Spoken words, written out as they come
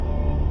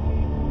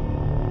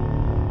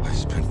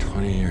spent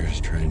 20 years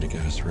trying to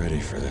get us ready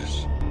for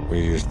this.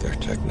 We used their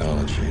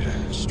technology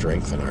to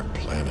strengthen our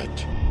planet,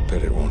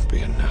 but it won't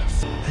be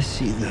enough. I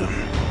see them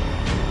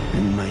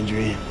in my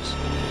dreams.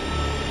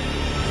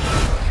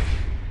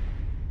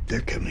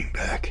 They're coming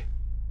back.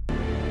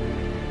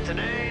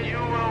 Today you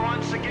will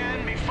once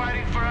again be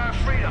fighting for our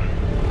freedom.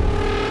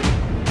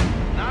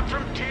 Not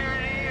from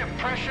tyranny,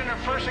 oppression, or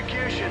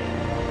persecution,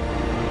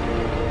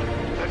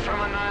 but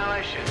from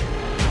annihilation.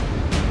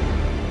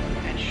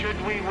 And should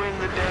we win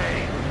the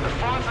day, the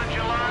 4th of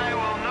July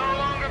will no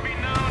longer be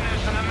known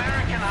as an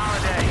American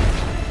holiday,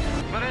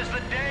 but as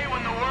the day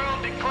when the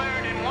world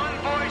declared in one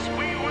voice,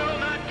 we will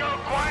not go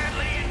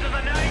quietly into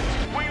the night.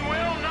 We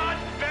will not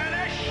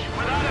vanish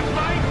without a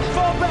fight.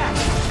 Fall back!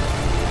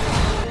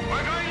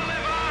 We're going to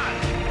live on.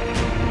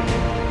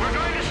 We're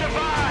going to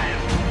survive.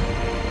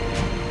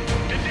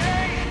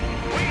 Today,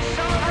 we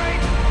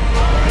celebrate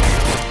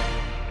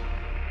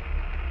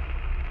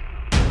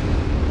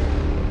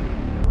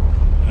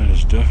That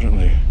is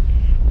definitely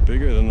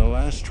bigger than the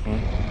last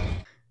one.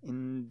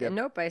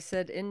 Nope, I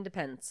said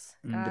Independence.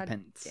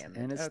 Independence. Damn it.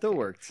 And it still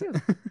worked. Phew.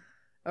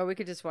 Oh, we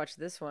could just watch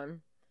this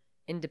one.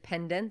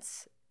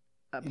 Independence.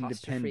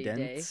 Apostrophe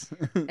Day.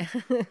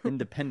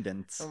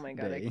 Independence. Oh my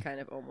god, Day. I kind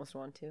of almost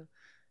want to.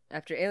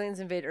 After aliens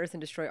invade Earth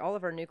and destroy all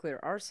of our nuclear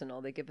arsenal,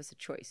 they give us a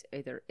choice.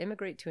 Either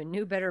immigrate to a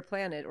new, better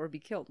planet or be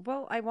killed.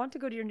 Well, I want to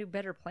go to your new,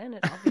 better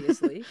planet,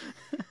 obviously.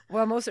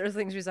 While most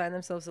Earthlings resign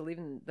themselves to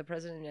leaving, the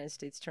President of the United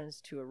States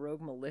turns to a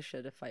rogue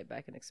militia to fight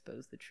back and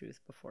expose the truth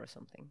before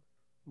something.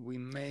 We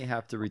may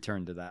have to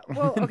return to that one.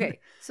 Well, okay.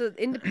 So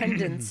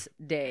Independence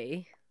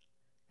Day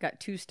got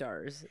 2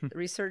 stars.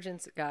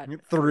 Resurgence got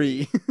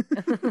 3.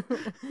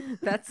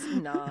 That's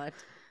not.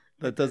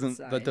 That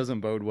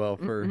doesn't bode well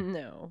for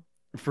No,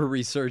 for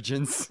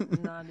Resurgence.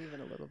 not even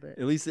a little bit.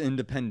 At least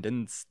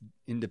Independence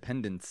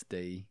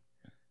Day.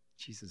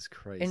 Jesus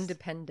Christ.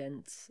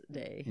 Independence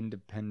Day.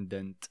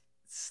 Independence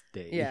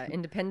Day. Yeah,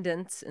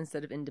 independence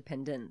instead of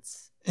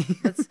independence.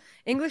 That's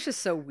English is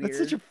so weird. That's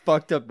such a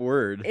fucked up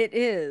word. It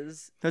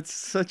is. That's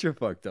such a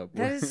fucked up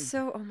word. That is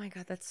so. Oh my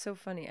god, that's so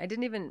funny. I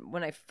didn't even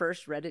when I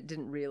first read it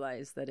didn't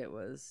realize that it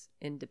was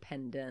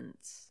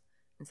independence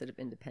instead of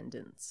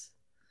independence.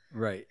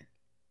 Right.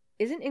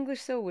 Isn't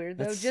English so weird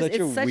though? That's Just such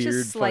a it's such a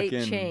weird slight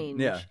fucking- change.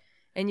 yeah.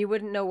 And you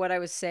wouldn't know what I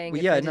was saying Well,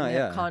 if yeah, I didn't no, have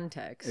yeah.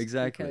 context.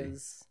 Exactly.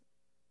 Because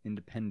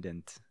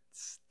Independence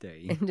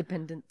Day.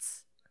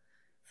 independence.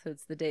 So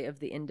it's the day of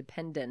the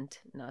independent,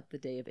 not the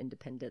day of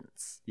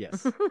independence.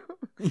 Yes.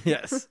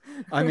 Yes.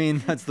 I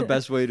mean, that's the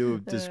best way to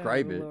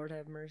describe it. Lord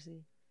have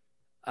mercy.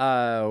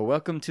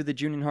 Welcome to the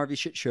June and Harvey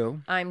Shit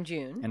Show. I'm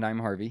June. And I'm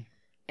Harvey.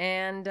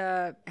 And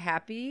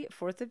happy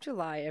 4th of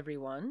July,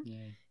 everyone.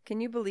 Yay.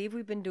 Can you believe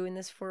we've been doing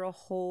this for a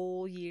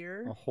whole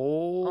year? A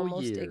whole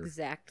Almost year.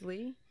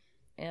 exactly.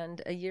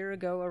 And a year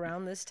ago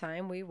around this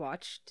time, we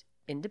watched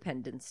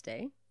Independence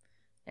Day.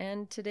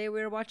 And today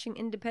we're watching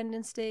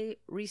Independence Day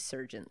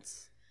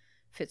Resurgence.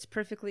 Fits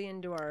perfectly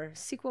into our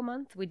sequel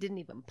month. We didn't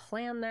even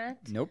plan that.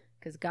 Nope.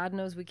 Because God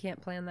knows we can't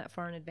plan that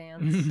far in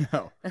advance.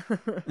 No.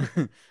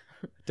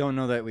 Don't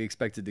know that we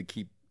expected to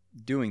keep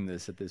doing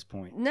this at this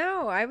point.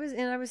 No, I was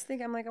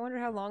thinking, I'm like, I wonder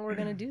how long we're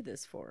going to do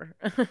this for.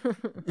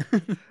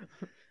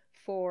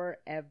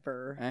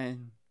 Forever.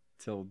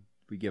 Until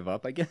we give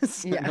up, I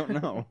guess. Yeah. I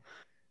don't know.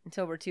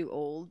 Until we're too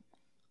old.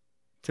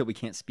 Till we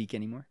can't speak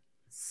anymore.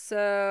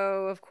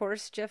 So, of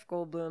course, Jeff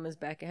Goldblum is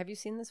back. Have you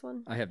seen this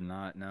one? I have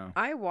not, no.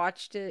 I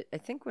watched it, I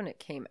think, when it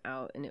came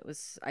out, and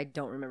I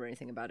don't remember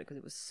anything about it because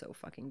it was so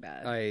fucking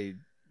bad.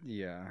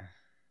 Yeah.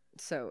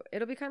 So,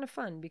 it'll be kind of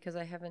fun because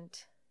I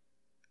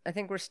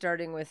think we're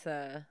starting with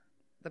the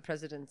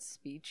president's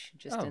speech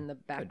just in the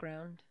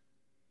background,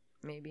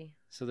 maybe.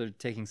 So they're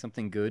taking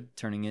something good,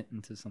 turning it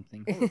into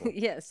something horrible.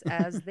 Yes,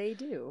 as they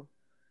do.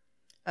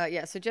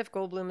 Yeah, so Jeff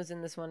Goldblum is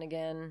in this one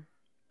again.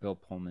 Bill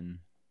Pullman.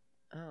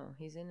 Oh,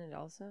 he's in it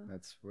also?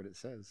 That's what it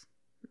says.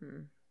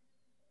 Hmm.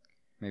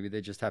 Maybe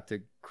they just have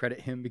to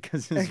credit him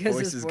because his Because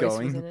voice his is voice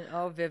going. was in it.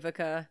 Oh,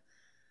 Vivica.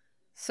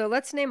 So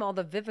let's name all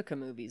the Vivica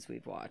movies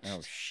we've watched.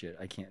 Oh shit,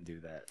 I can't do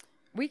that.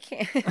 We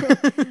can't.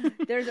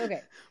 There's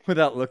okay.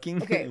 Without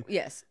looking? Okay,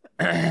 yes.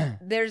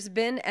 There's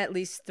been at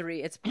least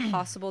 3. It's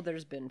possible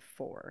there's been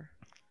 4.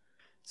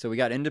 So we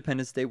got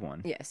Independence Day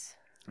 1. Yes.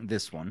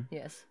 This one.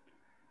 Yes.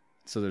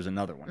 So there's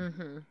another one.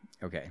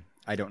 Mm-hmm. Okay.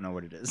 I don't know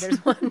what it is. There's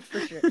one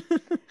for sure.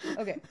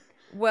 Okay.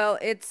 Well,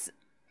 it's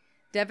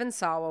Devon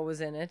Sawa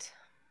was in it.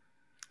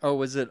 Oh,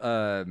 was it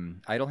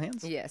Idle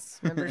Hands? Yes.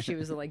 Remember she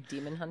was a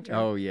demon hunter?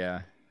 Oh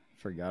yeah.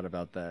 Forgot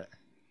about that.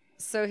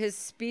 So his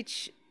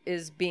speech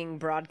is being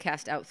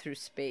broadcast out through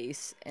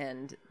space,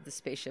 and the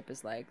spaceship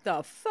is like,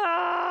 "The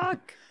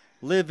fuck?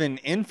 Live in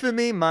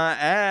infamy, my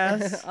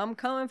ass. I'm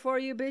coming for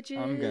you, bitches.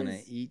 I'm gonna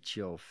eat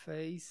your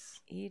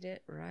face. Eat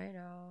it right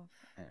off."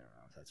 I don't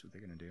know if that's what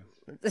they're gonna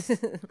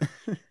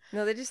do.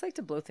 No, they just like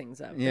to blow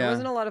things up. Yeah. There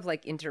wasn't a lot of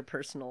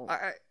interpersonal.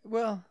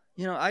 Well,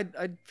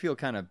 I'd feel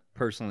kind of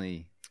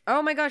personally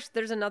Oh my gosh,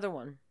 there's another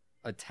one.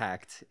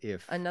 attacked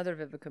if. Another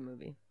Vivica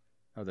movie.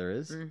 Oh, there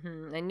is?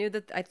 Mm-hmm.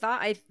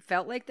 I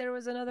felt like there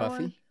was another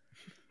Buffy? one.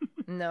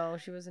 No,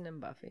 she wasn't in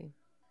Buffy.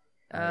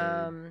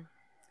 Don't-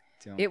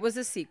 It was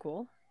a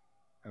sequel.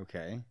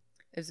 Okay.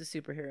 It was a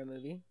superhero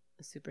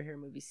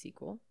movie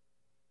sequel.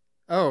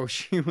 Oh,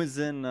 she was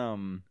in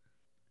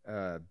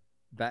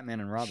Batman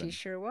and Robin. She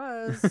sure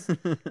was.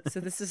 So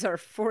this is our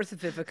fourth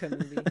Vivica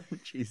movie.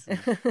 Jesus.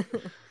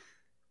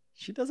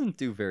 She doesn't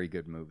do very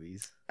good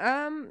movies.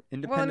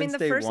 Independence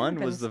Day 1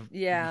 was the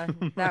yeah,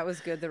 that was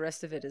good. The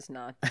rest of it is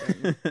not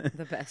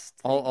the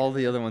best. all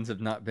the other ones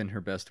have not been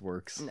her best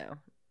works. No,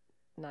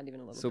 not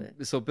even a little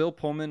bit. So Bill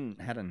Pullman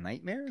had a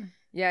nightmare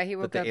Yeah, he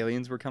woke that up the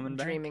aliens were coming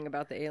back. dreaming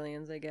about the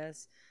aliens, I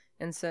guess.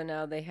 And so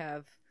now they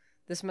have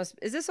is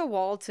this a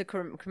wall to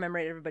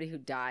commemorate everybody who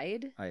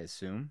died? I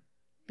assume.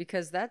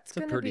 Because that's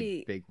going to pretty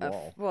be big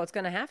wall. well, it's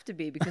going to have to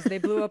be because they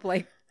blew up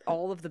like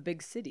all of the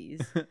big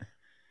cities.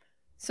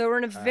 So we're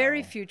in a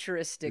very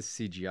futuristic.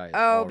 The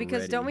CGI.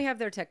 Because don't we have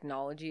their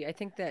technology? I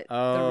think that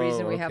the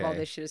reason we have all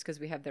this shit is because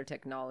we have their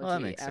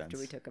technology after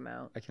we took them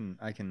out. I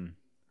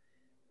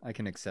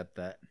can accept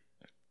that.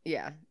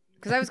 Yeah,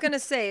 because I was gonna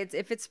say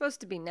if it's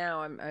supposed to be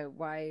now,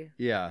 why?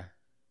 Yeah.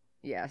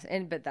 Yes,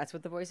 but that's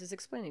what the voice is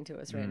explaining to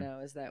us right now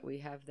is that we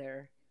have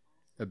their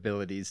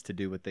abilities to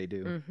do what they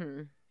do.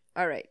 Mm-hmm.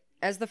 All right.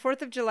 As the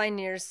 4th of July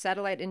nears,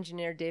 satellite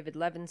engineer David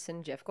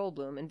Levinson, Jeff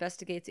Goldblum,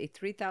 investigates a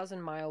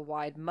 3,000-mile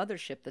wide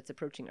mothership that's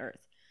approaching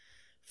Earth.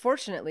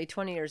 Fortunately,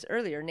 20 years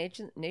earlier,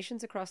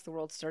 nations across the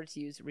world started to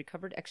use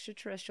recovered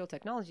extraterrestrial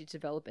technology to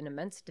develop an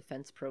immense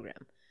defense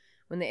program.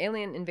 When the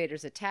alien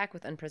invaders attack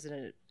with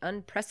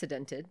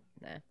unprecedented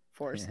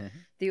force,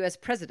 the U.S.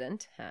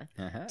 president,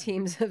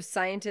 teams of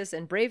scientists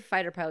and brave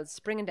fighter pilots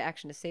spring into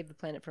action to save the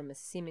planet from a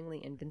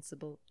seemingly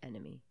invincible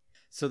enemy.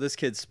 So this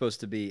kid's supposed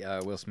to be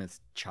Will Smith's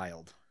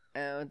child.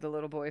 The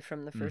little boy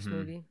from the first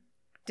movie.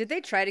 Did they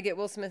try to get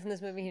Will Smith in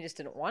this movie? He just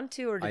didn't want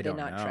to, or did they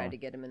not try to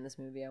get him in this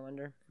movie? I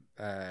wonder.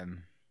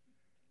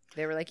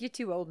 They were like, "You're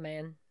too old,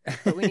 man."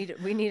 But we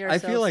need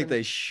ourselves. I feel like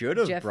they should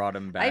have brought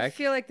him back. I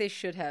feel like they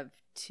should have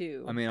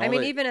too. I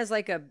mean, even as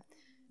like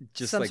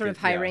some sort of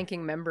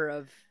high-ranking member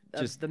of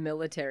the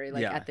military,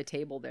 like at the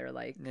table there,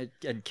 like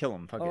and kill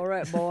him. All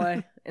right,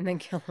 boy, and then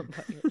kill him.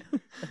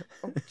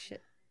 Oh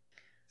shit.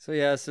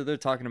 So they're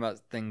talking about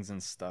things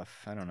and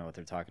stuff. I don't know what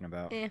they're talking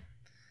about.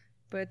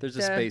 But there's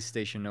a space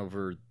station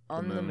over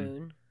the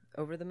moon.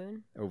 Over the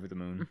moon? Over the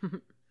moon.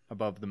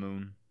 Above the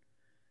moon.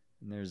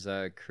 And there's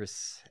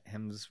Chris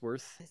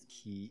Hemsworth.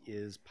 He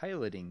is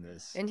piloting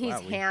this. And he's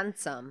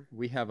handsome.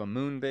 We have a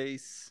moon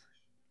base.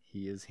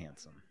 He is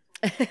handsome.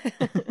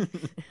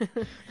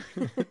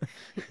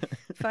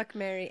 Fuck,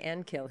 marry,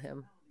 and kill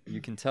him.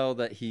 You can tell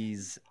that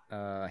he's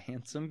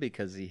handsome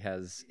because he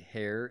has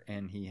hair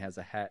and he has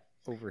a hat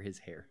over his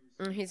hair.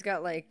 He's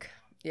got the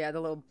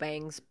little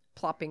bangs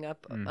plopping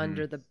up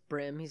under the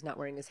brim. He's not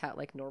wearing his hat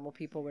like normal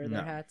people wear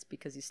their hats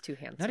because he's too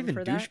handsome. Not even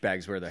for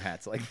douchebags wear their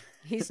hats like.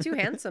 He's too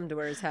handsome to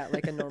wear his hat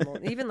like a normal,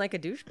 even like a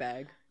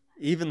douchebag.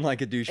 Even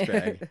like a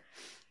douchebag.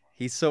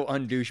 He's so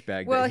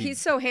undouchebag. Well,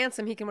 he's so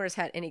handsome he can wear his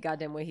hat any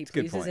goddamn way he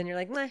pleases, and you're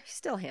like, nah, he's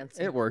still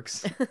handsome. It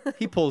works.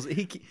 He pulls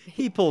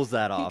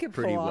that off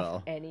pretty pull well.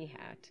 Off any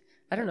hat.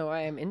 I don't know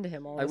why I'm into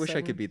him all. I wish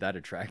I could be that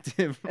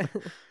attractive,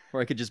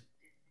 where I could just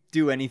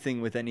do anything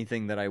with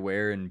anything that I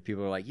wear, and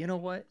people are like, you know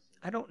what?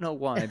 I don't know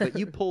why, but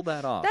you pull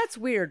that off. That's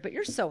weird, but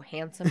you're so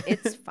handsome.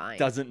 It's fine.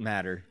 Doesn't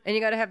matter. And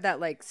you got to have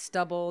that like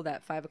stubble,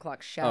 that 5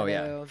 o'clock shadow. Oh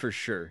yeah, for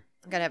sure.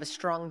 Got to have a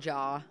strong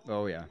jaw.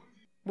 Oh yeah.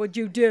 What'd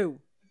you do?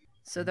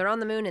 So they're on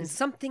the moon, and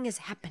something is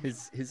happening.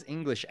 His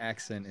English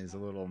accent is a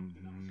little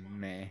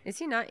meh. Is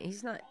he not?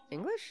 He's not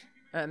English?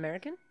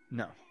 American?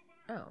 No.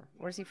 Oh,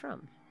 where's he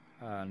from?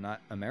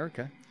 Not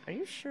America. Are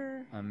you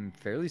sure? I'm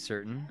fairly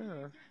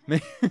certain. Oh.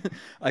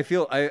 I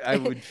feel I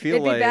would feel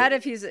It'd be like bad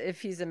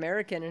if he's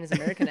American and his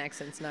American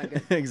accent's not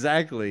good.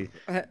 Exactly.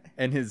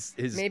 And his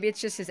maybe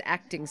it's just his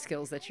acting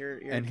skills that you're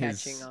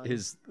catching on.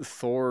 His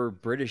Thor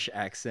British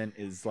accent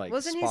is like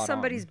wasn't spot he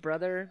somebody's on.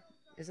 brother?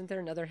 Isn't there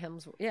another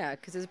Hemsworth? Yeah,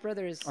 because his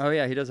brother is. Oh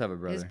yeah, he does have a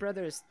brother. His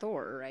brother is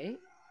Thor, right?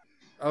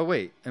 Oh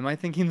wait, am I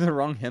thinking the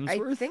wrong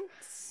Hemsworth? I think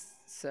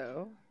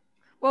so.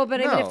 Well,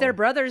 but I mean, if they're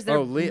brothers,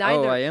 they're neither.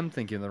 Oh, I am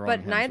thinking the wrong.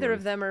 But Hemsworth. neither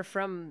of them are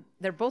from.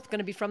 They're both going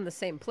to be from the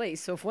same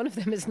place. So if one of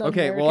them is not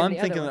okay, American, well, I'm the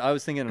thinking. other one... I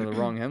was thinking of the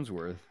wrong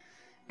Hemsworth.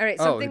 All right.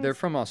 Oh, they're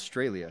from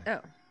Australia. Oh,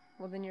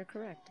 well then you're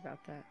correct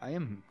about that. I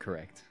am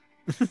correct.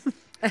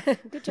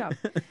 Good job.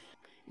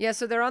 Yeah,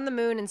 so they're on the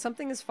moon and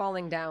something is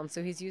falling down.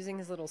 So he's using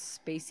his little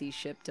spacey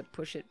ship to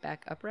push it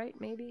back upright,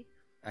 maybe.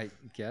 I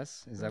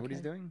guess is that what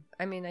he's doing?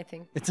 I mean, I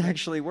think it's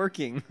actually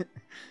working.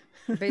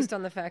 Based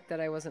on the fact that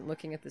I wasn't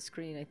looking at the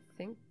screen, I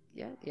think.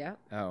 Yeah.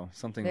 Oh,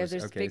 something There's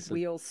was okay. There's big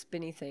wheel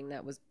spinny thing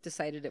that was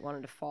decided it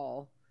wanted to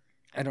fall.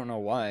 I don't know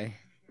why.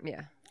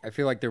 Yeah. I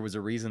feel like there was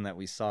a reason that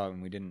we saw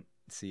and we didn't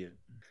see it.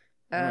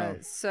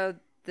 So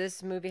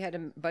this movie had a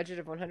budget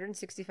of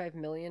 $165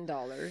 million,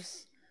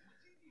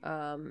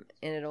 and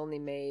it only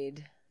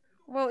made,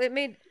 it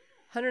made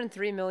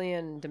 103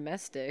 million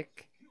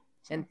domestic.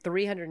 And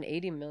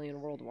 380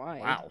 million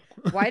worldwide. Wow.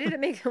 Why did it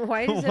make?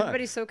 Why is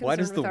everybody so concerned? Why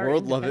does the with our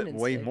world love it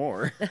Independence way Day?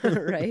 more?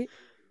 Right?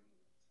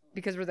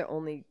 Because we're the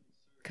only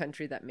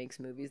country that makes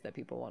movies that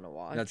people want to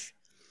watch. That's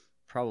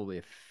probably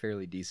a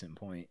fairly decent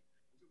point.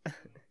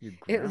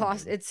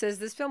 It says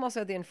this film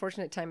also had the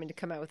unfortunate timing to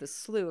come out with a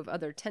slew of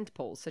other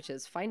tentpoles, such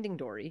as Finding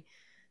Dory,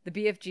 The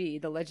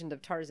BFG, The Legend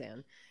of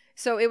Tarzan.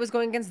 So it was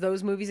going against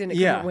those movies and it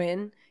couldn't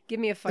win. Give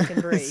me a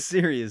fucking break.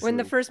 Seriously. When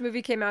the first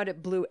movie came out,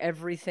 it blew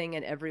everything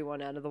and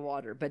everyone out of the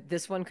water. But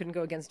this one couldn't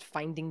go against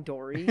Finding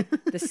Dory,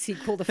 the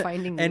sequel to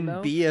Finding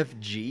Nemo. And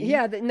BFG?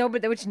 Yeah,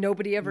 which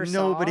nobody ever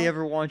saw. Nobody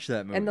ever watched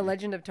that movie. And The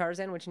Legend of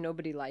Tarzan, which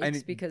nobody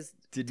likes because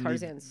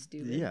Tarzan's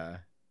stupid. Yeah.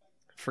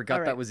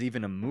 Forgot that was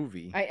even a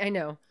movie. I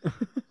know.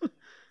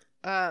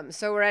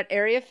 So we're at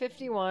Area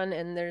 51,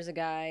 and there's a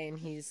guy, and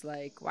he's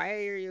like,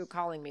 "Why are you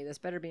calling me? This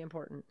better be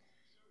important."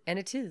 And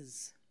it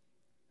is.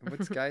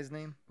 What's the guy's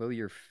name?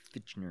 William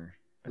Fichtner.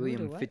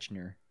 William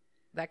Fichtner.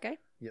 That guy?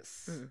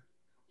 Yes.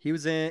 He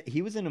was in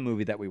a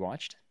movie that we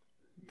watched.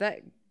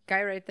 That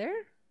guy right there?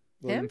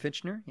 William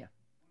Fichtner? Yeah.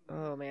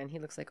 Oh man, he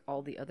looks like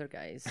all the other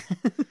guys.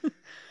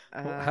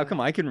 Well, how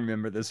come I can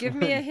remember this give one?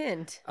 Give me a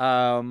hint.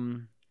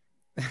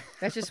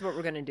 That's just what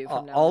we're gonna do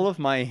from now all on. of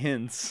my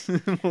hints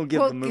will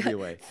give the movie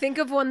away. Think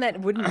of one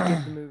that wouldn't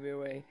give the movie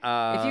away.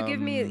 If you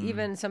give me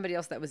even somebody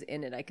else that was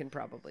in it, I can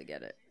probably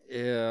get it.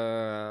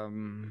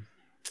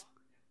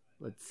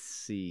 Let's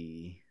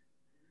see.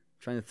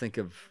 I'm trying to think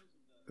of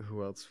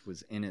who else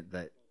was in it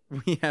that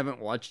we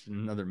haven't watched in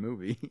another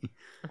movie.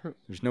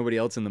 There's nobody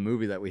else in the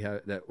movie that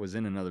was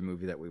in another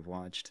movie that we've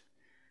watched.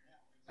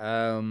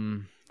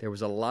 There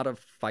was a lot of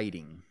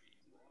fighting.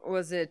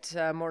 Was it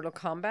Mortal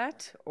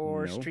Kombat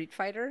or No. Street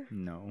Fighter?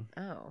 No.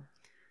 Oh.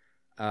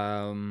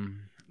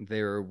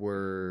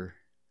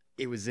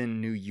 It was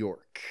in New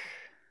York.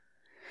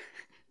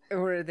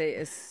 Were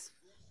they...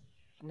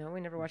 No,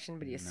 we never watched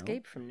anybody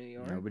escape from New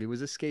York. Nobody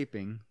was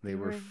escaping. They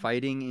were were-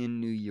 fighting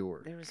in New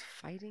York. There was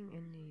fighting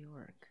in New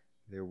York.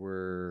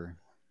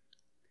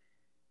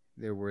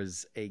 There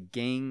was a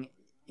gang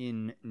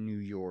in New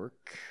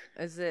York.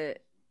 Is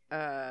it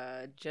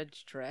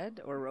Judge Dredd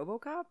or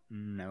RoboCop?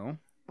 No.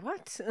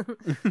 What?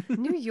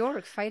 New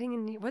York fighting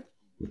in what?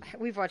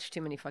 We've watched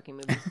too many fucking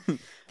movies.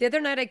 The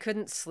other night I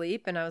couldn't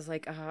sleep and I was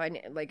like, I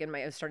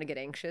was starting to get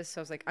anxious. So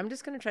I was like, I'm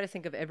just gonna try to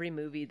think of every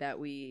movie that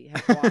we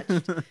have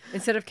watched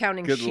instead of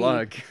counting. Good sheep.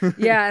 luck.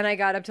 Yeah, and I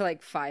got up to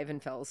like 5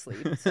 and fell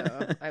asleep.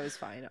 So I was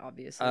fine,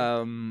 obviously.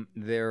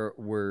 There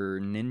were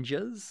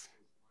ninjas.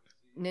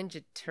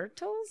 Ninja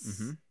Turtles?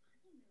 Mm-hmm.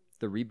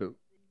 The reboot.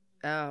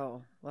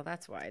 Oh, well,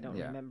 that's why I don't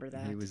remember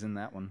that. He was in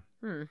that one.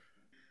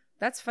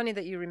 That's funny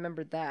that you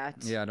remembered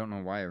that. Yeah, I don't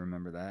know why I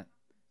remember that.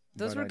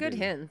 Those but were I good do.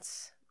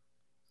 hints.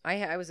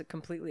 I was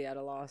completely at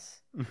a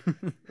loss.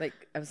 Like,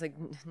 I was like,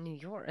 New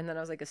York. And then I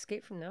was like,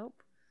 Escape from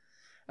Nope.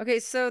 Okay,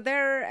 so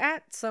they're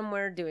at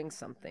somewhere doing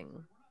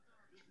something.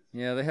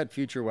 Yeah, they had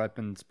future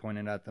weapons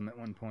pointed at them at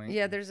one point.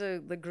 Yeah, there's a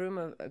group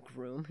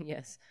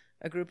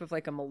of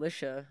like a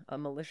militia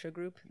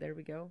group. There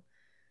we go.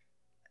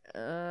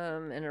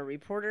 And a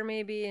reporter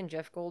maybe, and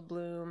Jeff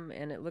Goldblum,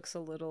 and it looks a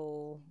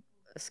little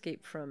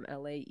Escape from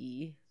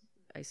LAE,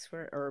 I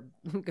swear, or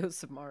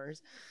Ghosts of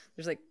Mars.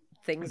 There's like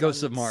things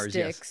Ghosts on of Mars,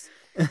 sticks.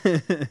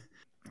 yes.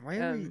 Why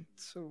are we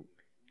so...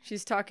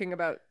 She's talking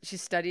about, she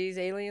studies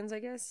aliens, I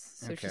guess.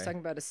 So she's Okay. talking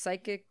about a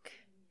psychic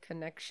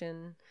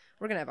connection.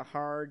 We're going to have a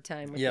hard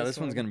time with Yeah, this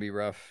one's going to be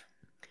rough.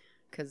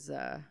 Because,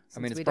 I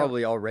mean, it's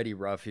probably already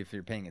rough if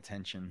you're paying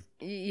attention.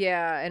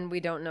 Yeah, and we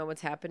don't know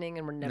what's happening,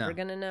 and we're never No,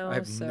 going to know. I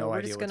have So no we're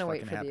idea just going to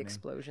what's wait for fucking the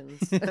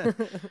happening.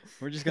 explosions.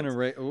 We're just going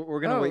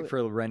to wait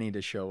for Rennie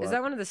to show up. Is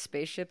that one of the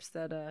spaceships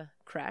that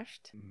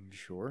crashed?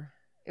 Sure.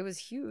 It was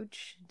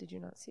huge. Did you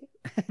not see it?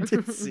 I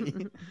did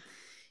see.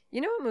 You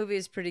know what movie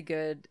is pretty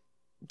good?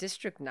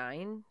 District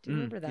 9. Do you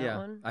remember that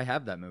one? I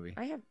have that movie.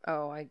 I have.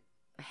 Oh, I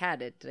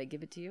had it. Did I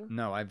give it to you?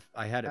 No,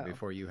 I had it Oh.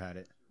 before you had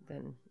it.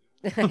 Then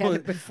I had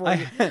it before.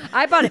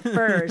 I bought it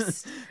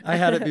first. I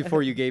had it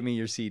before you gave me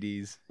your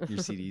CDs, your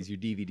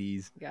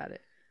DVDs. Got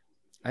it.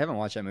 I haven't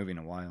watched that movie in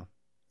a while.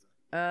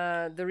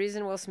 The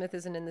reason Will Smith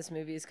isn't in this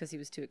movie is because he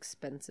was too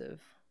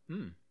expensive.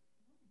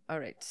 All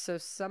right. So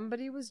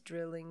somebody was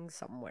drilling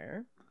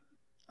somewhere.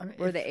 I mean,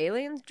 Were the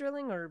aliens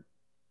drilling or?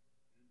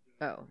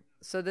 Oh,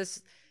 so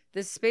this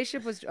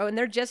spaceship was. Oh, and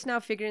they're just now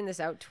figuring this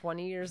out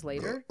 20 years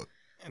later.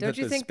 Don't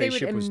you think they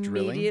would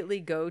immediately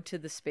go to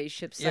the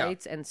spaceship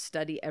sites and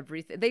study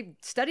everything? They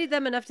studied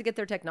them enough to get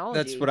their technology.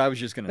 That's what I was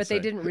just going to say.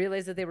 But they didn't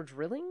realize that they were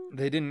drilling?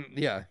 They didn't,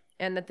 yeah.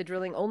 And that the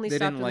drilling only They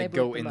stopped didn't, when like, they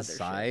blew go up the mothership.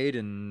 inside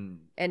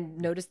and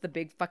notice the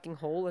big fucking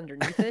hole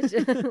underneath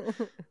it.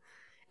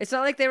 It's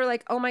not like they were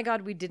like, "Oh my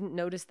god, we didn't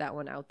notice that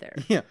one out there."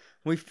 Yeah,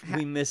 we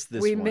missed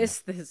this We one.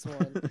 missed this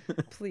one.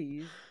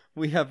 Please.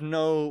 We have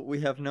no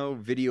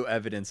video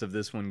evidence of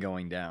this one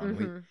going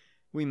down.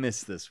 We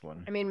missed this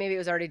one. I mean, maybe it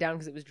was already down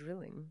because it was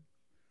drilling.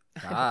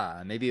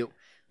 Maybe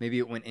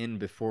it went in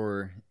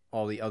before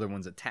all the other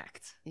ones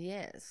attacked.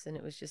 Yes, and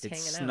it was just It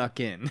hanging snuck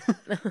in.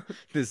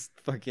 This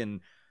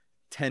fucking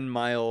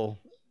 10-mile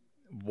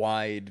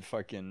wide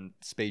fucking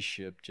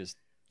spaceship just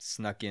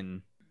snuck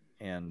in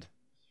and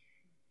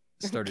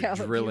started Caleb,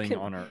 you drilling can-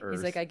 on our Earth.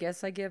 He's like, I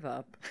guess I give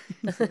up.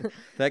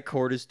 That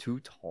cord is too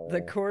tall.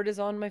 The cord is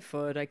on my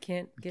foot. I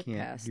can't get Can't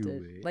past do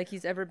it. it. Like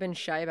he's ever been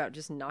shy about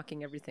just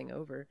knocking everything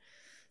over.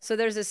 So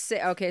there's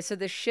okay, so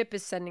the ship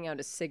is sending out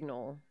a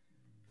signal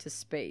to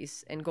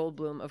space, and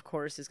Goldblum, of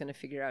course, is going to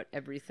figure out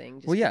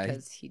everything just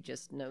because he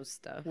just knows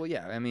stuff. Well,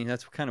 yeah, I mean,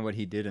 that's kind of what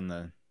he did in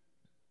the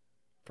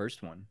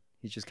first one.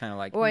 He's just kind of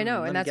like, Oh, I know,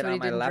 let and me that's get what he out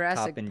my did in laptop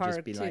Jurassic and Park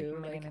just be too.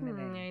 like,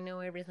 I know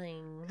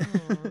everything.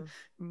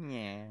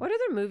 yeah. What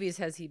other movies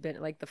has he been?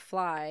 Like The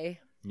Fly.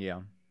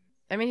 Yeah.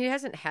 I mean, he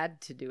hasn't had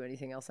to do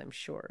anything else, I'm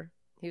sure.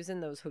 He was in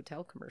those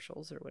hotel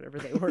commercials or whatever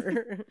they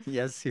were.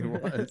 Yes, he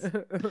was.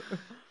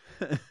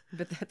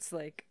 But that's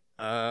like...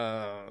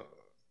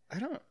 I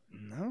don't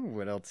know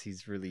what else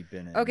he's really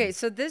been in. Okay,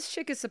 so this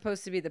chick is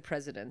supposed to be the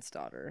president's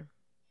daughter.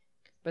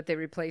 But they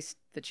replaced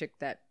the chick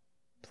that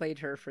played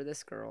her for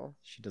this girl.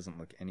 She doesn't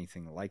look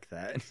anything like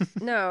that.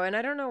 No, and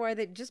I don't know why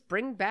they just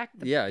bring back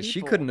the Yeah, she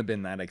people. couldn't have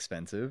been that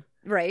expensive.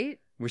 Right?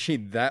 Was she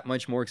that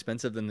much more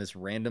expensive than this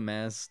random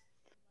ass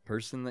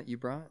person that you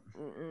brought?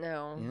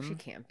 No, Yeah. she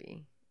can't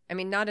be. I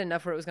mean, not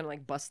enough where it was going to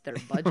like bust their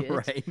budget.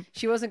 Right.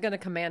 She wasn't going to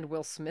command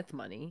Will Smith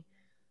money.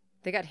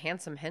 They got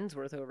handsome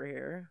Hemsworth over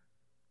here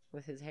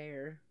with his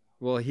hair.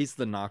 Well, he's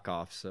the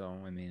knockoff, so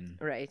I mean.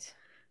 Right.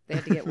 They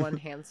had to get one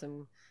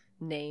handsome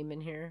name in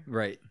here.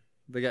 Right.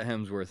 They got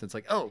Hemsworth. It's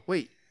like, oh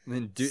wait,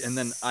 and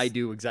then I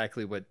do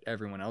exactly what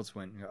everyone else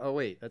went. Oh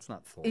wait, that's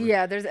not Thor.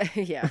 Yeah,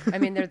 yeah. I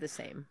mean, they're the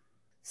same.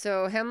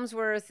 So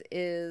Hemsworth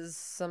is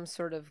some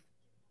sort of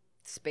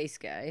space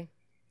guy.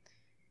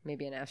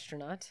 Maybe an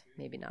astronaut,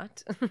 maybe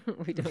not.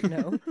 We don't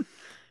know.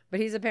 But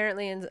he's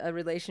apparently in a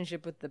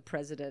relationship with the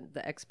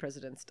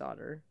ex-president's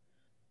daughter.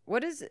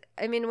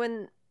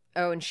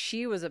 And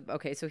she was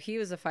so he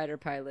was a fighter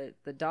pilot.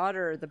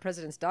 The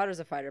president's daughter's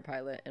a fighter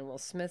pilot, and Will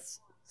Smith's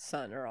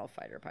son are all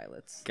fighter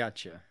pilots.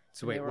 Gotcha.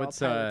 So And wait, they were all what's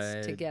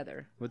pilots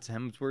together? What's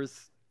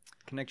Hemsworth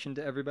connection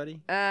to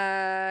everybody?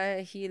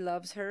 He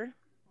loves her.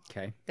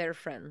 Okay. They're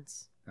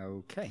friends.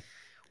 Okay.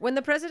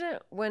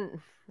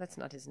 That's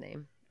not his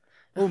name.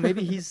 Oh,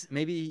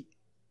 maybe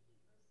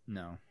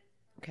no.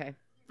 Okay.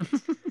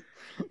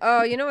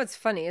 Oh, you know what's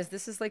funny is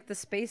this is like the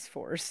Space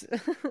Force.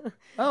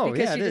 Oh,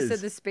 because yeah, she it just is. said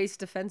the Space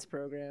Defense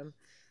Program.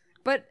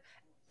 But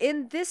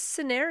in this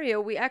scenario,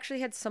 we actually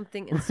had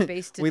something in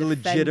space to We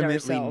defend legitimately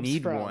ourselves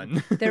need from.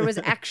 one. There was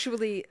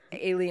actually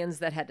aliens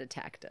that had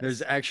attacked us.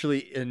 There's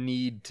actually a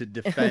need to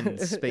defend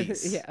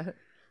space. Yeah.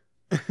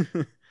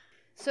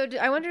 So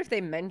I wonder if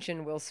they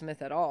mention Will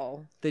Smith at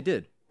all. They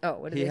did. Oh,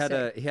 what did they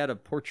say? He had a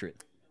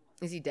portrait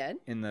Is he dead?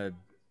 in the.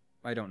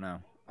 I don't know.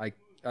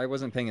 I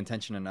wasn't paying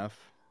attention enough.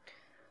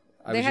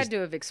 They had to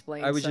have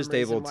explained I was some just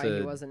reason able why to-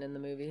 he wasn't in the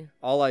movie.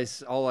 All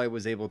I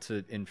was able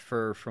to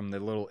infer from the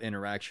little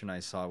interaction I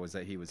saw was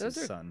that he was Those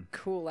his are son.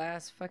 cool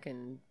ass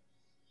fucking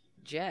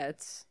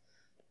jets.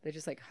 They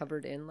just like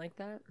hovered in like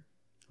that.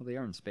 Well, they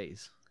are in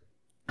space.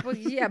 Well,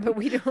 yeah, but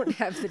we don't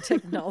have the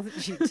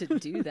technology to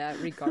do that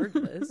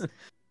regardless.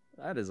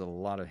 That is a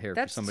lot of hair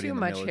That's for somebody too in the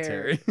much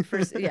military.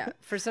 hair.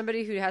 For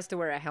somebody who has to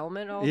wear a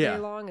helmet all Yeah. day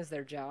long is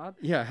their job.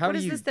 Yeah, how What do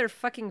is you? this, their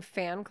fucking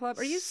fan club?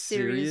 Are you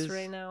serious Serious?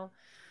 right now?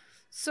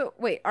 So,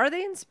 wait, are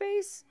they in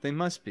space? They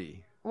must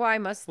be. Why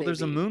must they Well,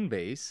 there's a be? moon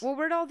base. Well,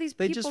 where'd all these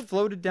They people... just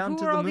floated down who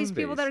to are the all moon these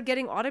people base. that are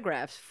getting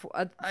autographs?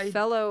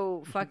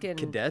 Fellow fucking...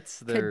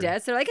 Cadets.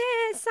 Cadets. They're like,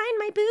 sign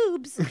my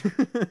boobs.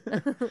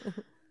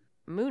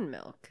 Moon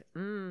milk.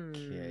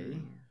 Okay.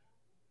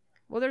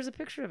 Well, there's a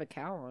picture of a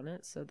cow on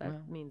it, so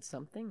that means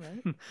something,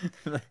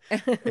 right?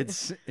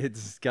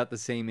 It's got the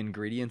same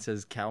ingredients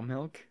as cow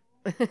milk.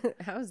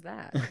 How's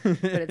that?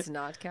 But it's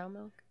not cow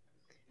milk?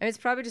 I mean, it's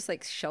probably just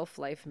like shelf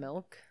life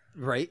milk.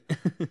 Right.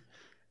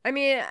 I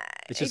mean,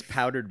 It's just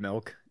powdered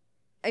milk.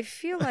 I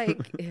feel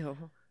like, ew,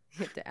 you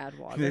have to add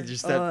water. They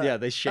just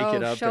they shake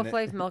it up. Shelf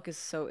life milk is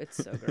so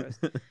gross.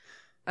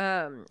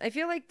 I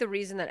feel like the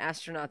reason that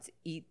astronauts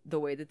eat the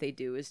way that they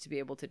do is to be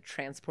able to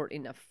transport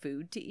enough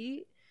food to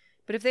eat.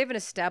 But if they have an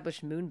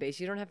established moon base,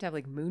 you don't have to have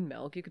like moon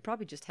milk. You could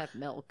probably just have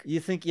milk. You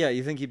think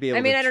you'd be able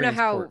I mean, to I don't know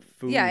how. transport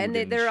food Yeah, and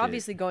they're shit.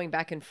 obviously going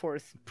back and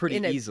forth Pretty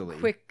in a easily.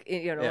 quick,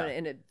 Yeah.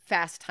 in a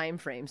fast time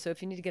frame. So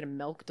if you need to get a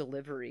milk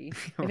delivery,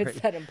 if Right.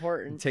 it's that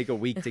important, take a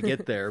week to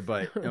get there,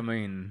 but I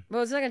mean,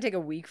 well, it's not going to take a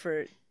week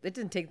for. It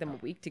didn't take them a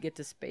week to get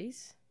to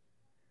space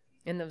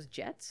in those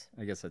jets.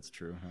 I guess that's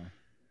true, huh?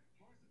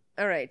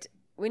 All right,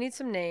 we need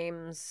some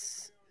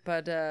names,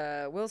 but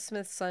Will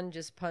Smith's son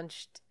just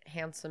punched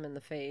Handsome in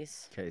the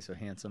face. Okay, so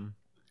handsome.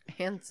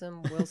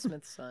 Handsome Will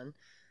Smith's son.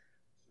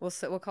 We'll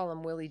call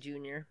him Willie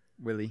Jr.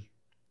 Willie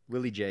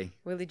J.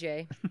 Willie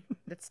J.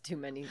 That's too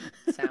many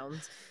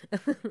sounds.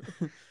 How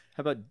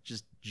about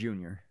just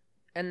Junior?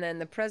 And then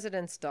the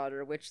president's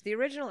daughter, which the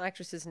original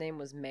actress's name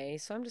was May,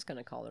 so I'm just going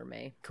to call her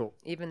May. Cool.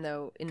 Even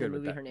though in Good the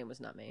with movie that. her name was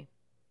not May.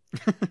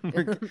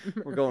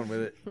 we're going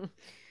with it.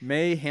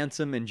 May,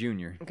 handsome, and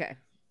Junior. Okay.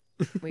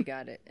 We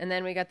got it. And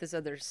then we got this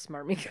other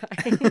smarmy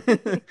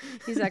guy.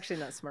 He's actually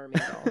not smarmy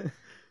at all.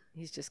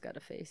 He's just got a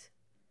face.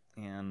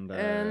 And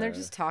they're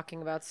just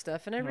talking about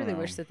stuff, and I really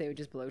wish that they would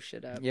just blow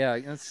shit up. Yeah,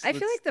 I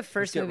feel like the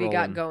first movie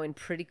got going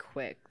pretty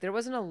quick. There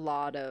wasn't a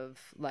lot of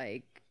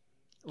like.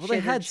 Well,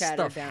 they had chitter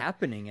stuff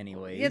happening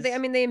anyways. Yeah,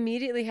 they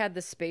immediately had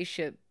the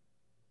spaceship,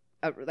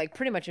 like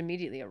pretty much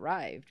immediately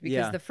arrived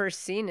because the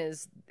first scene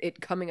is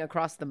it coming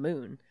across the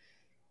moon.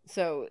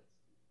 So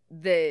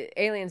the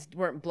aliens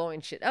weren't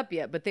blowing shit up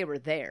yet, but they were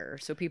there.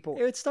 So people.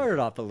 It started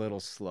off a little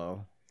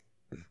slow.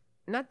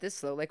 Not this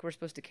slow. Like we're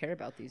supposed to care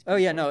about these people. Oh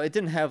yeah, no, it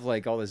didn't have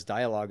like all this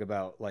dialogue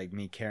about like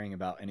me caring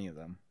about any of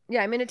them.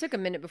 Yeah, I mean it took a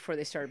minute before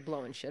they started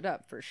blowing shit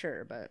up for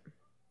sure, but.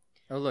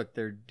 Oh look,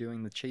 they're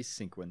doing the chase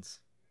sequence.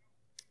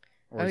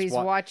 Or he's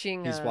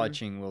watching. He's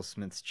watching Will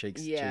Smith's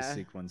chase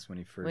sequence when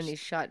he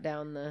shot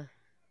down the.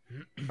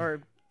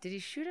 Or did he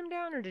shoot him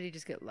down, or did he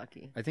just get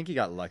lucky? I think he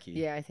got lucky.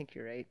 Yeah, I think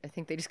you're right. I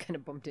think they just kind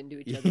of bumped into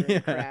each other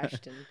and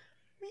crashed.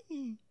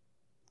 And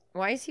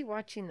why is he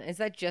watching that? Is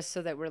that just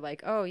so that we're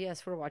like, oh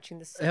yes, we're watching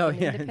the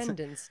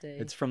Independence Day?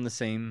 It's from the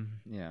same.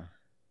 Yeah.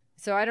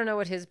 So I don't know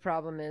what his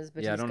problem is,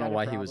 but I don't know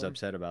why he was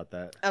upset about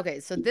that.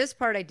 Okay, so this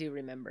part I do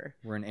remember.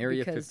 We're in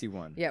Area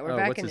 51. Yeah, we're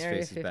back in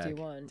Area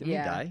 51. Didn't he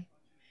die?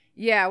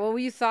 Yeah, well,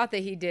 you thought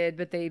that he did,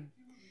 but they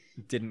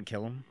didn't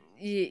kill him.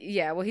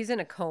 Yeah, well, he's in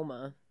a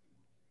coma,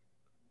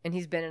 and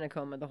he's been in a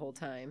coma the whole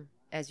time,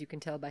 as you can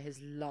tell by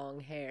his long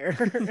hair.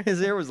 His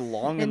hair was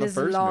long in the first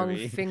movie. And his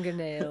long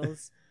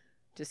fingernails.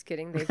 Just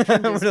kidding. They've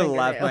trimmed his fingernails. I would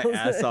have laughed my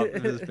ass off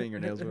if his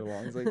fingernails were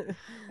long. It's like,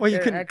 well, you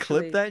couldn't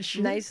clip that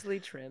shit? Nicely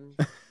trimmed.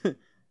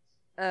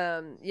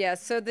 Yeah,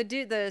 so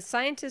the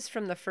scientist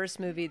from the first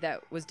movie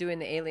that was doing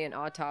the alien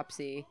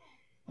autopsy,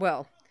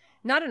 well,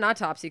 not an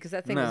autopsy because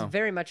that thing was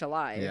very much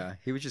alive. Yeah,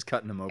 he was just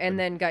cutting them open. And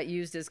then got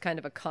used as kind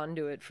of a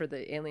conduit for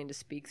the alien to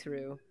speak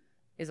through,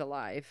 is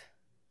alive,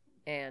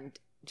 and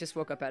just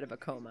woke up out of a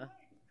coma.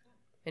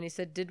 And he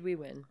said, "Did we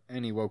win?"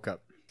 And he woke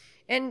up.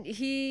 And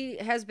he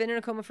has been in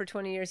a coma for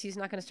 20 years. He's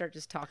not going to start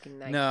just talking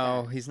like that.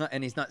 No, he's not,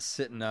 and he's not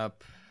sitting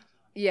up.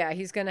 Yeah,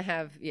 he's going to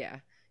have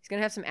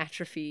some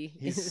atrophy.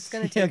 It's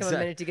going to take him a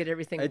minute to get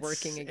everything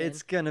working again.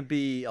 It's going to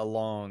be a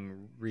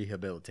long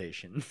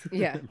rehabilitation.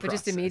 Yeah, but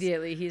just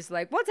immediately he's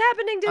like, "What's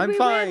happening? Did we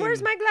win?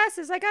 Where's my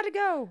glasses? I got to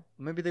go."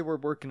 Maybe they were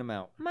working him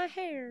out. My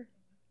hair.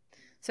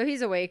 So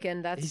he's awake,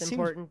 and that's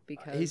important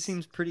because he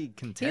seems pretty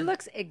content. He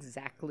looks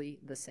exactly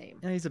the same.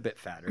 Yeah, he's a bit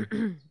fatter.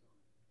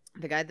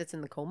 The guy that's in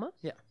the coma?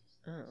 Yeah.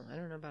 Oh, I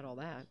don't know about all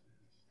that.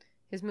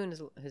 His moon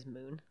is his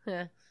moon.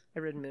 I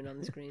read moon on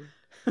the screen.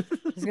 I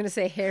was going to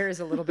say hair is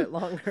a little bit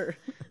longer,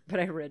 but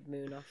I read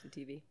moon off the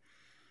TV.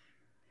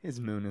 His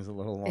moon is a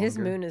little longer. His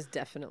moon is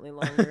definitely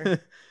longer.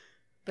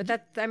 But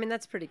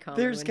that's pretty common.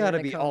 There's got to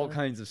be all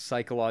kinds of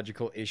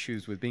psychological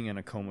issues with being in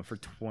a coma for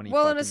 20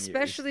 Well, and years.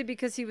 especially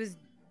because he was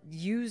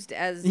used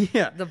as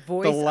the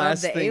voice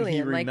of the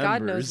alien. Like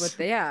God knows what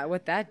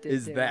that did.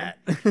 Is to that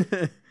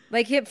him.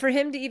 Like for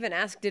him to even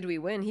ask, "Did we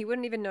win?" He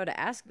wouldn't even know to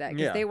ask that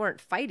because they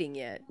weren't fighting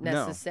yet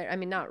necessarily. No. I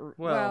mean, not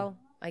well.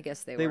 I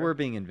guess they were. They were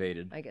being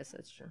invaded. I guess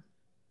that's true.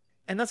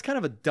 And that's kind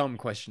of a dumb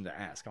question to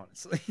ask,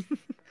 honestly.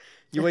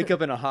 You wake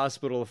up in a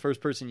hospital, the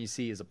first person you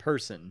see is a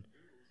person.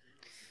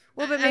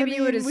 Well, but maybe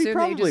you would assume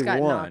they just got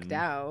knocked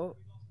out.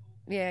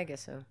 Yeah, I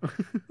guess so.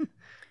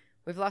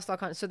 We've lost all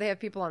contact. So they have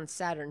people on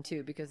Saturn,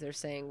 too, because they're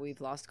saying we've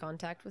lost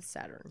contact with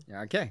Saturn.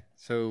 Yeah, okay.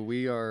 So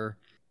we are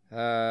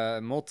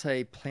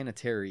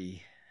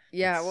multi-planetary.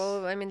 Yeah,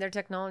 well, I mean, their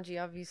technology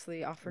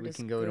obviously offered us We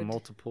can go to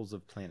multiples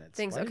of planets.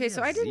 Things. Okay,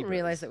 so I didn't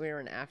realize that we were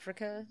in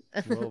Africa.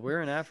 Well,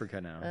 we're in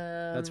Africa now.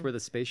 That's where the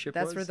spaceship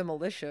was? That's where the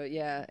militia,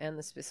 yeah. And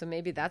so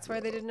maybe that's why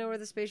they didn't know where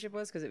the spaceship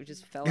was, because it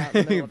just fell out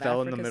in the middle of Africa.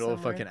 Fell in the middle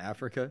of fucking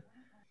Africa?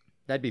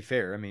 That'd be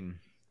fair. I mean,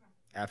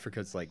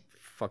 Africa's like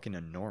fucking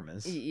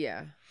enormous.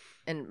 Yeah.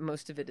 And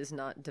most of it is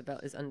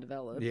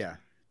undeveloped. Yeah.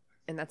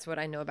 And that's what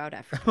I know about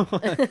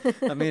Africa.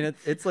 I mean,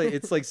 it's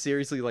like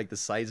seriously like the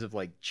size of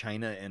like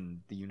China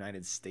and the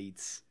United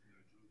States.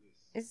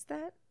 Is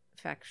that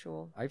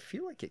factual? I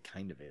feel like it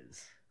kind of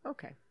is.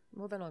 Okay.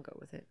 Well, then I'll go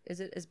with it. Is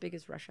it as big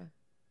as Russia?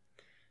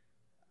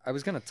 I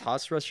was going to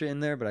toss Russia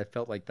in there, but I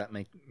felt like that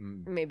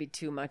maybe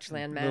too much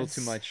landmass. A little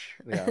too much.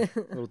 Yeah, a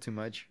little too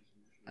much.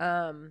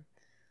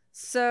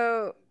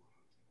 So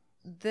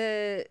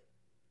the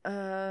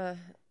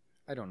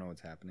I don't know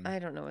what's happening. I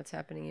don't know what's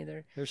happening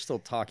either. They're still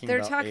talking. They're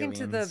about talking aliens.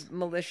 to the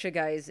militia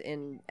guys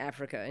in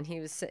Africa, and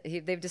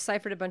they've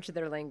deciphered a bunch of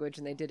their language,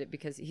 and they did it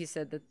because he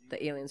said that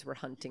the aliens were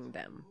hunting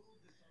them,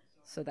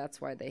 so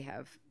that's why they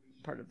have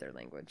part of their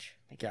language.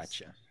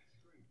 Gotcha.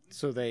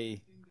 So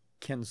they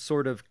can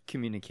sort of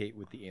communicate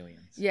with the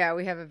aliens. Yeah,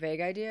 we have a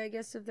vague idea, I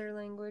guess, of their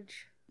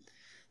language.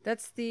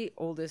 That's the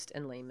oldest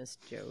and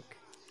lamest joke.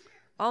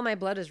 All my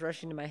blood is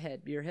rushing to my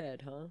head. Your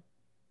head, huh?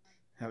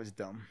 That was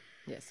dumb.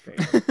 Yes, very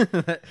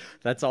dumb.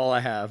 That's all I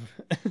have.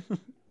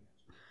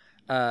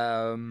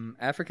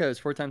 Africa is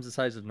 4 times the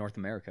size of North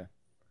America.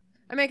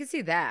 I mean, I can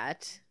see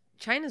that.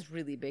 China's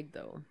really big,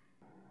 though.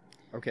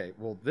 Okay,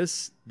 well,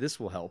 this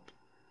will help.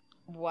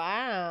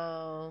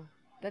 Wow.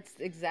 That's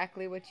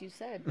exactly what you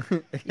said.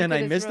 And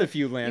I missed a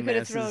few land You could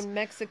have masses. thrown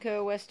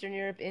Mexico, Western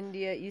Europe,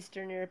 India,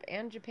 Eastern Europe,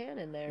 and Japan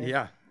in there.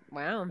 Yeah.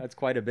 Wow. That's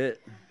quite a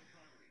bit.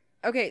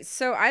 Okay,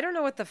 so I don't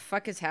know what the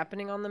fuck is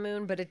happening on the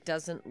moon, but it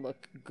doesn't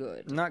look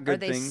good. Not good Are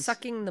they things.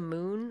 sucking the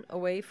moon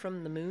away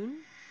from the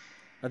moon?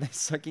 Are they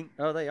sucking?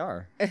 Oh, they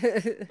are.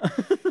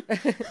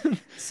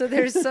 So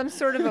there's some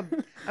sort of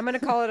I'm going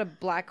to call it a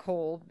black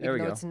hole, There we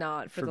even though go. it's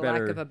not, for the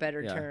better- lack of a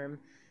better yeah. term.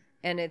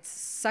 And it's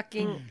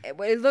sucking.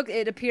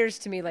 It appears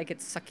to me like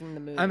it's sucking the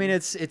moon. I mean,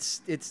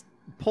 it's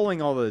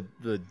pulling all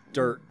the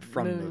dirt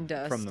from Moon the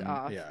dust the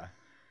off. yeah.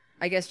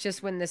 I guess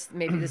just when this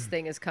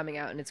thing is coming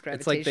out and its It's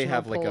gravitational like they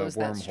have like pull a is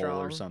that wormhole strong.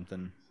 or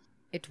something.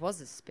 It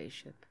was a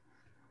spaceship.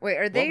 Wait,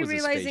 are they was a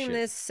realizing spaceship?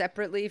 this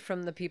separately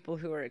from the people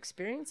who are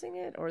experiencing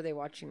it, or are they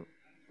watching?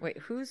 Wait,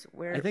 who's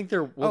where? I think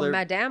they're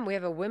Madame, we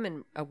have a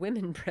women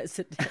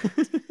president.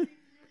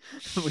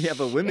 we have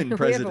a women We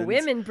president. have a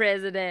women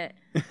president.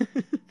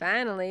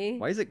 Finally.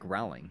 Why is it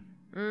growling?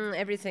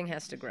 Everything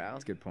has to growl.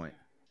 That's a good point.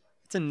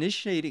 It's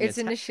initiating. It's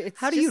attack.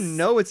 How do you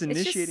know it's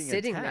initiating? It's just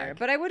sitting attack? there.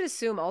 But I would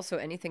assume also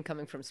anything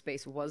coming from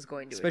space was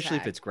going to Especially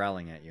attack. if it's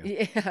growling at you.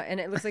 Yeah, and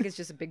it looks like it's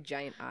just a big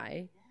giant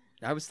eye.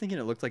 I was thinking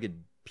it looked like a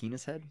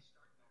penis head.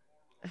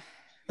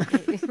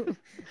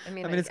 I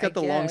mean, it's got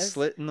the long guess.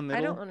 slit in the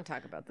middle. I don't want to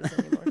talk about this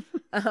anymore.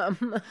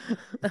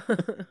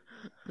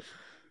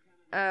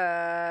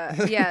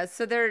 Yeah,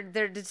 so they're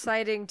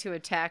deciding to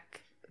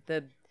attack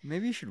the.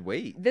 Maybe you should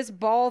wait. This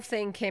ball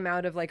thing came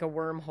out of like a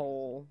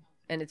wormhole,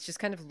 and it's just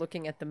kind of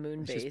looking at the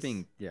moon It's base. just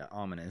being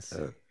ominous.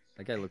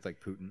 That guy looked like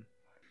Putin.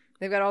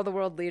 They've got all the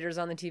world leaders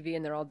on the TV,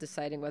 and they're all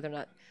deciding whether or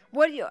not.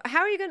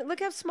 How are you gonna look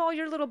how small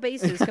your little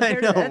base is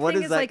compared know, to that what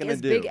thing is is that like gonna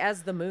as do? big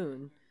as the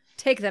moon.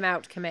 Take them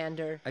out,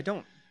 Commander. I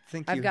don't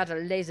think I've got a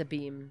laser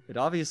beam. It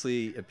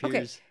obviously appears.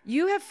 Okay,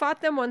 you have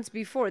fought them once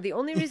before. The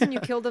only reason you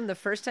killed them the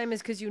first time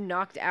is because you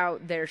knocked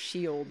out their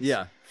shields.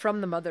 Yeah. From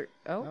the mother.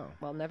 Oh, Oh,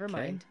 well, never okay.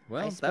 mind.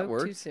 Well, I that spoke too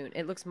worked. soon.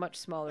 It looks much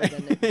smaller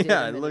than it did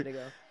Yeah, a it minute looked-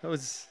 ago. That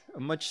was a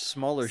much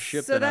smaller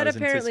ship So than I that was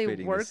apparently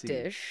anticipating to see.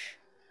 worked-ish.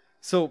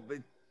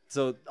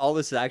 So all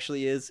this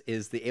actually is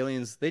the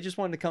aliens. They just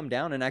wanted to come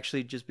down and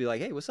actually just be like,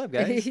 "Hey, what's up,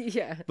 guys?"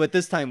 Yeah. But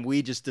this time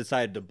we just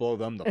decided to blow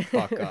them the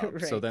fuck up.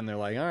 So Right. then they're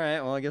like, "All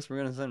right, well, I guess we're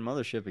gonna send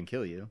mothership and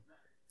kill you."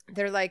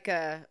 They're like,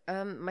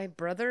 my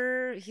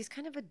brother, he's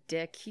kind of a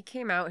dick. He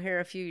came out here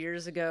a few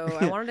years ago.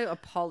 I wanted to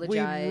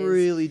apologize. We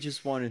really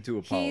just wanted to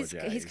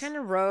apologize. He's kind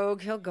of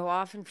rogue. He'll go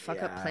off and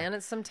fuck up Yeah.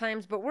 planets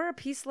sometimes, but we're a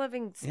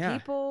peace-loving Yeah.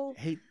 people.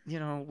 Hey,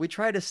 we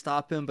try to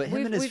stop him, but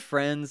him and his We've-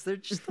 friends, they're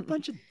just a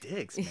bunch of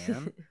dicks,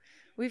 man.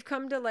 We've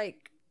come to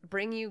like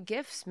bring you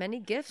gifts, many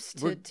gifts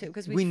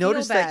because we we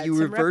noticed feel that bad, you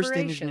some reversed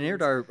reparations.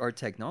 engineered our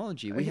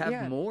technology. We have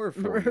Yeah. more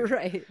for you.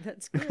 Right,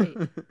 that's great.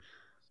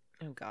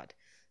 Oh God.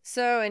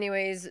 So,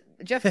 anyways,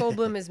 Jeff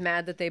Goldblum is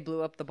mad that they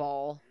blew up the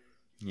ball,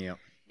 Yeah,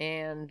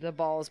 and the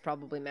ball is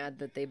probably mad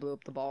that they blew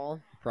up the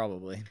ball.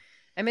 probably.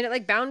 I mean, it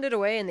like bounded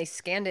away, and they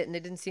scanned it, and they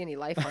didn't see any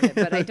life on it.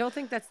 But I don't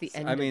think that's the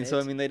end. I mean,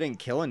 of it. they didn't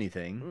kill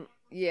anything.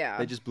 Yeah.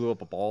 They just blew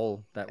up a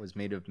ball that was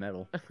made of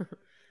metal.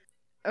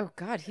 Oh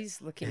God,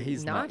 he's looking.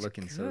 He's not not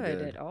looking good so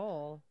good. at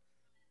all.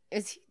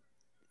 Is he?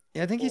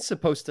 Yeah, I think he's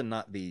supposed to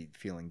not be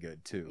feeling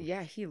good too.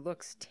 Yeah, he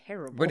looks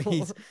terrible. But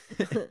he's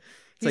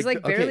he's like,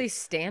 like barely okay,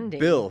 standing.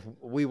 Bill,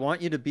 we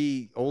want you to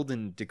be old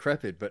and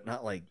decrepit, but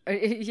not like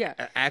Yeah.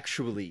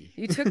 actually.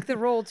 You took the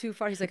role too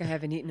far. He's like, I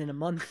haven't eaten in a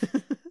month.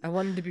 I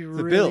wanted to be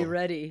really Bill.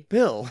 ready.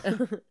 Bill,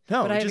 no,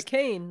 But I have a just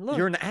cane. Look.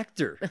 you're an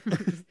actor.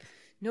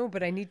 No,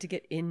 but I need to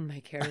get in my I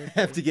character.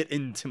 have to get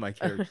into my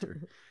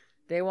character.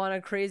 They want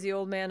a crazy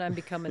old man. I'm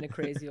becoming a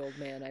crazy old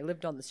man. I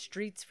lived on the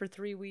streets for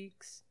 3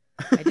 weeks.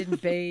 I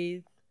didn't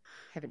bathe.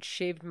 Haven't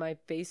shaved my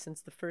face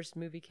since the first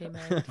movie came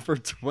out. For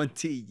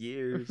 20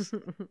 years.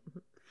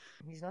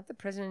 He's not the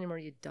president anymore,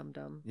 you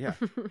dum-dum. Yeah.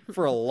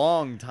 For a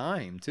long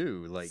time,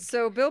 too. Like,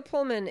 So Bill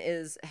Pullman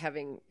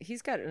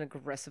he's got an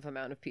aggressive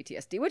amount of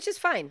PTSD, which is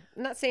fine.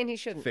 I'm not saying he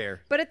shouldn't.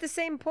 fair. But at the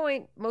same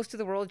point, most of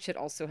the world should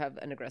also have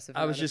an aggressive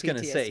amount I was just of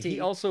going to say, PTSD. he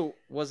also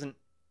wasn't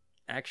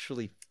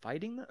actually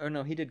fighting them? Or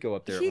no, he did go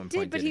up there He at one did,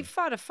 point, but didn't he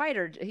fought a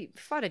fighter. He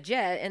fought a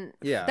jet and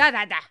Yeah.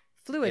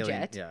 flew a Alien-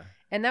 jet. Yeah.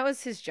 And that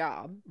was his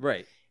job.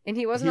 Right. And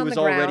he wasn't He on was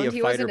the already ground. a He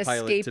fighter wasn't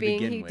pilot to escaping.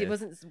 begin He with.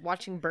 wasn't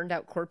watching burned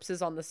out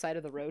corpses on the side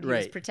of the road. He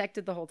was Right.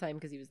 protected the whole time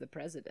because he was the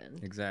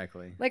president.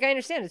 Exactly. Like, I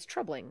understand it's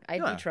troubling.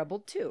 I'd Yeah. be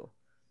troubled too.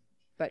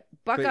 But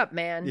buck But up,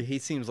 man. He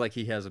seems like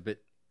he has a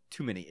bit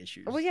too many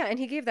issues. Well, yeah, and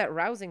he gave that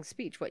rousing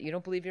speech. What, you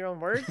don't believe your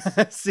own words?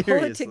 Seriously.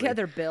 Pull it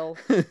together, Bill.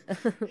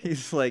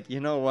 He's like, you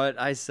know what?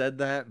 I said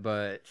that,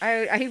 but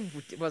I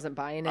wasn't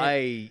buying it.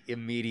 I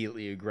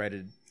immediately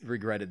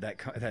regretted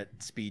that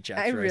speech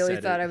after I I really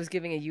said thought it. I was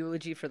giving a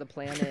eulogy for the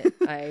planet.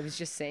 I was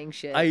just saying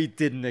shit. I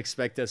didn't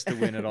expect us to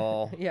win at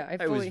all. Yeah,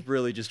 I was fully-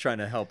 really just trying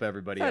to help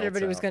everybody thought else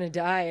everybody was out. going to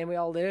die and we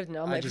all lived. And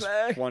I'm I like, just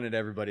 "Fuck." wanted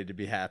everybody to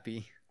be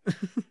happy.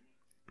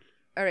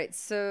 All right,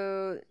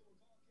 so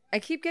I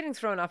keep getting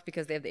thrown off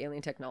because they have the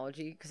alien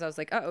technology. Because I was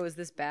like, oh, is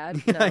this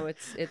bad? No,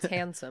 it's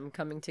handsome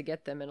coming to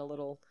get them in a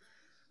little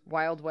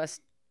Wild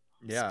West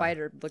Yeah.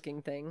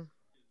 spider-looking thing.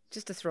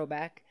 Just a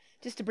throwback.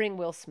 Just to bring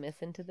Will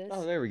Smith into this.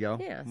 Oh, there we go.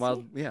 Yeah,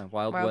 Wild see? West.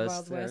 Wild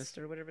there. West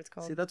or whatever it's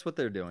called. See, that's what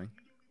they're doing.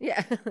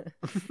 Yeah,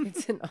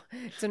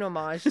 it's an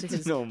homage to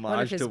his an one of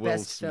homage his to Will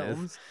best Smith.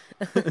 films.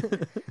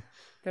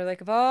 They're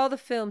like, of all the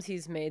films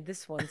he's made,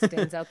 this one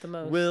stands out the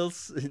most.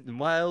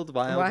 Wild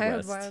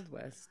West. Wild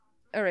West.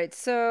 All right,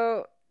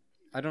 so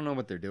I don't know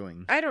what they're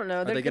doing. I don't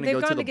know. Are they gonna They've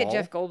go to gone the to get ball?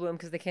 Jeff Goldblum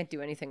because they can't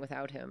do anything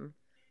without him.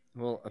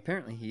 Well,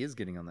 apparently he is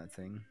getting on that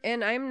thing.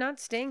 And I'm not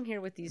staying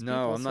here with these people.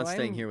 No, I'm not so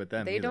staying here with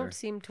them They either. don't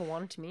seem to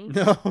want me.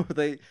 No,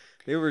 they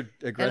were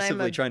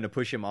aggressively a- trying to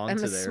push him onto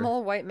I'm a there.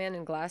 small white man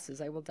in glasses.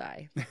 I will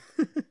die.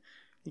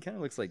 He kind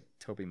of looks like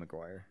Tobey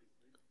Maguire.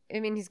 I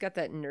mean, he's got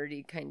that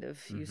nerdy kind of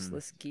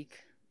useless geek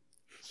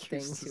thing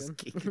Useless to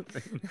geek him.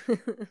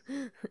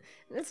 thing.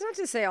 It's not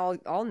to say all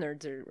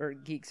nerds or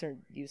geeks are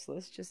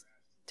useless. Just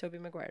Tobey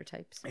Maguire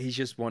types He's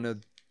just one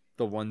of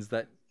the ones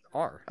that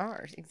are.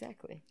 are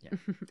exactly. Yeah.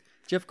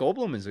 Jeff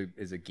Goldblum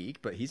is a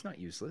geek, but he's not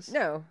useless.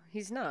 No,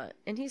 he's not,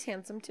 and he's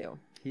handsome too.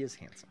 He is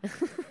handsome.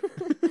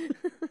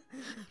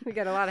 We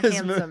got a lot of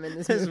handsome in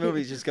this movie. This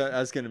movie's just got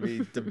us going to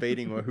be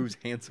debating who's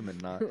handsome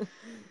and not.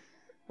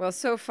 Well,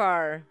 so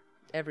far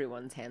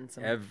everyone's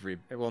handsome.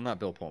 Well, not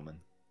Bill Pullman.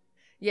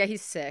 Yeah,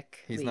 he's sick.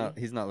 He's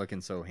not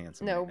looking so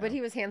handsome. No, right but now.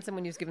 he was handsome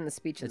when he was giving the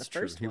speech in It's the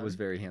first true. one. He was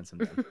very handsome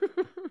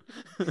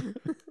then.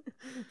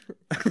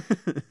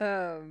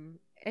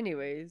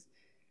 Anyways,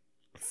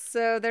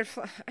 so they're.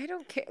 I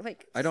don't care.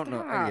 Like, I don't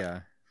know. stop. Yeah.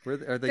 Are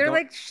they They're going...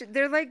 like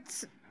they're like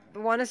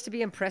want us to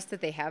be impressed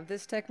that they have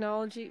this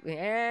technology.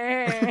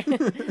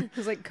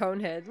 It's like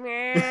Conehead.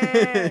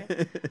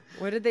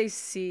 What did they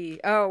see?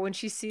 Oh, when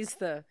she sees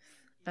the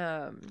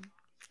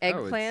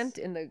eggplant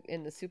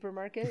in the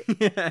supermarket,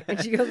 Yeah.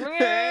 and she goes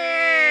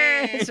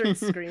and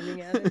starts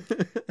screaming at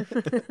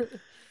it.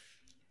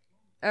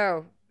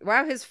 Oh,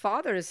 wow! His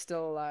father is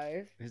still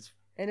alive,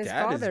 and his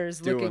dad father is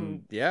is looking.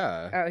 doing,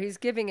 yeah. Oh, he's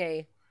giving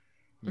a.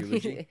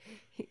 Eulogy?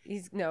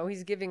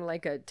 He's giving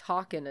like a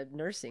talk in a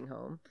nursing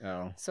home.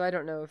 Oh. So I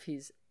don't know if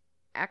he's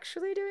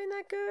actually doing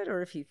that good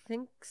or if he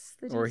thinks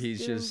that Or he's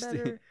he's doing just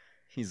better.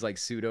 he's like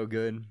pseudo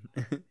good.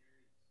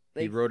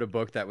 He Like- wrote a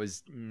book that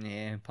was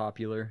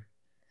popular,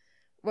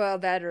 Well,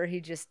 that or he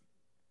just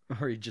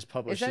or he just is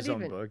published that his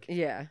even own book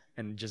Yeah.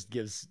 and just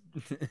gives.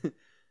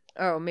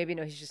 Oh, maybe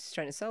no. He's just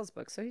trying to sell his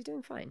book, so he's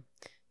doing fine.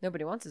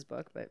 Nobody wants his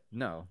book, but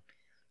No.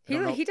 I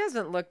don't know. he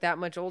doesn't look that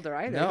much older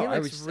either. No, he I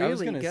looks was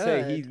really gonna good.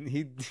 say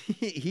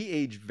he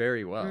aged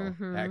very well,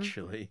 Mhm.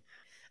 actually.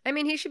 I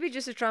mean, he should be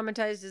just as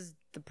traumatized as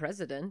the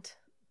president,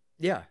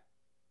 Yeah,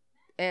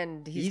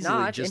 and he's Easily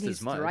not, just and he's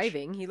as much.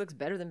 thriving. He looks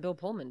better than Bill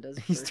Pullman does.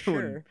 He's for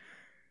doing- sure.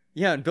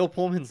 yeah, and Bill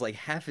Pullman's like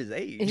half his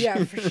age.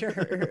 Yeah, for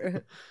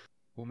sure.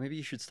 Well, maybe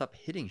you should stop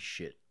hitting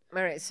shit.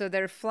 All right, so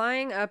they're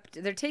flying up.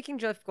 They're taking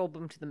Jeff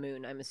Goldblum to the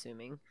moon, I'm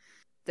assuming.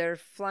 They're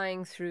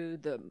flying through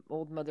the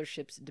old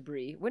mothership's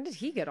debris. When did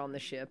he get on the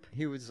ship?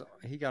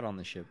 He got on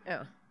the ship.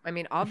 Oh, I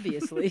mean,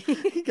 obviously.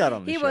 He got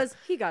on the ship.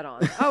 He got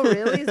on. Oh,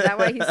 really? Is that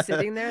why he's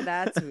sitting there?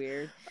 That's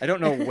weird. I don't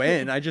know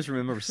when. I just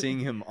remember seeing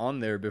him on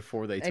there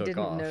before they I took didn't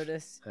off.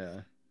 notice.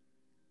 Yeah,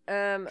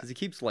 because he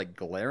keeps like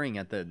glaring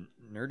at the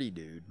nerdy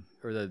dude,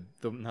 or the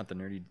not the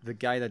nerdy, the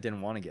guy that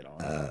didn't want to get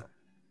on.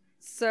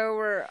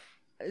 So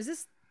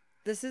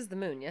this is the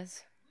moon,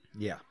 yes?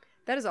 Yeah,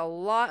 That is a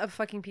lot of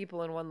fucking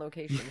people in one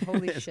location.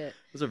 Holy shit.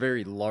 those are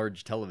very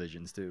large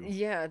televisions too.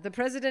 Yeah, the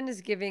president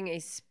is giving a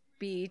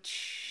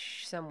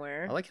speech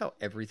somewhere. I like how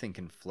everything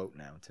can float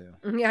now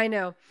too. Yeah, I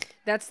know.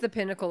 That's the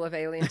pinnacle of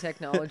alien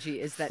technology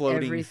is that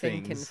Floating everything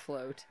can things.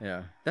 float.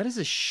 Yeah, that is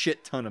a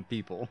shit ton of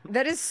people.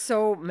 That is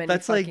so many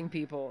That's like- fucking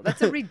people.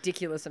 That's a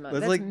ridiculous amount.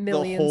 That's like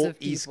millions the whole of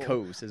people. East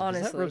Coast. Was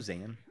honestly. that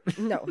Roseanne?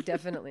 No,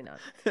 definitely not.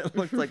 It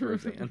looked like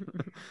Roseanne.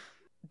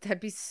 That'd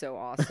be so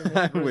awesome if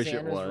I Roseanne wish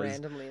it was was.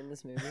 randomly in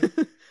this movie.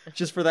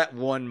 Just for that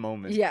one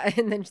moment. Yeah,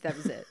 and then that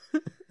was it.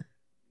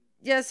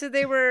 Yeah, so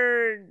they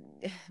were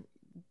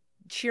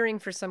cheering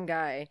for some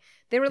guy.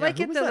 They were like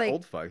who at was the that like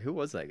old fuck? Who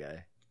was that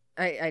guy?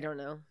 I don't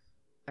know.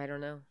 I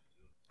don't know.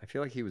 I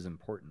feel like he was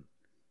important.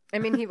 I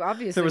mean, he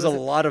obviously There was a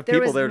lot of there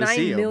people was there to 9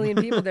 see him. million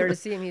people there to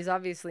see him. He's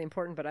obviously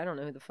important, but I don't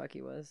know who the fuck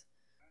he was.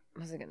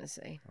 What was I gonna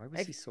say? Why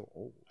was he so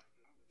old?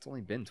 It's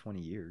only been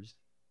 20 years.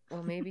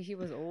 Well, maybe he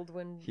was old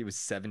when. He was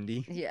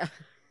 70 Yeah.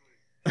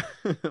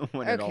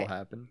 when it all Okay.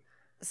 happened.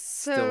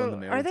 So,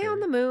 the are they on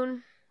the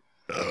moon?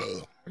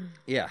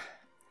 Yeah.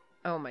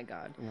 Oh my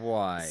god.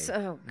 Why? So,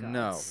 oh god.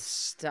 No.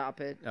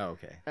 Stop it. Oh,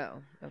 okay.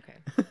 Oh, okay.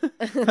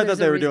 I thought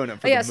they were doing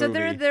it for yeah, the so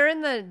movie. they're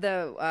in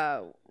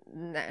the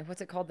what's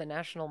it called? The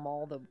National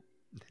Mall. The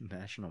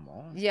National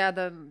Mall? yeah,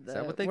 the Is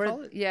that what they where-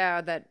 call it?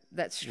 Yeah,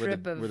 that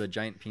strip where of the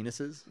giant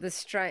penises?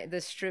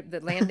 the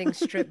landing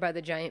strip by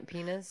the giant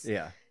penis.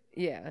 Yeah.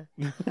 Yeah.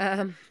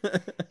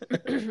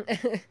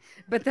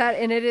 But that,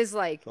 and it is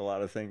like, A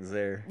lot of things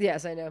there.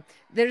 yes, I know.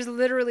 There's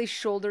literally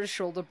shoulder to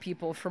shoulder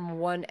people from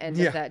one end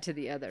Yeah. of that to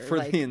the other. For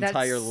like, the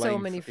entire that's length so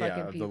many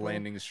fucking of people. the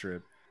landing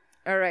strip.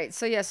 All right,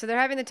 so yeah, so they're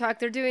having the talk.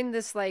 They're doing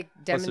this like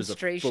Plus there's a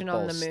demonstration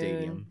on the football moon.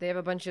 stadium. They have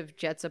a bunch of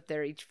jets up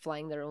there, each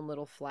flying their own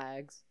little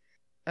flags.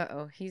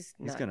 He's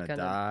not gonna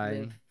gonna die.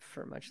 live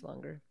for much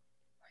longer.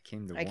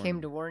 I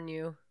came to warn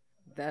you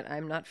that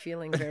I'm not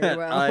feeling very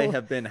well. I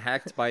have been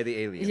hacked by the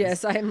aliens.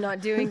 Yes, I am not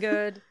doing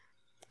good.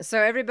 So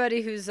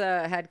everybody who's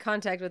had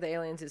contact with the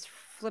aliens is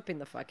flipping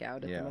the fuck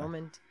out at the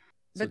moment.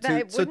 But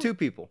So two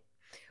people.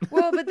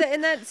 Well, but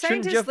and that Shouldn't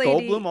scientist Jeff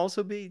lady. Goldblum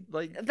also be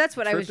like? That's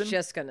what I was tripping?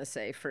 just gonna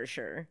say for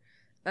sure.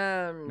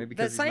 Maybe The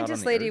because he's not on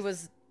scientist the lady Earth?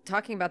 was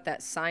talking about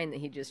that sign that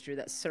he just drew,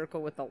 that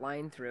circle with the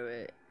line through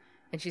it,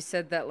 and she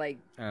said that like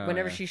Oh,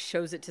 whenever yeah. she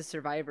shows it to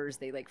survivors,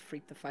 they like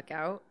freak the fuck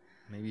out.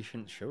 Maybe you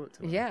shouldn't show it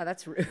to them. Yeah,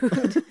 that's rude.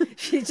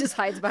 She just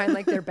hides behind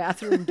like their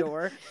bathroom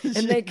door,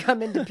 and they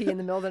come in to pee in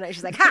the middle of the night.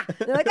 She's like, "Ha!"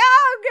 And they're like,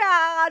 "Oh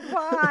God,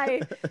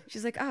 why?"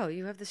 She's like, "Oh,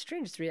 you have the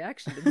strangest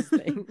reaction to this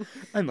thing.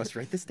 I must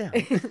write this down.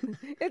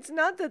 It's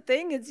not the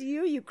thing, it's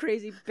you, you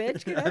crazy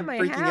bitch. Get out of I'm my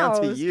freaking house."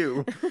 out to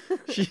you.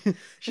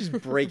 She's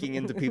breaking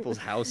into people's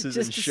houses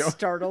Just and to showing.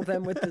 startle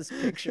them with this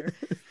picture.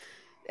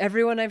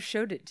 Everyone I've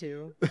showed it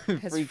to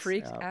has Freaks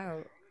freaked out.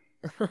 out.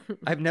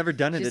 I've never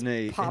done it Just in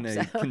a pops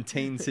out.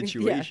 contained Yeah.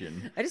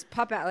 situation. I just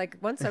pop out. Like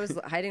once I was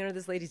hiding under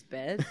this lady's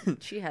bed,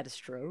 she had a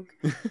stroke.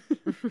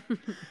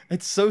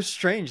 It's so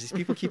strange. These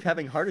people keep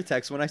having heart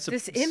attacks when I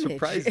This image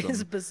surprise them.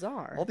 is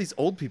bizarre. All these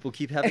old people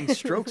keep having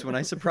strokes when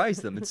I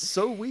surprise them. It's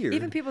so weird.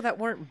 Even people that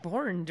weren't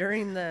born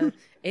during the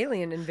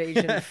alien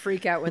invasion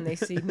freak out when they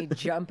see me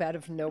jump out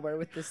of nowhere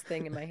with this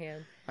thing in my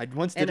hand. I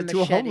once and did a it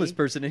to a homeless machete.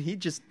 person, and he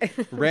just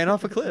ran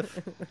off a cliff.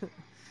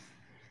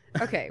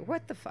 Okay,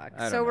 what the fuck?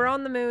 I don't So we're know.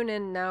 on the moon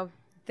and now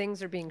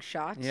things are being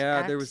shot.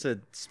 Yeah, there at was a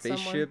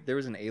spaceship. someone. There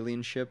was an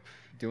alien ship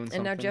doing something.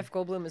 And now Jeff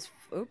Goldblum is.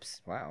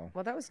 Oops. Wow,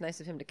 Well, that was nice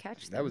of him to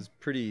catch them. that was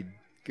pretty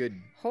good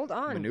Hold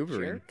on,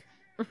 maneuvering.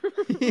 jerk.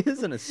 He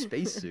is in a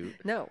spacesuit.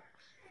 No.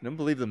 I don't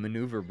believe the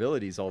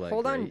maneuverability is all that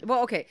Hold on. great.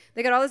 Well, okay.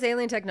 They got all this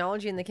alien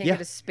technology and they can't Yeah.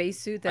 get a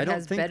spacesuit I that don't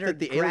has think better that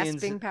the grasping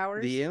aliens,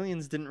 powers. the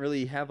aliens didn't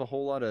really have a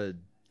whole lot of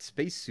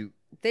spacesuit.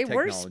 They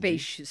were technology.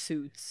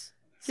 spacesuits.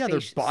 Yeah,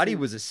 their body Spacesuits.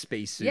 was a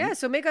spacesuit. Yeah,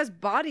 so make us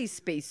body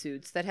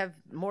spacesuits that have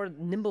more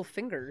nimble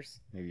fingers.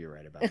 Maybe you're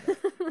right about that.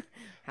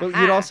 But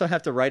Ha-ha. you'd also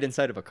have to ride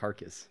inside of a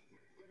carcass.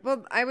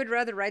 Well, I would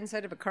rather ride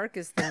inside of a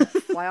carcass than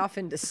fly off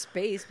into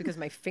space because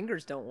my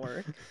fingers don't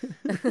work.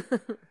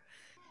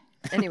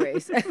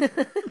 Anyways.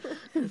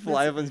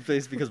 Fly up in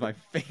space because my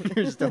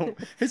fingers don't.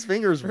 His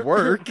fingers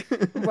work.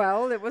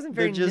 Well, it wasn't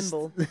very They're just,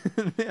 nimble.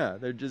 yeah,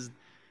 they're just.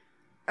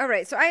 All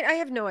right, so I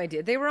have no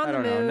idea. They were on I the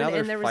don't know. moon, Now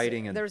they're and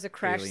fighting there an was a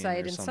crash alien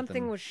site, or and something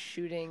something. was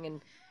shooting,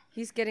 and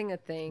he's getting a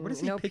thing. What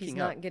is he Nope, he's picking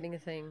not up? getting a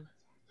thing.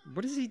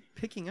 What is he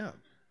picking up?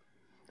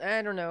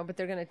 I don't know, but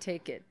they're gonna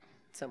take it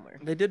somewhere.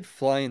 They did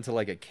fly into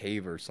like a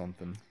cave or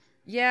something.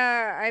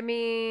 Yeah, I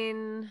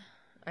mean,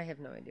 I have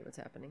no idea what's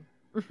happening.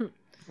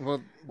 Well,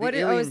 the What?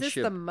 alien Is this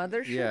ship, the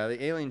mothership? Yeah,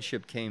 the alien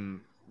ship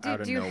came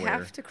out of Do you nowhere.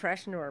 have to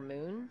crash into our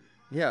moon?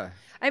 Yeah,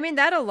 I mean,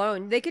 that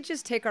alone, they could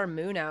just take our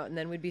moon out, and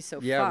then we'd be so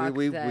yeah, fucked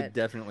we that would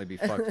definitely be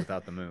fucked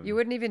without the moon. you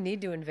wouldn't even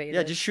need to invade Yeah,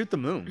 it. just shoot the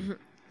moon.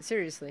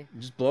 Seriously.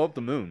 Just blow up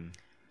the moon.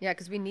 Yeah,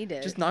 because we need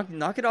it. Just knock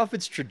it off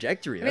its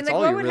trajectory. I mean, That's like,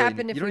 all what you would really.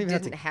 happen if you don't we even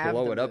have didn't to have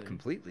blow the it up moon?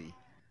 completely.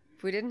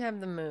 If we didn't have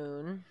the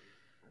moon,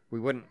 We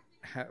wouldn't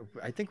have.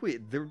 I think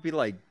there would be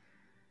like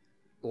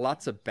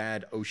lots of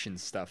bad ocean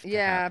stuff. To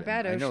yeah, happen.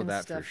 bad I know ocean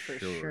that stuff for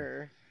for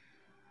sure.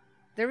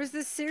 There was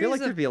this I series feel like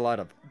of there'd be a lot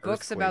of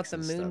books about earthquakes the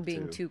and moon stuff,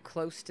 being too too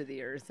close to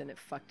the Earth, and it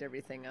fucked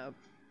everything up.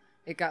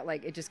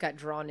 It just got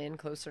drawn in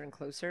closer and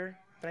closer.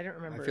 But I don't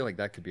remember. I feel like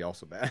that could be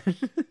also bad.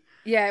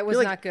 yeah, it was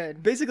like not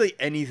good. Basically,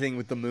 anything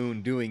with the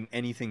moon doing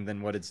anything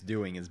than what it's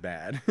doing is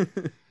bad.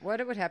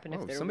 What would happen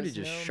if Oh, there somebody was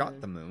just no shot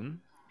moon? the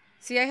moon.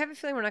 See, I have a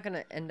feeling we're not going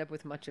to end up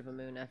with much of a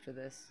moon after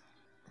this.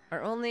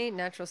 Our only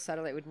natural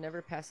satellite would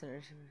never pass an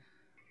Earth.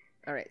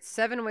 All right,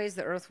 7 ways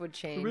the Earth would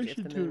change if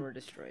the moon were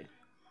destroyed.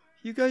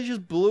 You guys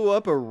just blew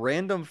up a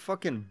random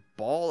fucking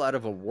ball out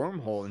of a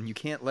wormhole, and you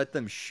can't let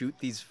them shoot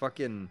these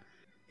fucking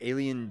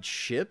alien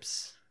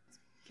ships?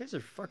 You guys are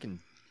fucking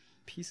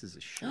pieces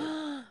of shit.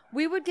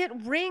 We would get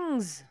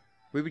rings.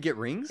 We would get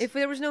rings? If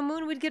there was no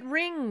moon, we'd get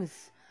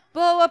rings.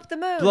 Blow up the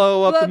moon.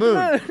 Blow up the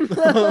moon.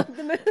 Blow up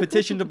the moon.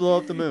 Petition to blow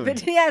up the moon.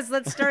 But yes,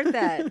 let's start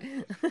that.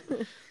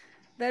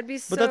 That'd be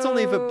so. But that's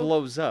only if it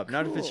blows up,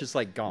 not if it's cool. just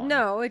like gone.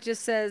 No, it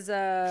just says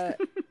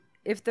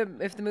if the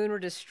moon were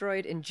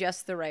destroyed in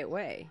just the right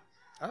way.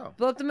 Oh.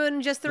 Blow up the moon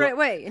in just the right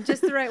way. In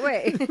just the right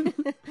way.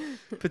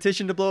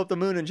 Petition to blow up the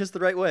moon in just the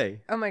right way.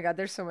 Oh my God,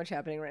 there's so much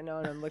happening right now,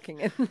 and I'm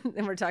looking at,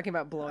 and we're talking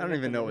about blowing. I don't up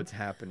even the know moon. what's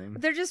happening.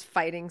 They're just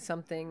fighting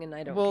something, and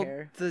I don't Well,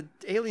 care. the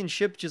alien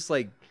ship just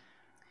like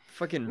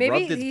fucking Maybe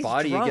rubbed its he's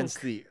body drunk.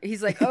 against the.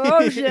 He's like,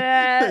 oh shit.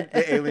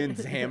 The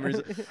alien's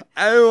hammers.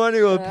 I want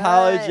to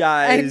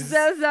apologize. I'm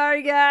so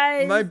sorry,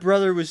 guys. My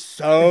brother was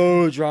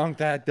so drunk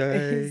that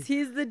day.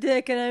 He's the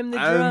dick, and I'm the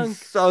I'm drunk.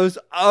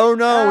 Oh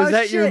no, Oh, is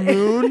that your shit.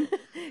 moon?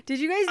 Did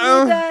you guys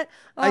Oh, need that?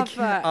 Oh, I fuck.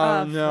 can't. Oh,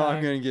 Oh no, fuck.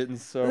 I'm gonna get in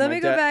so. Let my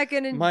me go dad- back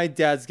in and- my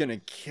dad's gonna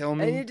kill I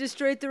me. need to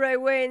straight the right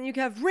way, and you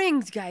can have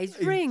rings, guys.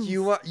 Rings.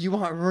 You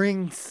want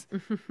rings?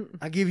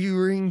 I give you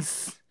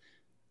rings.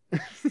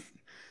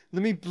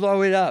 Let me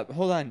blow it up.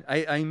 Hold on,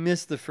 I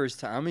missed the first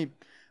time. I'm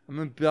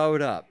gonna blow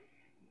it up.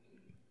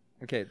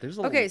 Okay, there's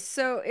a Okay,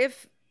 so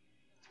if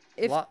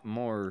lot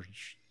more.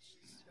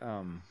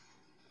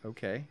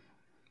 Okay.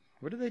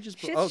 What did they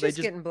just blow? Shit's Oh, just they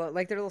just getting blown.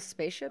 Like their little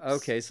spaceships.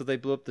 okay. So they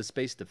blew up the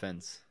space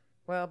defense.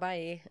 Well,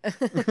 bye.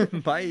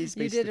 Bye, space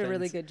You did a defense.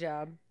 really good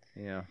job.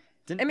 Yeah.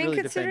 Didn't I mean, really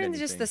defend considering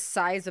just the anything.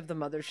 size of the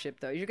mothership,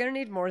 though, you're going to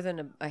need more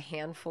than a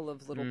handful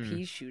of little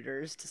pea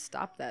shooters to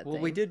stop that Well,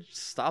 thing. we did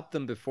stop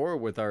them before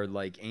with our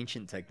like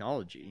ancient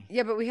technology.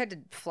 Yeah, but we had to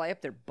fly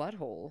up their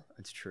butthole.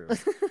 That's true.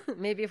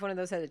 Maybe if one of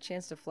those had a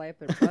chance to fly up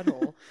their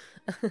butthole.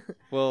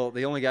 Well,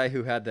 the only guy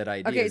who had that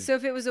idea. Okay, is so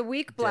if it was a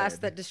weak blast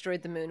dead. that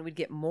destroyed the moon, we'd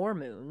get more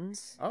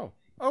moons. oh,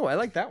 I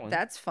like that one.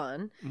 That's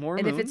fun. More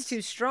and moons. if it's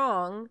too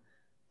strong,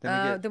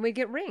 then we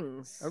get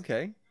rings.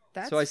 Okay.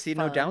 That's so I see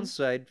no fun.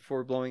 downside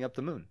for blowing up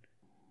the moon.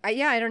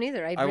 Yeah, I don't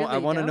either. I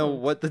want to know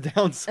what the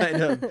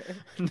downside of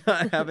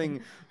not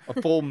having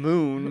a full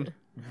moon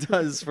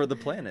does for the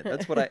planet.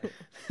 That's what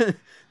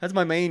that's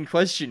my main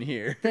question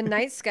here. The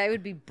night sky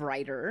would be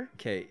brighter.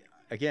 Okay,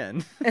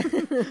 again.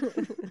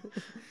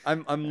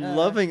 I'm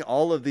loving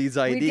all of these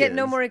ideas. We get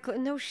no more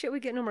no shit. We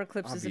get no more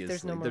eclipses if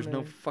there's no more there's moon.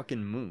 no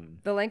fucking moon.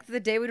 The length of the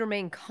day would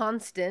remain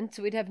constant.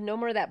 We'd have no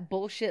more of that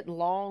bullshit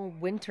long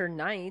winter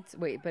nights.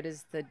 Wait, but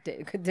is the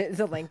day,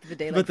 the length of the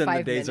day like But then 5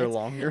 the days are minutes?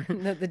 longer.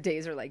 No, the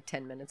days are like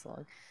 10 minutes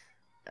long.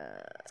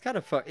 It's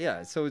gotta fuck.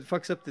 Yeah, so it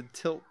fucks up the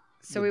tilt.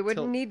 So the we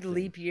wouldn't tilt need thing.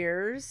 leap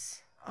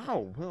years.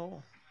 Oh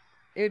well.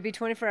 It would be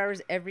 24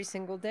 hours every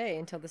single day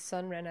until the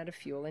sun ran out of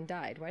fuel and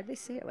died. Why'd they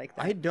say it like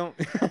that? I don't.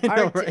 I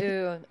know,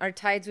 right? Our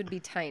tides would be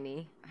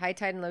tiny. High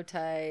tide and low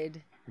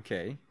tide.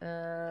 Okay.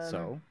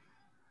 So,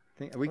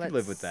 we could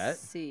live with that. Let's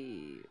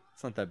see.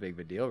 It's not that big of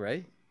a deal,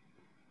 right?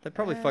 That'd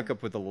probably fuck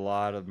up with a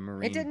lot of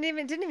marine. It didn't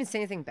even say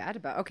anything bad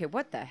about. Okay,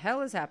 what the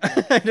hell is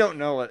happening? I don't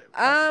know what.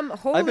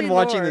 Holy I've been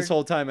watching Lord. this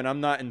whole time, and I'm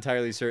not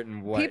entirely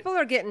certain what. People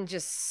are getting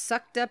just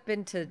sucked up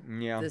into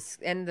this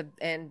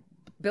and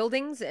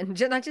buildings and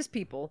not just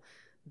people,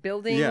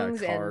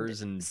 buildings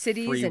cars and and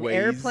cities and freeways.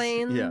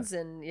 airplanes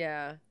and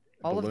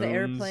all of the Balloons.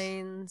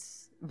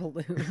 airplanes,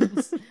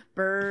 balloons,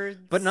 birds.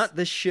 But not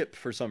this ship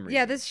for some reason.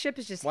 Yeah, this ship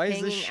is just Why is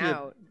hanging this ship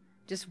out,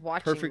 just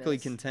watching. perfectly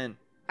this. content.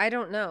 I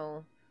don't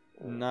know.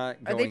 Not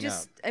Are going they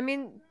just? out. I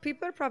mean,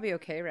 people are probably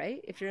okay,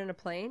 right? If you're in a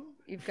plane,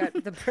 you've got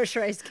the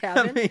pressurized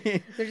cabin.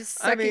 They're just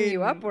sucking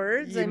you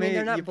upwards. They're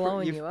not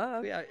blowing you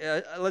up.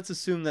 Yeah, let's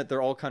assume that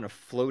they're all kind of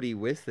floaty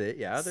with it.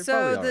 Yeah, they're So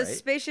probably all the right.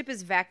 spaceship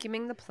is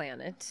vacuuming the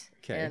planet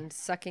 'Kay. and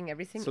sucking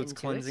everything So it's into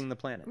cleansing it. the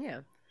planet.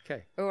 Yeah.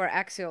 Okay. Or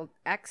axial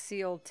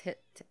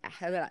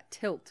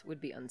tilt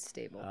would be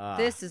unstable. Ah.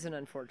 This is an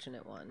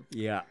unfortunate one.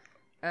 Yeah.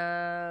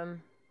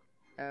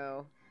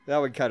 Oh. That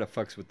would kind of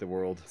fucks with the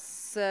world.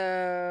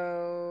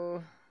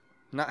 So.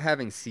 Not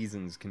having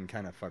seasons can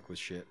kind of fuck with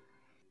shit.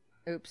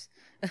 Oops.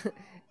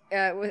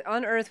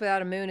 On Earth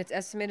without a moon, it's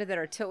estimated that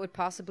our tilt would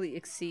possibly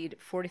exceed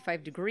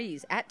 45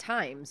 degrees at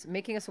times,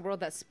 making us a world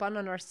that spun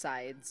on our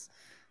sides.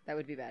 That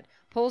would be bad.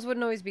 Poles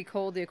wouldn't always be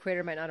cold. The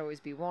equator might not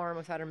always be warm.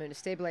 Without our moon to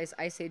stabilize,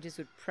 ice ages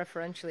would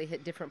preferentially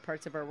hit different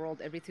parts of our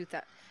world every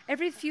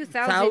few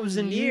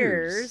thousand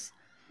years.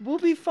 We'll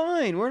be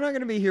fine. We're not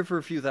going to be here for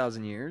a few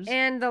thousand years.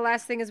 And the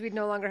last thing is we'd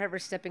no longer have our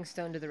stepping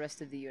stone to the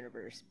rest of the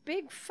universe.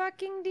 Big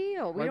fucking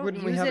deal. We Why don't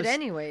wouldn't we use have it a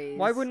anyways.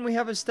 Why wouldn't we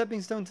have a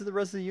stepping stone to the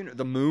rest of the universe?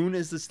 The moon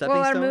is the stepping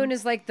Well, our stone? moon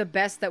is like the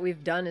best that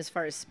we've done as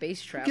far as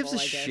space travel. Who gives a I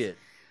guess. shit?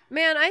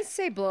 Man, I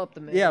say blow up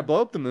the moon. Yeah,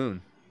 blow up the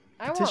moon.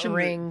 I Petition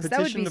want to- rings. That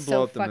would petition be to blow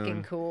so up the moon.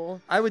 fucking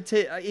cool. I would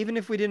take, even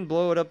if we didn't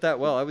blow it up that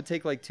well, I would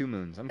take like 2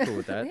 moons. I'm cool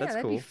with that. Yeah, That's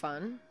that'd cool. be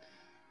fun.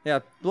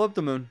 Yeah, blow up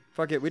the moon.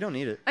 Fuck it. We don't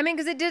need it. I mean,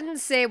 because it didn't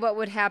say what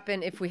would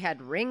happen if we had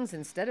rings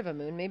instead of a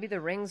moon. Maybe the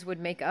rings would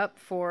make up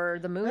for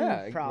the moon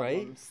Yeah,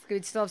 problems.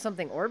 We'd still have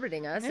something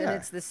orbiting us, and Yeah.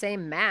 it's the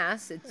same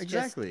mass. It's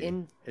Exactly. just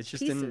in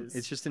pieces.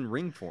 It's just in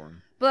ring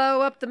form.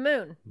 Blow up the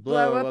moon.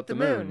 Blow up the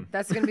moon.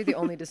 That's going to be the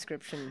only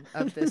description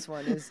of this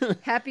one is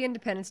Happy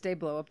Independence Day,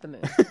 blow up the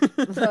moon.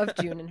 Love,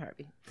 June and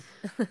Harvey.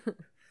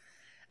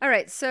 All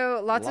right,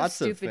 so lots of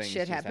stupid things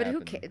shit just happened. Who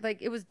happened. cares?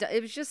 Like it was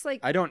just like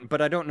I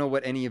don't know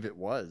what any of it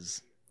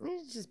was.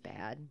 it's just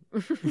bad.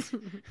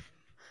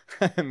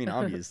 I mean,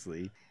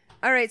 obviously.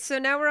 All right, so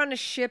now we're on a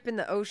ship in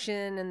the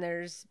ocean, and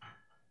there's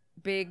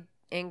big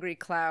angry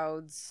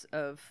clouds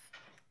of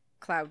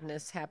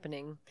cloudness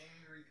happening.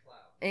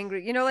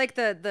 Angry, you know, like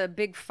the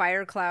big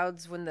fire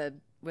clouds when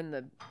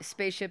the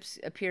spaceships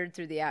appeared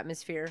through the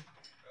atmosphere.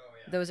 Oh,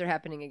 yeah. Those are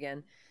happening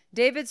again.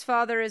 David's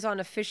father is on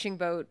a fishing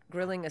boat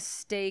grilling a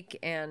steak,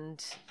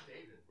 and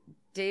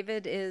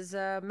David is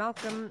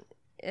Malcolm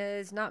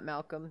is not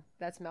Malcolm.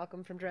 That's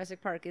Malcolm from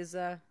Jurassic Park. Is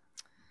Jeff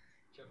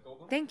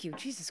Goldblum? Thank you,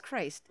 Jesus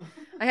Christ!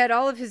 I had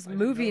all of his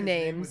movie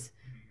names.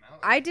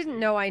 I didn't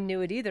know I knew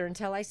it either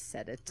until I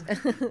said it.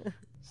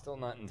 Still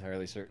not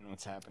entirely certain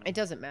what's happening. It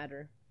doesn't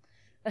matter.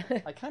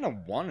 I kind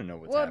of want to know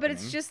what's Well, happening.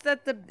 but it's just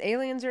that the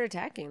aliens are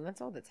attacking.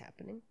 That's all that's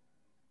happening.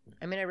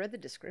 I mean, I read the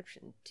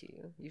description to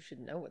you. You should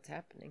know what's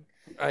happening.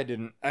 I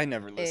didn't. I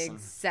never listened.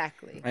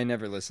 Exactly. I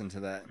never listened to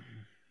that.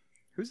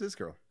 Who's this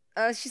girl?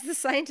 She's the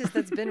scientist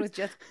that's been with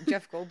Jeff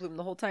Goldblum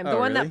the whole time. The Oh,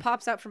 one really? that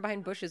pops out from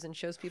behind bushes and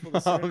shows people the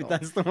Oh, circle.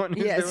 that's the one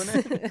who's Yes.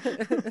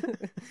 doing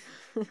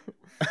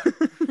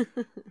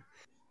it?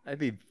 I'd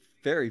be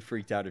very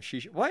freaked out if she...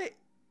 Why?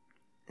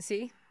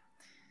 See?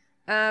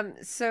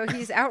 So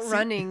he's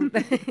outrunning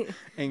the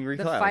Angry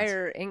the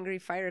clouds. angry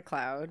fire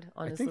cloud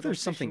on I his think little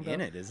there's something fishing in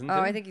boat. it, isn't Oh,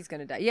 there? I think he's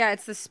gonna die. Yeah,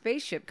 it's the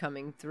spaceship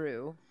coming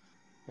through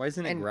Why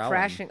isn't it and growling?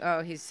 crashing.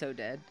 Oh, he's so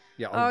dead.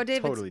 Yeah, Oh,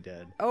 David's totally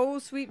dead. Oh,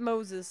 sweet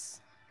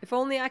Moses. If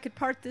only I could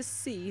part this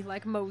sea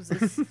like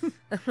Moses.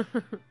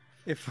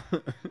 If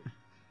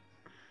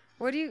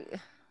What do you...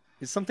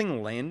 is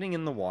something landing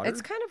in the water?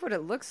 It's kind of what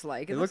it looks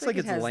like. It looks like it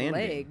it's has landing.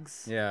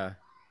 legs. Yeah.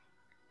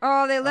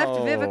 Oh, they left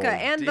Oh, Vivica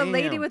and the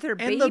lady damn. with her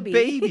baby. And the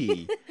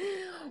baby.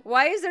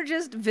 Why is there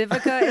just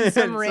Vivica and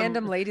some And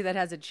random lady that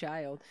has a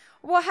child?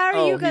 Well, how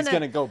are you gonna... he's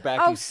gonna go back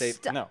Oh, and save.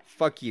 st- No,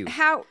 fuck you.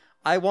 How...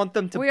 I want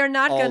them to. We are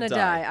not all gonna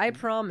die. I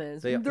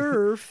promise. They-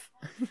 Durf.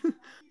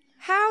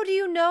 How do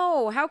you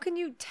know? How can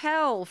you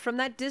tell from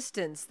that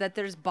distance that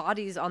there's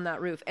bodies on that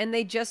roof and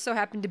they just so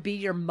happen to be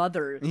your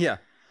mother Yeah.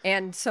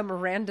 and some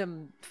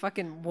random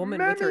fucking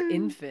woman with her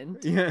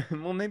infant? Yeah.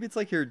 Well, maybe it's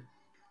like your.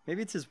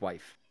 Maybe it's his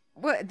wife.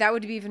 What? That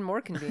would be even more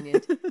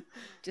convenient.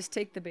 Just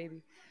take the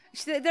baby.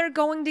 They're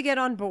going to get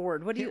on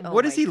board. What do you? Oh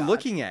What my is he God.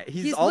 looking at?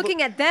 He's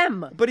looking at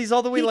them. But he's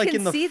all the way He like can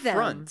in the see them.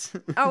 front.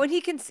 Oh, and he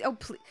can see. Oh,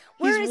 please.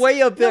 He's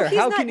way up there. No, he's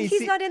How not, can he He's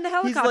see- not in the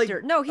he's like-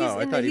 helicopter. No, he's Oh,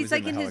 I in. thought he He's was in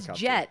like the in his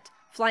helicopter. jet,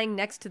 flying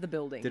next to the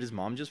building. Did his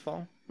mom just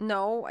fall?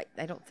 No,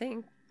 I don't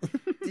think.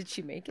 Did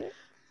she make it?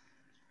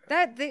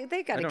 That they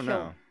got I to don't kill.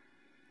 know.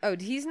 Oh,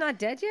 he's not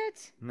dead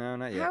yet. No,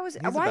 not yet. How is?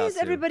 He's Why about is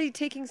to. everybody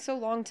taking so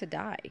long to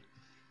die?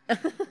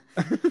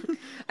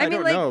 I mean,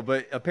 don't like, know,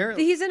 but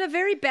apparently. he's in a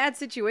very bad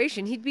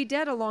situation. He'd be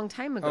dead a long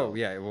time ago. Oh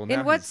yeah. Well, now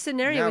In what he's-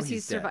 scenario now is he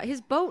he's dead. survive?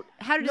 His boat?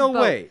 How did No his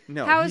boat? way.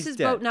 No. How is he's his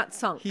dead. boat not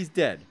sunk? He's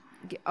dead.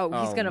 Oh,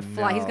 he's Oh, gonna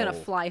fly. He's gonna no.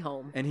 fly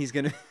home And he's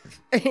gonna.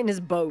 in his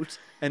boat.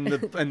 and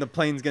the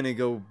plane's gonna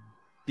go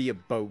be a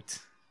boat.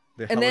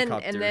 The And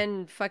helicopter.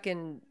 then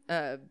fucking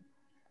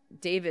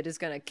David is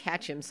gonna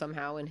catch him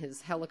somehow in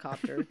his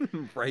helicopter.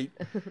 right.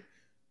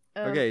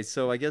 Okay,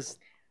 so I guess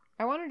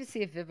I wanted to see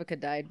if Vivica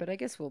died, but I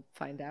guess we'll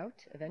find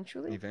out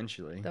eventually.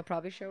 eventually. They'll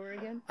probably show her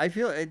again. I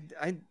feel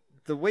I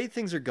the way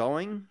things are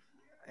going,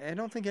 I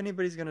don't think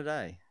anybody's gonna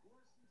die.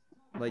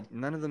 Like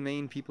none of the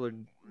main people are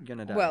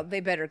gonna die. Well, they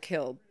better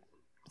kill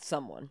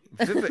someone.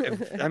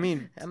 I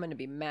mean, I'm gonna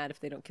be mad if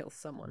they don't kill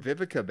someone.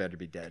 Vivica better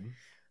be dead,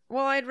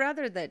 Well, I'd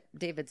rather that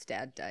David's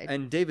dad died.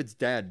 and David's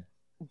dad,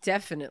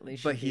 Definitely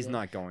should but be he's dead.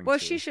 not going. Well,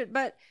 to. she should,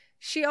 but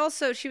she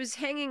was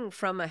hanging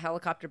from a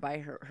helicopter by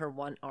her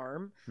one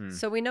arm,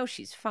 so we know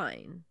she's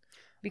fine.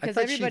 Because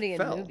thought she everybody in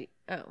the fell. movie.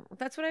 Oh,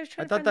 that's what I was I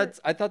trying to thought find out.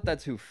 I thought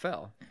that's who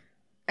fell.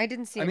 I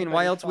didn't see. I mean,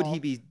 why anybody else would fall. he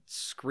be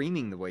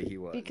screaming the way he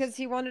was? Because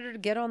he wanted her to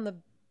get on the.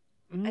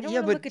 I don't yeah, want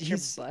to but look at your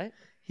he's- butt.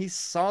 He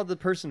saw the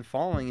person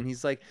falling, and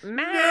he's like,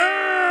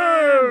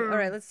 Ma'am. All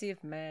right, let's see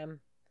if ma'am.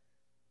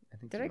 I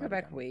think Did you I go might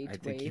back have way, gone- I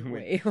think way, you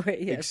went way?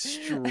 Yes.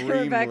 extremely I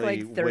went back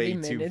like 30 way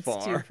minutes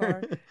too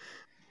far.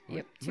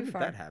 Yep, too when did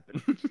far. that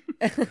happen?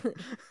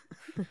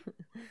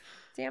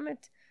 Damn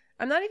it!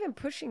 I'm not even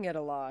pushing it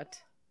a lot.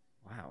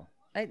 Wow.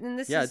 And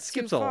this Yeah, is it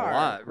skips too a far,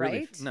 lot. Really.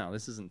 right? No,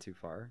 this isn't too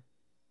far.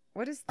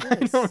 What is I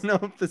this? don't know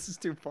if this is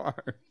too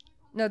far.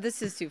 No,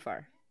 this is too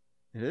far.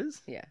 It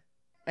is? Yeah,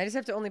 I just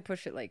have to only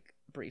push it like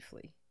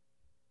briefly.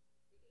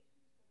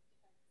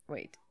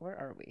 Wait, where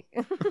are we?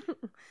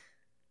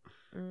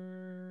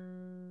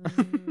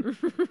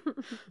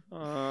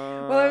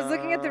 Well, I was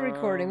looking at the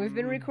recording. We've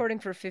been recording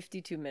for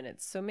 52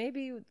 minutes, so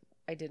maybe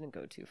I didn't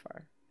go too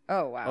far.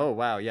 Oh, wow. Oh,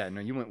 wow. Yeah,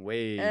 no, you went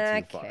way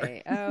too far.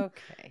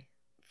 Okay.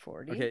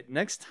 40. Okay,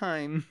 next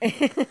time.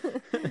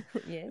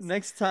 Yes.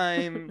 Next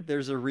time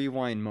there's a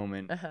rewind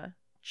moment, Uh-huh.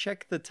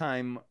 check the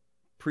time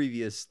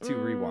previous to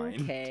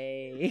rewind.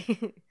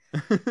 Okay.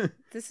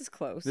 This is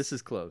close. This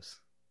is close.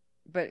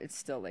 But it's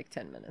still like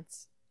 10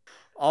 minutes.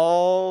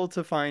 All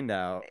to find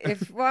out.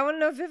 Well, I want to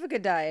know if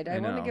Vivica died. I I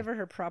want to know. give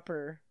her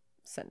proper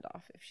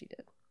send-off if she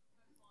did.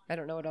 I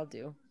don't know what I'll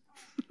do.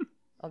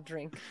 I'll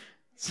drink.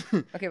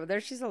 Okay, well,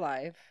 there she's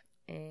alive.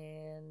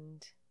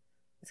 And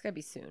it's got to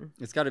be soon.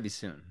 It's got to be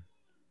soon.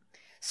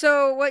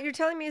 So what you're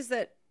telling me is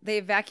that they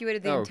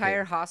evacuated the Oh, okay.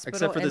 entire hospital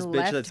Except for this and bitch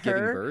left that's her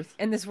giving birth?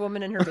 and this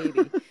woman and her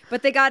baby.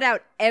 But they got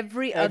out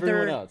every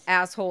Everyone other else.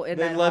 asshole in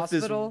They that left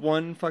hospital. this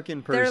one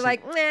fucking person. They're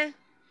like, nah,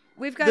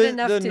 we've got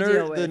enough to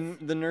deal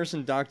with. The nurse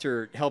and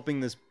doctor helping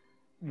this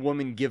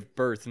woman give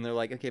birth, and they're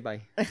like, okay, bye.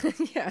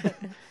 Yeah.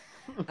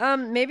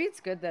 Maybe it's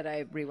good that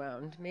I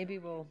rewound. Maybe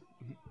we'll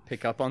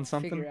Pick up on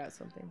something. figure out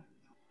something.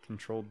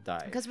 Controlled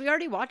dive. Because we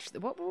already watched.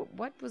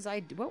 What was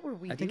I? What were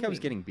we doing? I think I was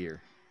getting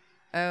beer.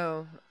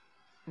 Oh,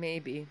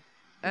 maybe.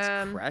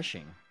 It's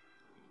crashing.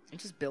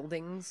 Just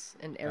buildings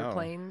and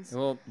airplanes. Oh.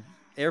 Well,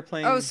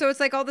 airplane. Oh, so it's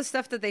like all the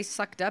stuff that they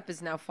sucked up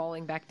is now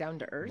falling back down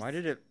to Earth. Why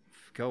did it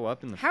go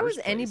up in the How first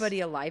is place?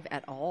 anybody alive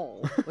at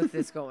all with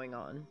this going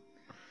on?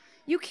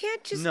 You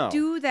can't just No.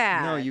 do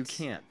that. No, you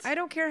can't. I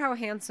don't care how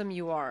handsome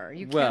you are.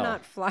 You Well.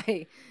 cannot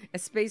fly a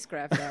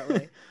spacecraft that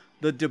way.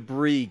 The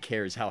debris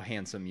cares how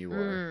handsome you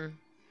are.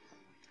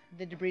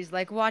 The debris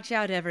like, watch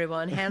out,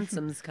 everyone.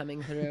 Handsome's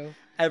coming through.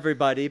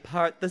 Everybody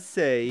part the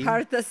same.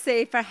 Part the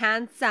safe for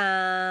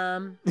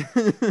Handsome.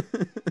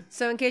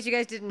 So in case you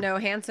guys didn't know,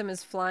 Handsome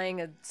is flying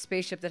a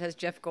spaceship that has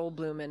Jeff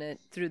Goldblum in it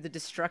through the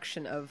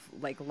destruction of,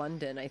 like,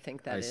 London, I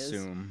think that is. I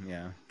assume,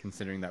 yeah,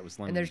 considering that was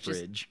London there's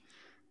Bridge.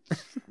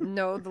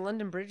 No, the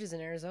London Bridge is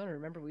in Arizona.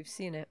 Remember, we've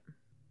seen it.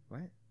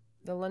 What?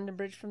 The London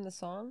Bridge from the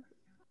song?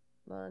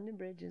 London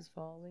Bridge is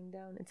falling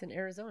down. It's in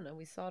Arizona.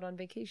 We saw it on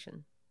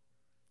vacation.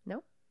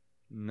 No?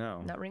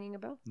 No. Not ringing a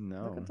bell?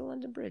 No. Look up the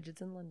London Bridge.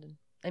 It's in London.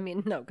 I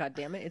mean, no, God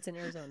damn it. It's in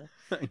Arizona.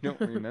 I don't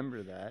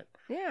remember that.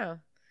 Yeah.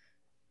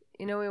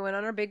 You know, we went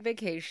on our big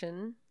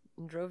vacation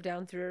and drove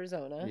down through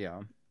Arizona.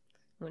 Yeah.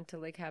 Went to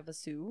Lake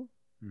Havasu,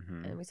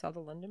 and we saw the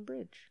London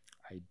Bridge.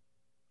 I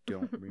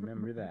don't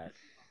remember that.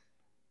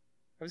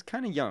 I was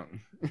kind of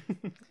young.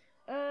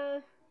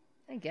 I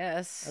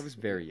guess. I was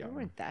very young. You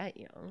weren't that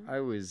young.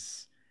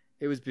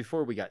 It was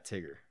before we got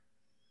Tigger.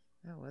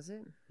 Oh, was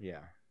it? Yeah.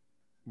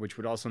 Which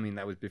would also mean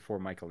that was before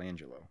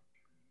Michelangelo.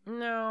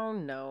 No.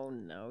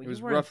 It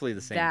was roughly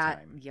the same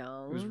time.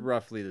 Young. It was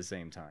roughly the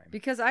same time.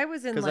 Because I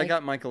was in Because I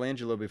got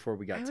Michelangelo before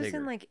we got Tigger. I was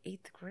in like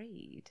 8th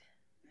grade.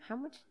 How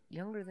much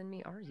younger than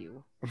me are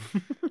you?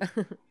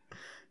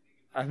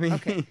 I mean...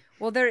 Okay.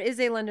 Well, there is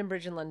a London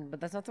Bridge in London, but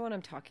that's not the one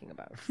I'm talking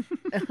about.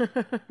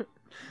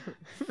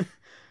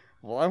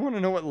 Well, I want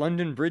to know what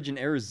London Bridge in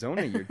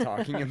Arizona you're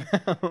talking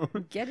about.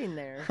 I'm getting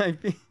there. I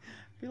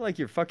feel like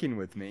you're fucking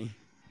with me.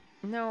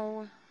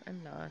 No,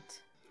 I'm not.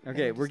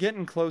 Okay, we're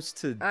getting close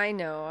to... I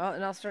know,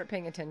 I'll start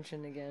paying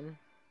attention again.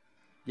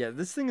 Yeah,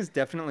 this thing is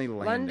definitely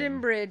landing.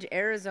 London Bridge,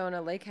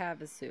 Arizona, Lake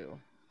Havasu.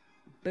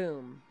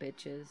 Boom,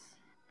 bitches.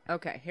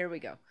 Okay, here we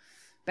go.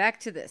 Back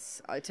to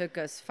this. It took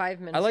us 5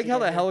 minutes. I like to how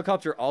get the here.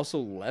 helicopter also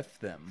left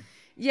them.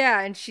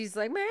 Yeah, and she's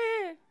like,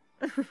 meh.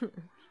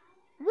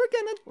 We're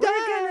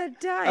gonna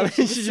die. And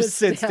She just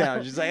sits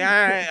down. She's like, all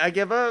right, I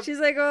give up. She's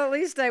like, well, at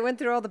least I went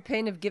through all the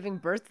pain of giving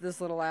birth to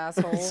this little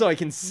asshole. So I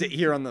can sit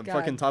here on the God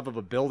fucking top of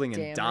a building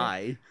damn and it.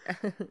 die.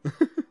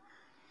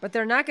 But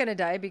they're not going to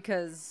die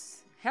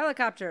because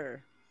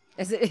helicopter.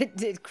 As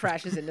it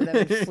crashes into them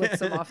and flips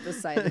them off the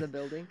side of the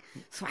building.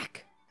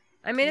 Thwack.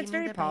 I mean, it's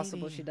very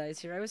possible she dies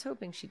here. I was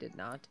hoping she did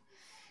not.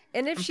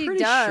 And if she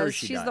pretty does, sure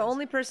she's she the dies.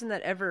 only person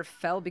that ever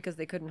fell because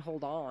they couldn't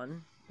hold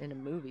on in a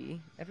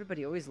movie.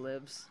 Everybody always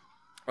lives.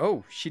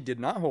 Oh, she did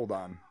not hold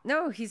on.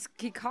 No, he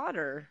caught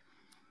her.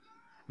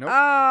 Nope.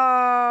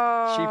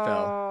 Oh, She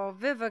fell.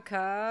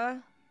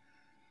 Vivica.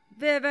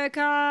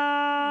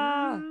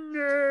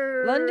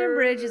 London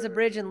Bridge is a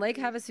bridge in Lake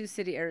Havasu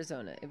City,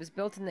 Arizona. It was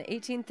built in the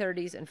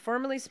 1830s and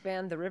formerly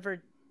spanned the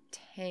River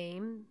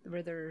Thames.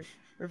 River.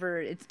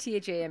 It's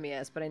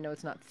Thames, but I know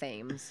it's not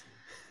Thames.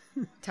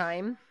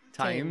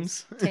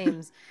 Thames.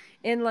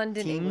 In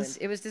London, Thames? England.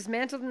 It was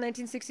dismantled in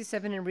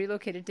 1967 and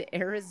relocated to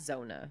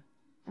Arizona.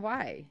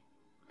 Why?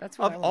 That's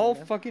what I Of wanna all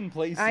know. fucking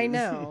places. I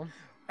know.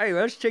 Hey,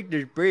 let's take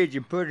this bridge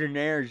and put it in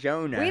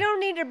Arizona. We don't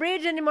need a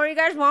bridge anymore. You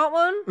guys want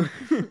one? I'll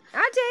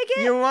take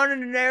it. You want it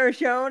in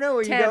Arizona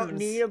where you don't Thames.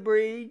 need a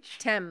bridge?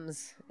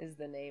 Thames is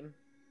the name.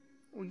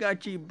 We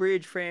got you a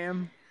bridge,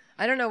 fam.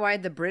 I don't know why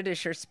the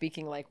British are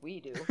speaking like we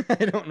do.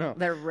 I don't know.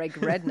 They're like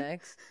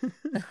rednecks.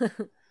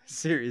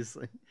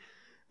 Seriously.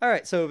 All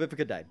right, so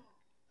Vivica died.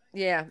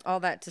 Yeah, all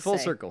that to Full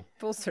say. circle.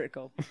 Full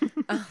circle.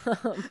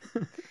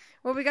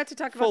 Well, we got to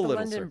talk Full about the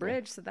little London circle.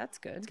 Bridge, so that's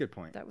good. That's a good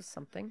point. That was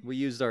something. We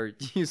used our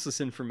useless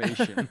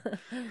information.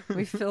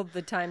 We filled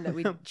the time that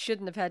we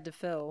shouldn't have had to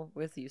fill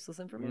with useless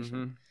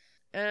information.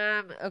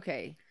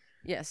 Okay.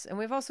 Yes, and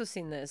we've also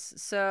seen this.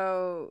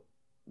 So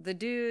the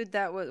dude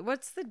that was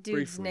what's the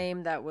dude's Briefly.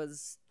 name that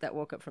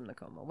woke up from the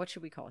coma? What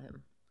should we call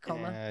him?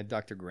 Coma?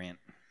 Dr. Grant.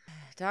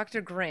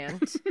 Dr.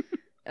 Grant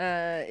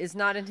is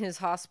not in his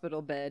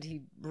hospital bed.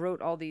 He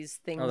wrote all these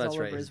things that's all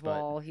over right, his his butt.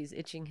 wall. He's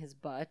itching his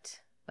butt.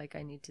 Like,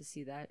 I need to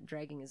see that.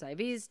 Dragging his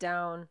IVs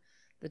down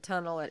the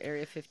tunnel at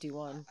Area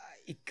 51.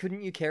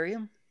 Couldn't you carry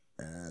him?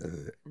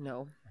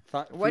 No.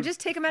 Thought, Well, just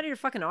take him out of your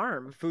fucking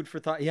arm. food for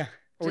thought. Yeah.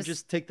 Or Just-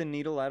 just take the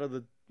needle out of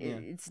the... Yeah.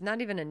 It's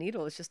not even a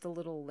needle. It's just a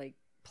little, like,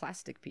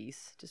 plastic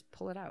piece. Just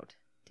pull it out.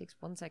 Takes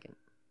 1 second.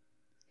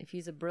 If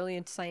he's a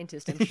brilliant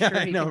scientist, I'm Yeah, sure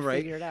I he know, can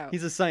right? figure it out.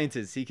 He's a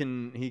scientist. He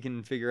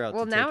can figure out.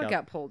 Well, to now take it out...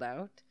 got pulled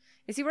out.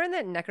 Is he wearing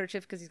that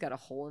neckerchief because he's got a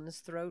hole in his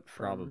throat?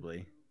 From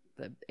Probably.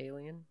 the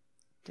alien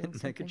doing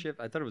something? Neckerchief?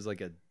 I thought it was like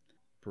a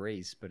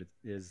brace, but it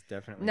is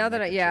definitely. Now a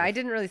that I neckerchief.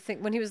 didn't really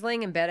think when he was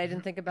laying in bed, I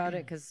didn't think about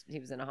it because he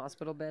was in a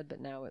hospital bed.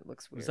 But now it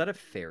looks weird. Was that a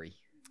fairy?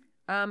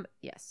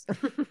 Yes.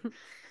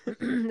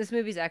 This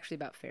movie's actually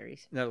about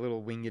fairies. That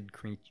little winged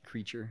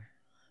creature?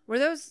 Were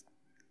those?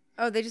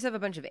 Oh, they just have a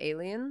bunch of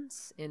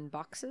aliens in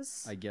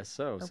boxes. I guess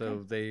so. So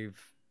Okay.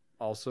 they've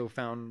also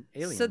found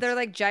aliens. So they're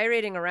like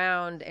gyrating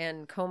around,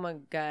 and Coma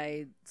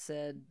Guy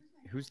said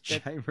Who's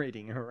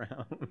gyrating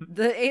around?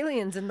 the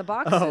aliens in the Oh,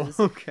 boxes.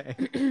 okay.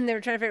 They were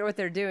trying to figure out what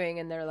they're doing,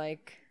 and they're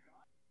like,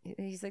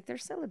 he's like, they're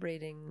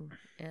celebrating,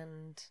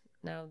 and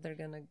now they're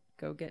gonna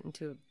go get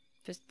into a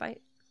fist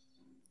fight,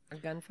 a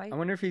gunfight. I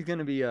wonder if he's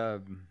gonna be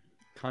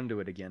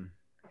Conduit again.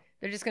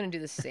 They're just gonna do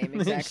the same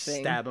exact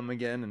thing. Stab him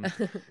again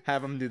and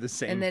have him do the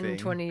same and then thing. in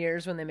 20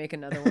 years, when they make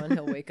another one,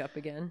 he'll wake up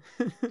again.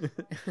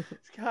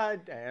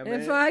 God damn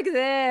it. Fuck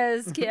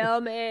this.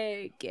 Kill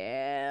me.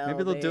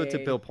 Maybe they'll do it to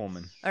Bill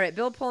Pullman. All right,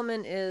 Bill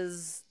Pullman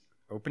is...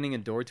 Opening a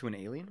door to an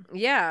alien?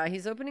 Yeah,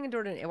 he's opening a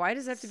door to... Why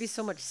does it have to be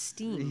so much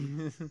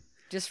steam?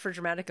 Just for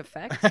dramatic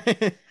effect?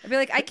 I'd be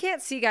like, I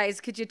can't see, guys.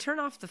 Could you turn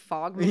off the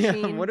fog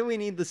machine? Yeah, what do we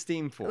need the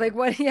steam for? Like,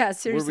 what? Yeah,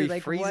 seriously. Were we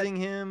like, freezing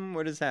him?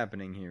 What is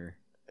happening here?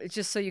 It's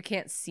just so you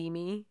can't see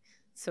me.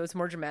 So it's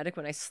more dramatic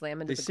when I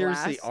slam into They the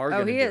seriously glass. are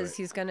gonna he do is. it.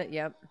 He's gonna...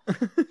 Yep.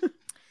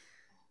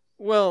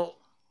 Well...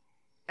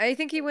 I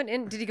think he went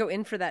in... Did he go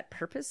in for that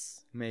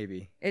purpose?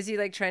 Maybe. Is he,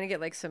 like, trying to get,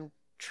 like, some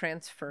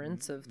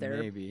transference of their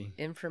Maybe.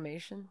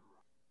 information?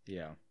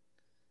 Yeah.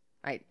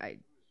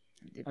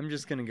 I'm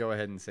just going to go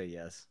ahead and say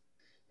yes.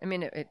 I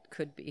mean, it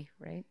could be,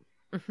 right?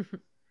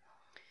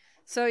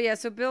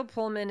 So Bill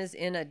Pullman is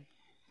in a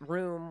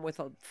room with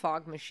a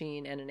fog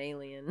machine and an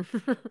alien.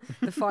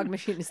 The fog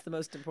machine is the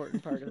most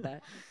important part of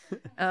that.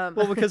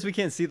 Well, because we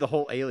can't see the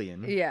whole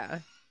alien. Yeah.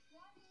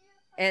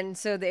 And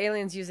so the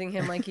alien's using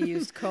him like he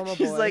used Coma Boy.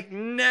 She's like,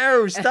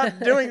 no, stop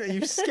doing that.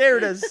 You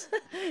scared us.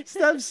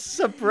 Stop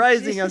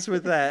surprising us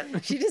with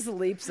that. She just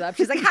leaps up.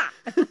 She's like, ha!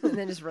 And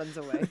then just runs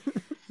away.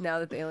 Now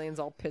that the alien's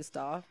all pissed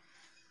off.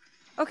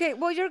 Okay,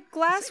 well, your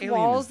glass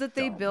walls that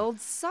they build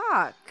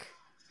suck.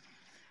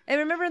 And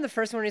remember in the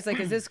first one, he's like,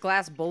 is this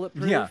glass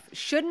bulletproof? Yeah.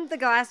 Shouldn't the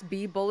glass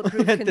be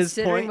bulletproof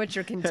considering what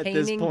you're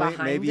containing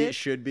behind maybe it? It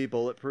should be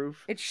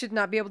bulletproof. It should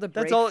not be able to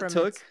break That's all from it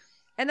took.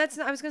 And that's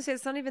not, I was going to say,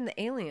 it's not even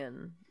the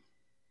alien.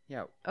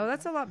 Yeah. Oh,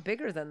 that's a lot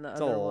bigger than the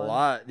It's other a one.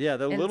 lot. Yeah,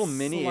 the And little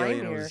mini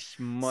alien slimier. was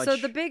much... So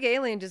the big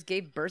alien just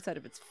gave birth out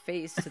of its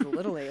face to the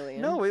little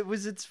alien. No, it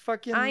was its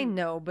fucking... I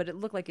know, but it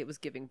looked like it was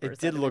giving birth.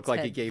 did out of look its like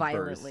head it gave birth.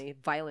 violently.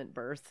 Violent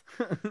birth.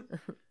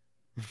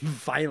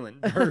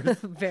 Violent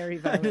birth. Very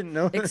violent. I didn't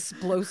know.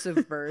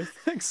 Explosive birth.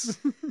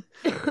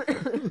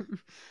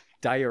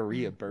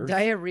 Diarrhea birth.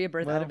 Diarrhea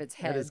birth out of its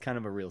head. That is kind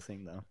of a real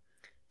thing, though.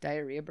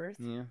 Diarrhea birth?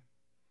 Yeah.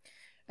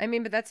 I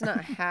mean, but that's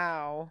not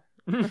how.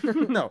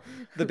 No,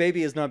 the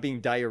baby is not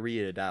being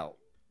diarrheaed out.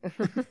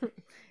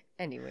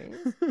 Anyways.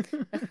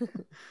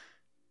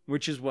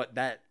 Which is what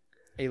that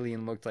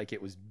alien looked like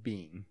it was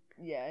being.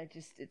 Yeah,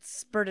 it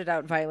spurted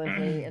out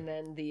violently, and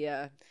then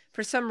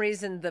for some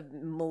reason the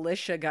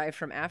militia guy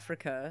from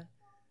Africa.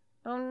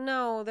 Oh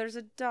no, there's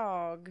a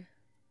dog.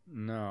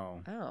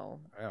 No. Oh.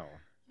 Oh.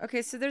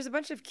 Okay, so there's a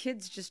bunch of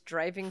kids just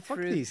driving Fuck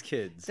through. these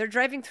kids. They're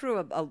driving through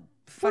a What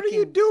fucking. are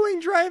you doing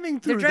driving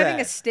through They're driving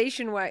that? a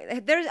station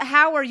wagon.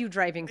 How are you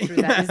driving through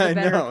that? Is the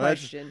better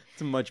question.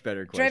 It's a much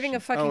better question. Driving a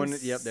fucking. Oh,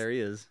 and yep, there he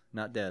is,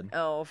 not dead.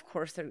 Oh, of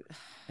course they're.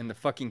 And the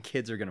fucking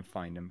kids are gonna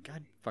find him.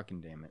 God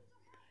fucking damn it.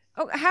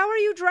 Oh, how are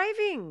you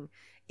driving?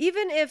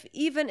 Even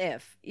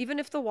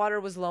if the water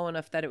was low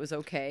enough that it was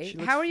okay, She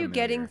looks how are you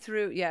familiar. getting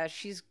through? Yeah,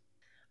 she's.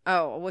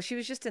 Oh well, she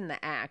was just in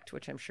The Act,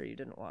 which I'm sure you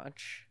didn't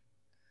watch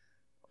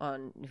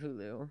on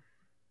Hulu.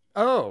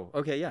 Oh,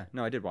 okay, yeah.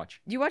 No, I did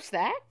watch. You watched The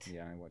Act?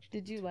 Yeah, I watched.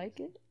 Did you like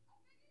it?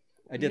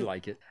 I did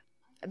like it.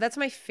 That's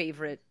my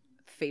favorite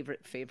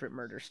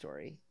murder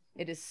story.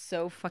 It is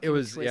so fucking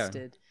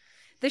twisted. Yeah.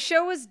 The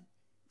show was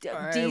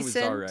decent. It was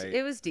all right.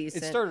 It was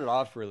decent. It started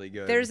off really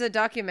good. There's a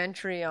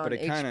documentary on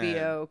kinda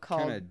HBO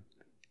called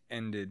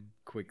ended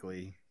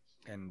quickly,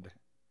 and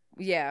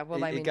yeah,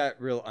 well, it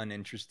got real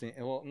uninteresting.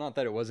 Well, not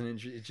that it wasn't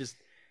interesting. It just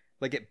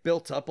like it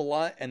built up a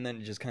lot, and then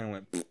it just kind of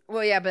went. Pfft.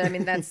 Well, yeah, but I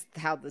mean that's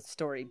how the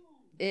story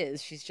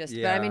is. She's just.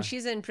 Yeah. But I mean,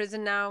 she's in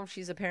prison now.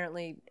 She's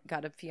apparently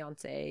got a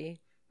fiance.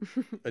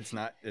 It's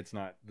not.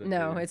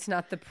 No, it's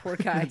not the poor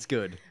guy. It's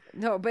good.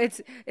 No, but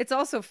it's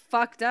also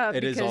fucked up.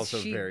 It because is also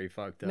she very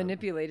fucked up.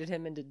 Manipulated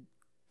him into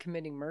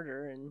committing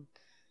murder, and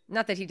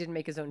not that he didn't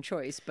make his own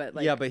choice, but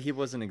like yeah, but he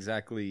wasn't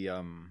exactly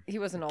he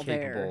wasn't all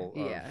capable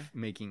there. of Yeah,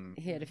 making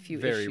he had a few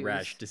very issues.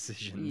 rash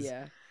decisions.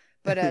 Yeah,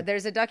 but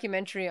there's a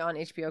documentary on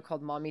HBO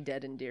called "Mommy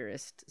Dead and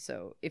Dearest."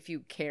 So if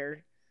you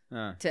care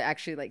to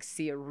actually like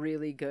see a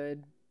really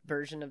good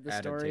version of the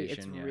story,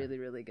 it's really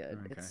really good.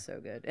 Okay. It's so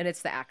good, and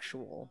it's the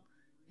actual.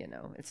 You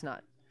know, it's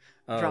not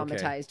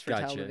dramatized for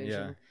television.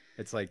 Yeah.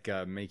 It's like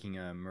making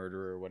a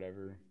murder or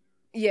whatever.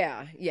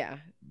 Yeah.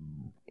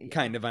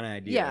 Kind of an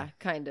idea. Yeah,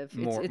 kind of.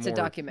 It's a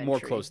documentary. More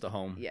close to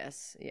home.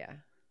 Yes, yeah.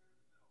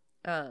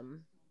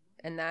 And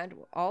that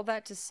all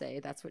that to say,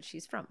 that's what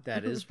she's from.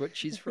 That is what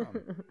she's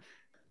from.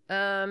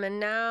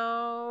 And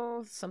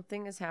now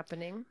something is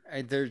happening.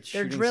 They're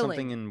shooting drilling.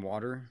 Something in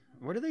water.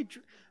 What are they?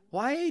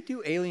 Why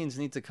do aliens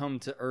need to come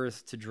to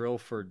Earth to drill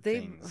for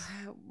things?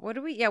 What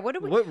do we?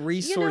 What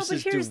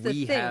resources do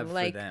we have for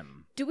like,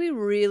 them? Do we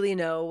really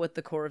know what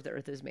the core of the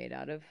Earth is made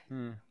out of?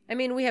 I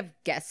mean, we have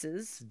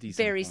guesses,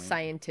 very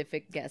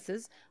scientific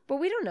guesses, but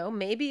we don't know.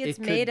 Maybe it's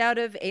made out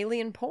of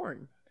alien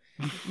porn.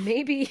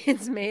 Maybe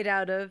it's made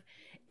out of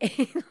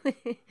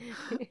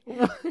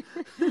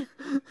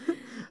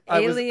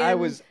I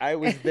was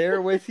there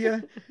with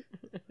you.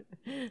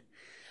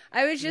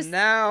 I was just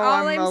Now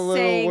all I'm I'm a little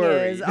saying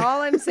worried.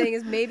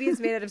 is maybe it's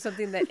made out of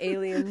something that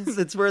aliens.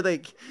 it's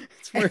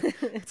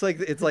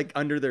like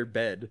under their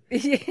bed.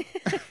 Yeah.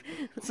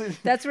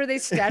 That's where they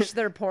stashed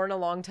their porn a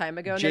long time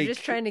ago, and they're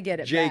just trying to get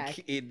it back.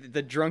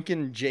 The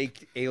drunken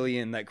Jake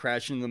alien that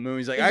crashed into the moon.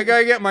 He's like, I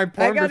gotta get my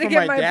porn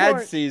before my dad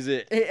porn. sees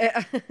it.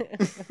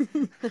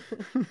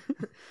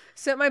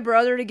 Sent my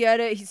brother to get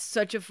it. He's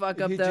such a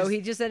fuck up, though. He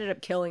He just ended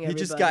up killing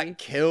everybody. He just got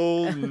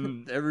killed,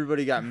 and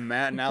everybody got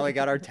mad. Now they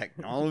got our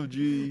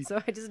technology.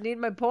 So I just need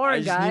my porn, I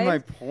just guys. need my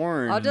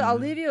porn. I'll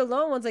leave you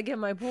alone once I get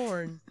my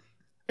porn.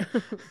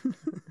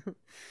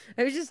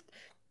 I was just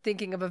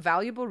thinking of a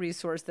valuable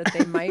resource that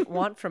they might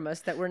want from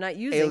us that we're not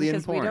using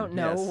because we don't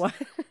know what.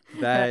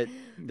 That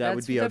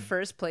would be the a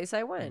first place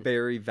I went.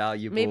 very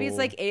valuable. Maybe it's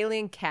like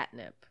alien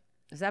catnip.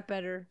 Is that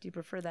better? Do you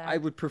prefer that? I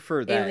would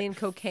prefer that. Alien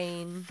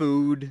cocaine.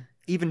 Food,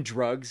 even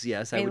drugs.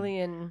 Yes,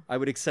 alien. I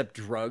would accept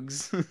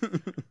drugs.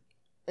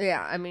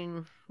 Yeah, I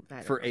mean,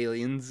 for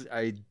aliens,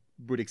 I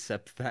would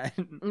accept that.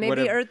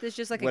 Maybe Earth is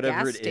just like a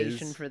gas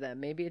station is. for them.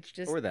 Maybe it's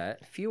just or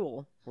that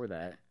fuel.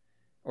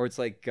 Or it's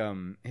like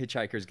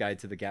Hitchhiker's Guide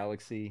to the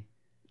Galaxy.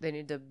 They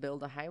need to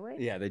build a highway.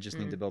 Yeah, they just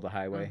need to build a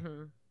highway.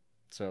 Mm-hmm.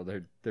 So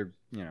they're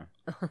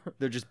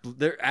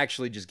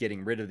actually just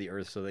getting rid of the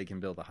Earth so they can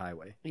build a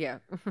highway. Yeah.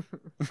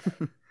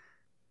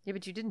 Yeah,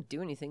 but you didn't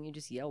do anything. You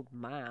just yelled,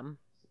 "Mom."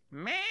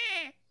 Meh.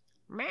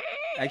 Meh.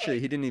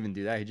 Actually, he didn't even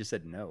do that. He just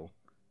said no.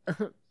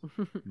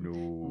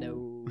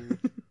 No.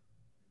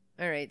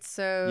 All right,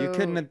 so you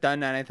couldn't have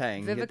done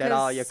anything. You did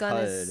all you son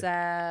could. is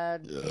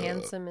sad.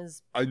 Handsome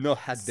is I know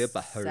how deep it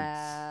hurts.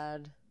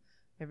 sad.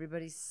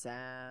 Everybody's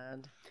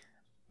sad.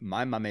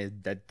 My mom is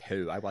dead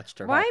too. I watched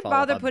her. Why fall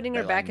bother off a putting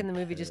her back in the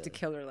building. movie just to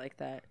kill her like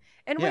that?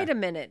 And Yeah. wait a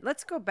minute,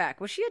 let's go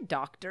back. Was she a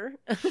doctor?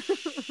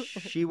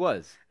 She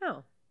was.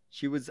 Oh.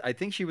 She was. I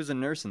think she was a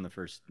nurse in the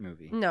first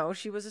movie. No,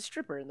 she was a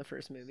stripper in the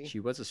first movie. She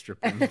was a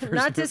stripper in the first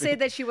Not to movie. say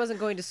that she wasn't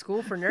going to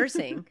school for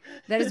nursing.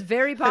 That is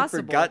very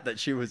possible. I forgot that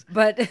she was.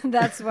 But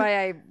that's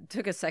why I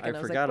took a second. I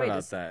was forgot like, wait about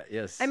a second. that.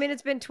 Yes. I mean,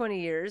 it's been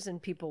 20 years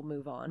and people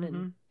move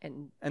on.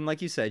 And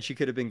like you said, she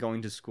could have been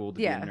going to school to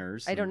be a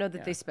nurse. I don't know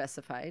that they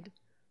specified,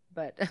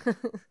 but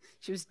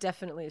she was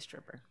definitely a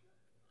stripper.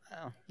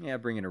 Oh, yeah,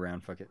 bring it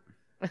around. Fuck it.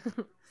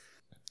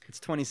 It's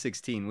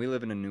 2016. We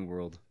live in a new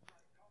world.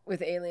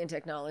 With alien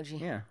technology.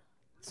 Yeah.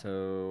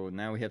 So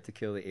now we have to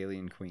kill the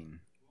alien queen.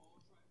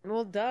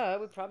 Well, duh.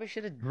 We probably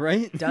should have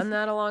Right? done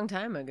that a long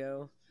time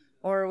ago.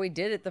 Or we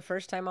did it the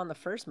first time on the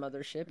first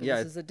mothership. And Yeah,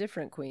 this is a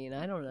different queen.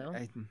 I don't know.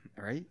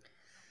 Right?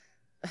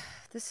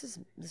 This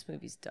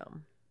movie's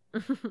dumb.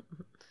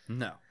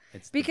 No.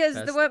 It's Because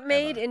the best what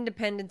made ever.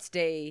 Independence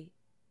Day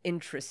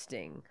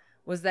interesting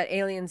was that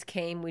aliens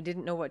came, we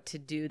didn't know what to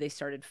do, they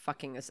started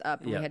fucking us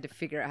up, and Yeah. we had to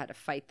figure out how to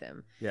fight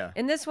them. Yeah.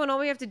 In this one, all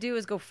we have to do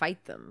is go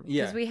fight them.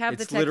 Yeah. Because we have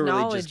it's the technology.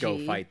 literally just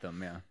go fight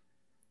them, yeah.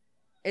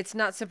 It's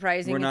not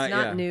surprising. We're It's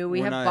not new. We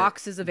We're have not-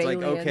 boxes of it's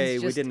aliens. like, okay,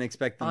 we just didn't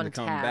expect them on to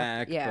come tap.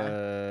 back, Yeah.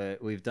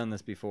 but we've done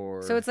this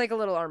before. So it's like a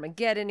little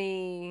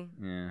Armageddon-y.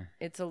 Yeah.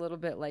 It's a little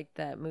bit like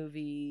that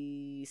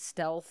movie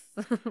Stealth,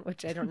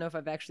 which I don't know if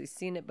I've actually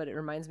seen it, but it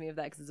reminds me of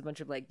that because it's a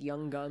bunch of like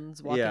young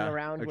guns walking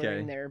around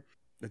wearing their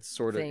It's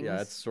sort of things.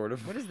 yeah, it's sort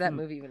of What is that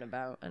movie even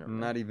about? I don't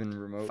know. not even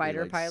remotely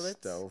Fighter like pilots?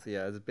 stealth.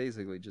 Yeah, it's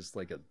basically just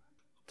like a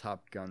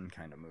Top Gun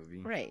kind of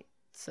movie. Right.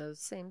 So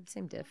same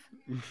diff.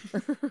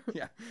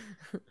 Yeah.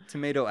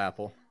 Tomato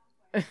apple.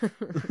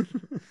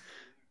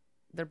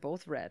 They're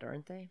both red,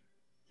 aren't they?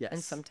 Yes.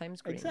 And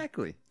sometimes green.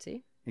 Exactly.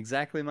 See?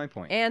 Exactly my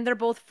point. And they're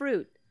both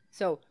fruit.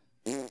 So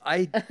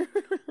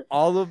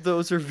all of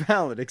those are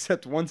valid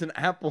except one's an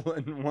apple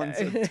and one's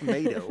a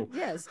tomato.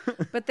 yes,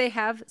 but they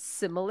have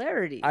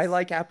similarities. I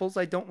like apples,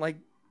 I don't like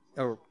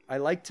or I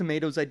like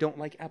tomatoes, I don't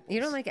like apples.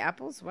 You don't like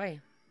apples? Why?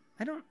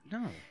 I don't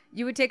know.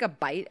 You would take a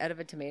bite out of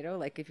a tomato,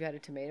 like if you had a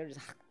tomato, just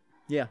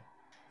Yeah.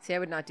 See, I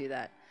would not do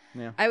that.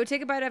 Yeah. I would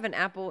take a bite out of an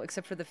apple,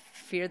 except for the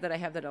fear that I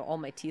have that all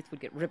my teeth would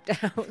get ripped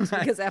out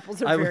because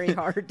apples are I would- very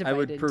hard to bite I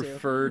would into.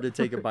 prefer to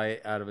take a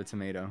bite out of a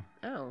tomato.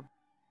 Oh,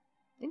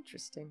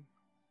 interesting.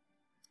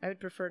 I would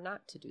prefer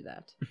not to do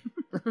that.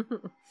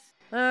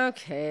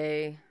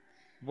 Okay.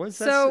 Was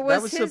So that, was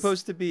that was his-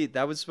 supposed to be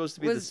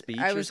the speech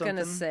I or was something?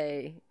 gonna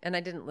say, and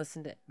I didn't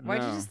listen to it.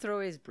 Why'd you No. just throw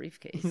away his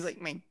briefcase? He's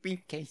like, my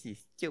briefcase is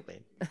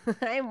stupid.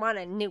 I want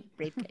a new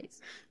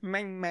briefcase.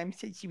 My mom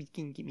said she was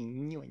going to give me a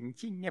new one, and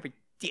she never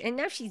did. And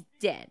now she's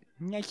dead.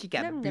 Now she I'm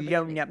got never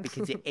blown gonna- up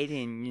because the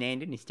alien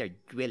landed and started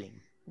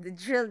drilling.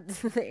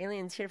 The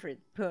alien's here for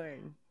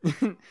porn.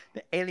 The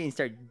alien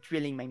started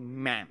drilling my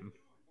mom.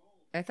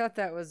 I thought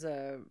that was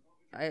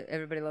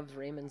Everybody Loves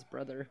Raymond's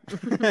brother.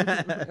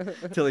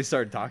 Till he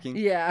started talking.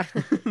 Yeah.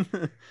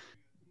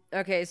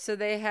 Okay, so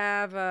they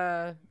have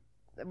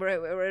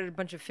we're a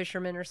bunch of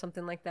fishermen or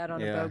something like that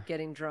on a Yeah. boat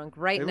getting drunk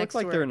right They next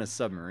look like to they're in a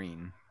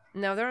submarine.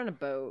 No, they're on a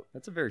boat.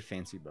 That's a very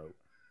fancy boat.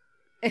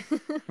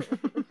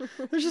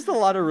 There's just a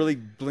lot of really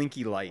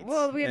blinky lights.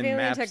 Well, we have and alien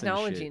maps and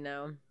technology shit.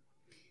 now.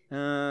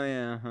 Oh,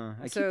 yeah.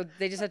 Huh. So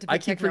they just have to put I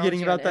keep technology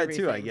forgetting about on that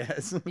too, I everything.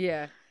 guess.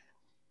 Yeah.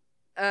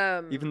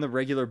 Even the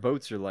regular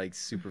boats are like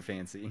super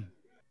fancy.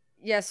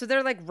 Yeah, so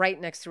they're like right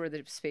next to where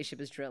the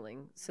spaceship is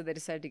drilling. So they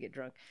decided to get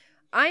drunk.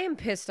 I am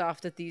pissed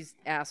off that these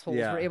assholes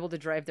Yeah. were able to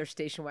drive their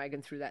station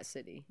wagon through that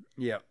city.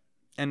 Yep.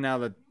 And now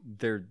that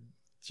they're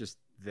just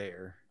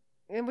there.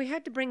 And we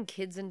had to bring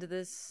kids into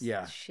this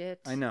shit.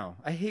 I know.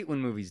 I hate when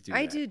movies do that.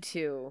 I do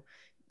too.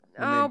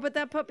 When But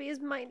that puppy is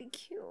mighty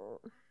cute.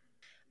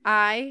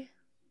 I,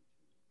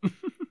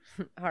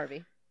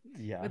 Harvey,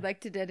 would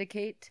like to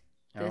dedicate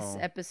this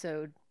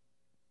episode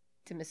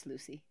to Miss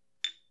Lucy.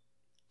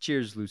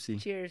 Cheers, Lucy.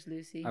 Cheers,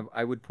 Lucy.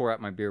 I would pour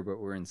out my beer, but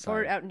we're inside.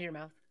 Pour it out into your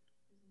mouth.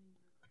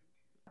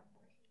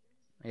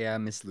 Yeah,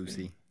 Miss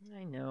Lucy.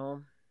 I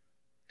know.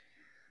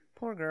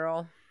 Poor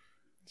girl.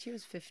 She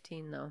was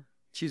 15, though.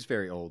 She's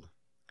very old.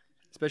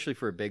 Especially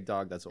for a big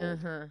dog that's old.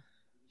 Uh-huh.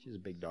 She's a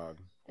big dog.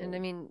 And I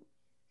mean,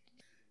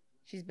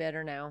 she's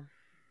better now.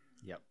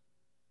 Yep.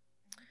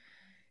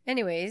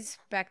 Anyways,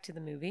 back to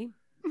the movie.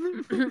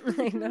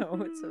 I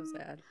know, it's so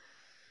sad.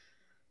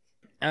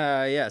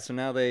 Yeah, so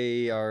now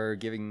they are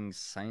giving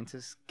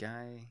scientist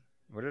guy...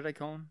 What did I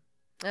call him?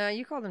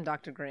 You called him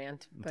Dr.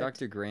 Grant. But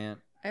Dr. Grant.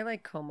 I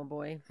like Coma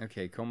Boy.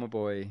 Okay, Coma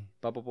Boy.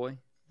 Bubble Boy?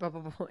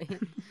 Bubble Boy.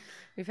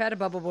 We've had a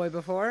Bubble Boy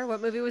before.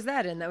 What movie was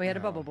that in that we had a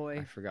Bubble Boy?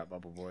 I forgot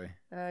Bubble Boy.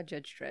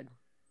 Judge Dredd.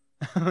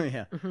 Oh,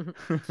 yeah.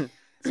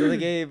 So they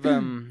gave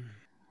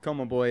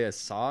Coma Boy a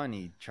saw and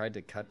he tried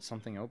to cut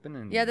something open.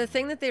 And Yeah, the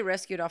thing that they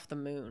rescued off the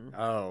moon.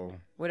 Oh.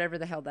 Whatever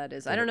the hell that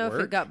is. Did I don't know it if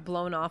it work? got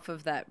blown off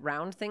of that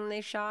round thing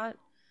they shot.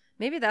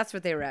 Maybe that's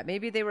what they were at.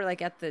 Maybe they were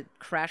like at the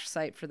crash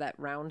site for that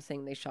round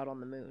thing they shot on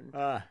the moon.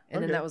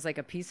 And then that was like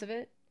a piece of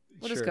it.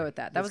 We'll just Sure. go with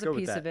that. That Let's was go a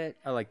with piece that. of it.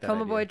 I like that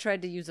Coma idea. Boy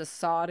tried to use a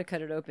saw to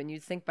cut it open.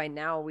 You'd think by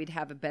now we'd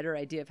have a better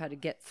idea of how to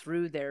get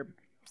through their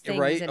things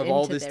Right? and Of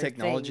all into this their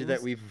technology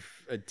that things.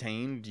 we've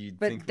attained, you'd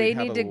But think they we'd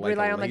have need to like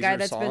rely a on the guy laser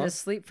that's been saw?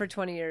 asleep for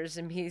 20 years,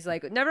 and he's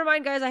like, "Never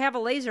mind, guys, I have a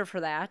laser for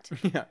that."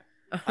 Yeah.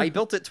 I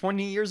built it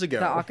 20 years ago.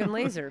 The Occam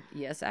laser,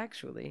 yes,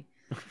 actually.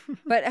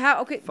 But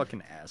how? Okay,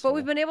 Fucking asshole. but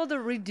we've been able to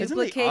Isn't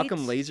reduplicate. the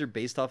Occam laser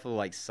based off of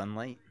like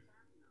sunlight?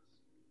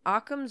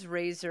 Occam's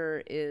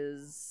razor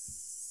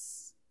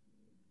is.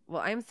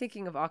 Well, I'm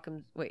thinking of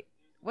Occam's. Wait,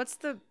 what's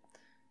the?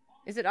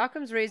 Is it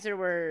Occam's razor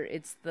where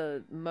it's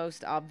the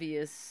most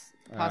obvious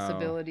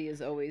possibility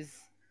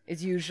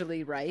is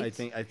usually right? I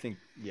think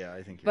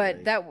you're But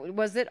right. that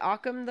was it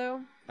Occam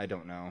though. I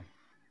don't know.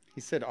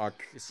 He said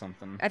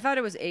something. I thought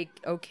it was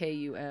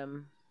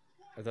OKUM.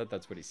 I thought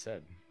that's what he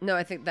said. No,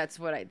 I think that's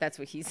what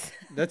he said.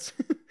 That's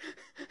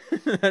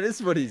that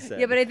is what he said.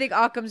 Yeah, but I think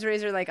Occam's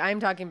razor, like I'm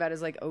talking about,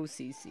 is like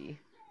OCC.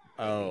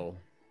 Oh,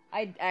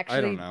 I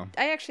don't know.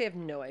 I actually have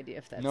no idea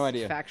if that's no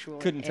idea. factual.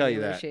 Couldn't in tell any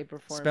you way, that. shape, or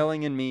form.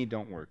 Spelling and me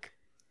don't work.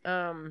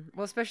 Well,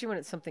 especially when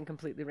it's something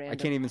completely random. I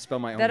can't even spell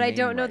my own that name I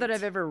don't know that right.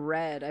 I've ever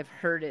read. I've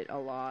heard it a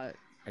lot.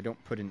 I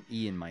don't put an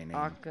E in my name.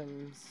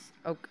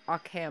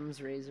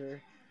 Occam's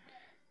razor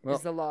Well-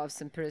 is the law of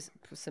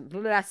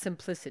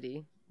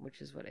simplicity,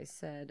 which is what I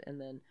said,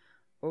 and then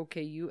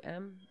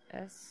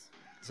OKUMS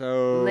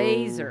So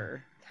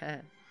laser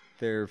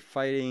they're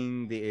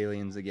fighting the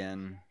aliens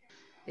again.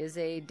 is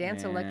a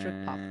dance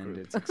electric pop and group.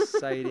 It's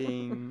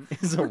exciting.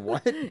 Is a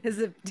what? Is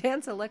a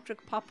dance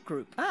electric pop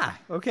group. Ah,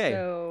 okay.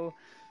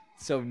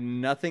 So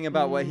nothing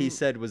about what he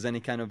said was any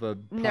kind of a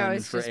pun No,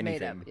 it's for just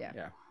anything. made up,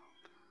 yeah.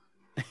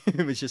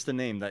 It was just a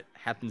name that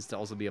happens to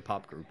also be a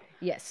pop group.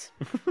 Yes.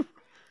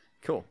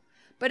 Cool.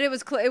 But it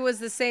was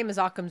the same as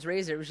Occam's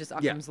razor. It was just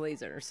Occam's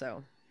laser.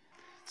 So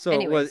So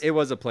it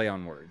was a play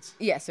on words.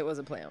 yes, it was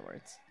a play on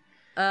words.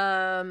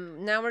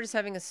 Now we're just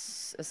having a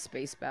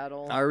space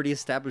battle. I already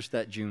established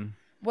that, June.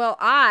 Well,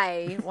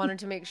 I wanted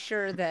to make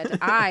sure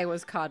that I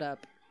was caught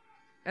up.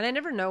 And I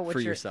never know what For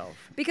you're... yourself.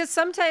 Because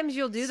sometimes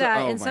you'll do So-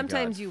 that, oh and my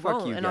sometimes God. you Fuck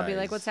won't. you And I'll be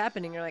like, guys. what's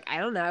happening? You're like, I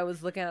don't know. I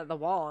was looking at the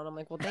wall. And I'm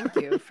like, well, thank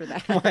you for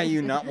that. Why are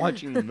you not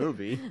watching the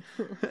movie?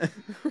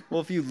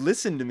 Well, if you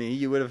listened to me,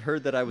 you would have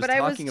heard that I was But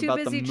I was talking too about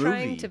the busy movie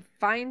trying to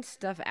find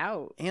stuff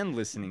out. and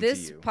listening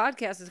This to you.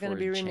 podcast is going to for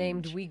be a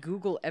renamed change. We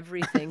Google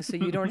Everything, so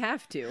you don't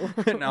have to.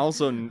 And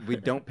also, we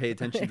don't pay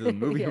attention to the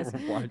movie Yes.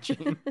 we're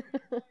watching.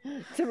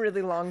 It's a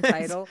really long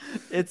title.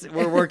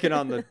 We're working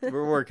on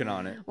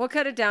it. We'll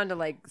cut it down to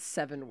like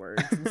 7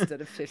 words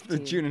instead of The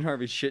 15. June and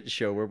Harvey shit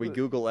show where we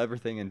Google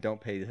everything and don't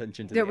pay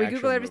attention to Yeah, the we actual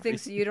Google everything movie.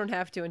 so you don't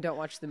have to and don't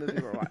watch the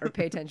movie or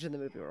pay attention to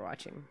the movie we're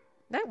watching.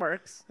 That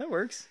works. That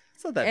works.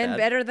 It's not that And bad.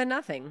 better than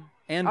nothing.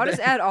 And I'll just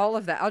be- add all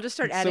of that. I'll just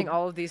start So- adding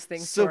all of these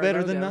things. so to our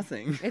better than logo.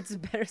 nothing. It's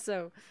better.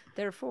 So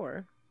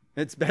therefore.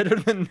 It's better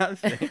than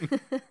nothing.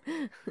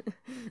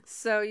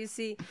 So you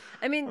see,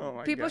 I mean, Oh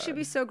my people should God.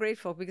 be so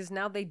grateful because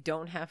now they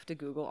don't have to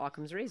Google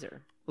Occam's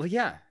razor. Well,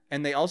 yeah,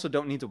 and they also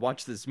don't need to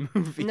watch this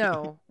movie.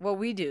 No, well,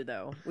 we do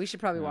though. We should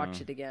probably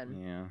watch it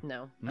again. Yeah.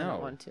 No, I No.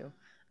 don't want to.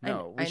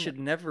 No, I we should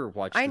never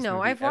watch. I this know.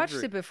 movie I've watched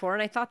ever. it before,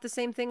 and I thought the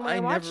same thing when I, I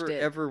watched never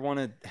it. ever want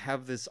to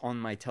have this on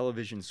my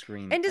television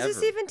screen. And does ever.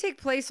 this even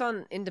take place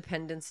on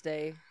Independence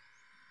Day?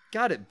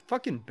 God, it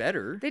fucking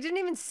better. They didn't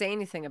even say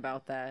anything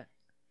about that.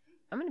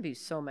 I'm gonna be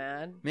so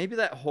mad. Maybe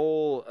that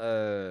whole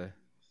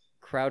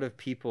crowd of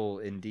people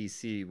in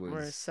D.C. We're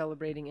was,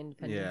 celebrating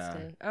Independence Yeah.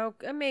 Day. Oh,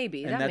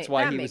 maybe. and that's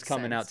why he was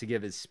coming out to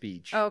give his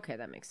speech. Oh, okay,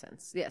 that makes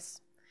sense.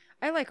 Yes,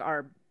 I like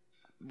our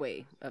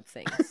way of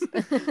things.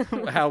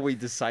 How we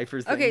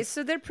decipher things. Okay,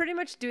 so they're pretty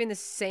much doing the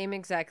same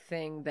exact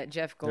thing that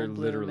Jeff Goldblum They're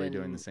literally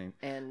doing the same.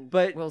 and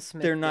But Will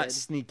Smith they're not did.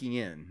 sneaking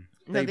in.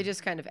 No, they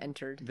just kind of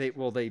entered.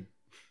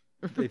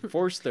 They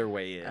forced their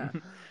way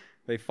in.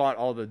 They fought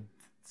all the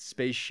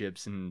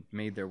spaceships and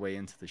made their way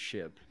into the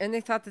ship. And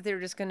they thought that they were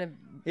just going to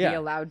be Yeah.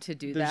 allowed to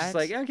do They're that. just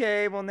like,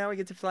 okay, well now we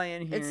get to fly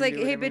in here. It's and like, do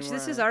hey, whatever we bitch,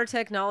 this is want." our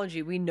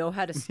technology. We know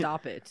how to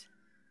stop it.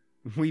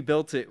 We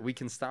built it. We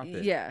can stop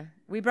it. Yeah.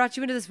 We brought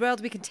you into this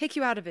world. We can take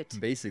you out of it.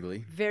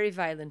 Basically. Very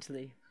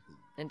violently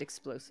and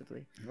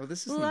explosively. Well,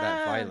 this isn't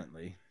that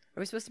violently. Are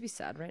we supposed to be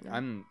sad right now?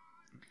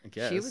 I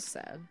guess. She was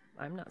sad.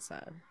 I'm not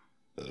sad.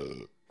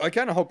 I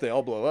kind of hope they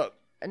all blow up.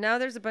 And now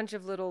there's a bunch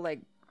of little, like,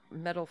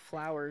 metal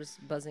flowers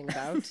buzzing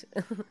about.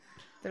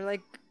 They're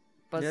like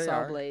buzzsaw Yeah, they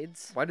are.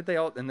 blades. Why did they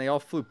all? And they all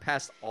flew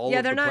past all Yeah,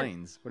 of they're the not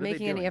planes. What are they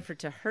making any doing? effort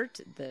to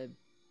hurt the...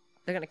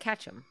 They're going to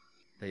catch them.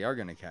 They are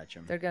gonna catch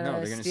them. They're going to no,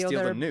 they're gonna steal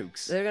steal their... the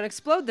nukes. They're going to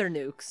explode their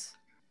nukes.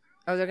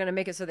 Oh, they're going to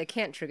make it so they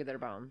can't trigger their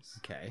bombs.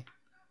 Okay.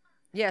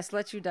 Yes,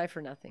 let you die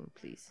for nothing,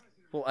 please.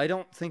 Well, I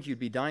don't think you'd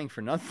be dying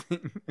for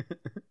nothing.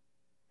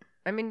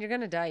 I mean, you're going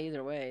to die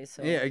either way,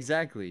 so... Yeah,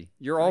 exactly.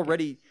 You're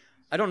already.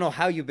 I don't know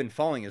how you've been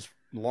falling as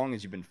long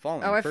as you've been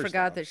falling. Oh, I first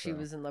forgot off, that she so.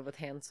 was in love with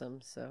Handsome,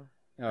 so...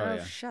 Oh,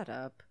 yeah. Shut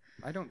up.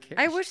 I don't care.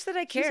 I wish that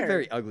I She has cared. a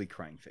very ugly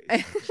crying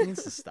face. She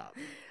needs to stop.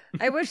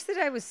 I wish that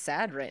I was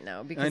sad right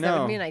now, because I that would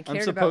know. mean I I'm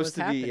cared about supposed what's to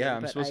be- happening. yeah,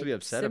 I'm but supposed to be I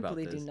upset about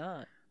simply this. do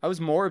not. I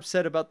was more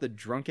upset about the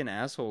drunken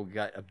asshole who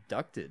got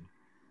abducted.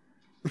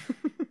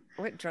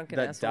 What drunken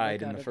That asshole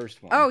died got in the it?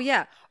 first one. Oh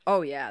yeah,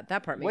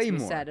 that part makes way me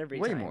more. sad every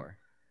way time. more.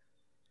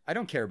 I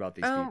don't care about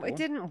these people. It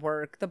didn't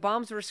work. The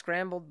bombs were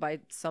scrambled by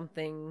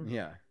something.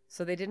 Yeah.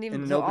 So they didn't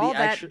even. And So nobody all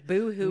actually. that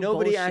boo-hoo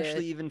Nobody bullshit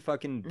actually even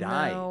fucking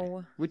died.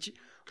 No. Which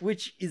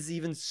is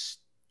even is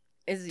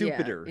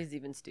stupider. Is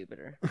even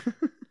stupider.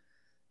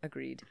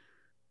 Agreed.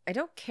 I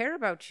don't care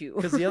about you.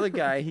 Because the other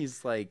guy,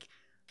 he's like,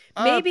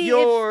 Maybe up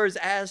yours,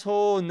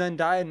 asshole, and then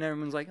died, and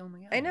everyone's like, oh my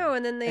god. I know,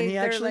 and then And he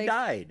they're actually like,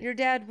 died. Your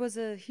dad was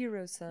a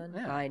hero, son.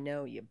 Yeah. I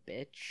know, you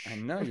bitch. I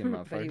know you,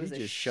 motherfucker. But he was He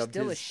just shoved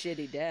still his- a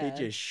shitty dad.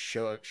 He just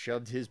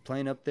shoved his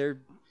plane up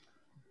their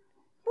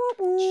Woo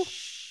woo.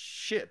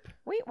 ship.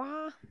 Wait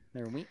wah.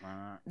 Their wheat.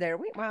 There,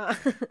 wait wah.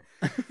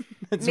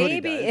 That's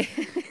Maybe. what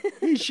he does.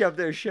 He shoved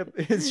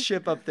his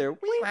ship up there.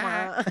 Wait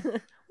wah.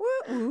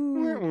 Woo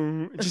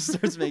woo. It just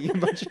starts making a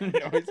bunch of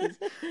noises.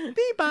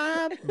 Beep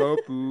bop. Boop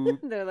boop.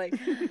 They're like,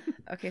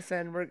 okay,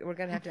 son, we're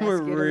gonna have to ask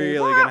We're you to really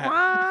leave. gonna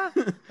Wah,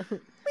 have.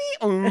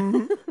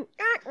 wah.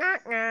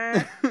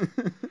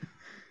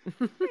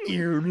 He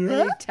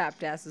tap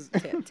dances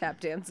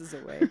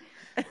away.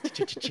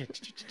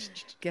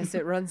 Guess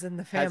it runs in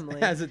the family.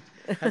 Has a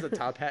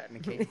top hat and a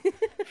cane.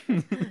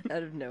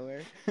 Out of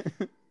nowhere.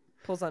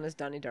 Pulls on his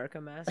Donnie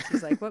Darko mask.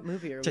 He's like, what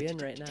movie are we in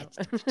right now?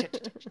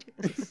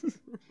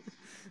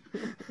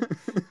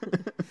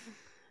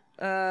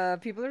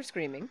 People are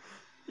screaming.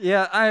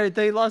 Yeah,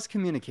 they lost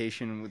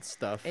communication with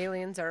stuff.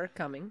 Aliens are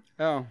coming.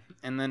 Oh,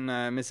 and then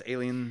Miss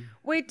Alien.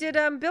 Wait, did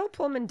Bill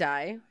Pullman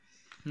die?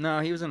 No,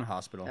 he was in a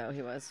hospital. Oh,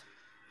 he was.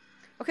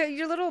 Okay,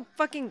 your little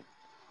fucking...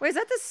 Wait, is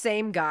that the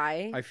same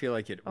guy? I feel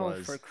like it Oh,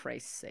 was. for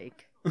Christ's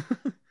sake.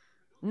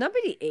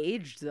 Nobody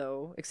aged,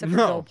 though, except for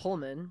No. Bill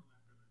Pullman.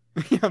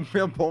 Yeah,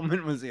 Bill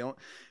Pullman was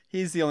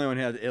he's the only one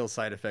who had the ill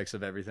side effects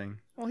of everything.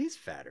 Well, he's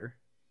fatter.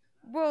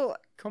 Well,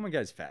 Coma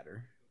guy's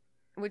fatter.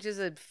 which is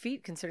a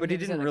feat considering But he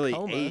was didn't in a really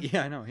coma. age.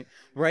 Yeah, I know.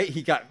 Right?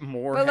 He got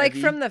more But, like,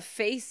 heavy. from the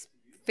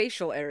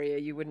facial area,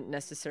 you wouldn't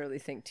necessarily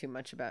think too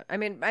much about. I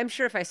mean, I'm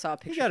sure if I saw a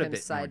picture got of a him bit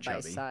more side by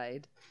chubby.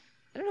 side.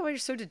 I don't know why you're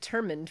so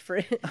determined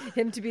for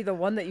him to be the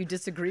one that you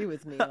disagree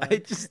with me on. I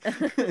just...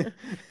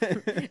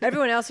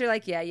 Everyone else, you're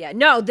like, yeah.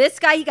 No, this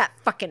guy, he got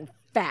fucking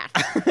fat.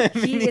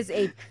 He is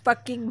a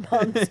fucking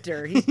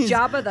monster. He's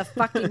Jabba the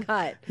fucking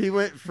Hutt. He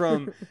went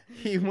from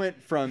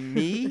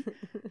me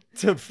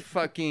to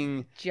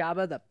fucking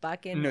Jabba the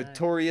fucking Hutt.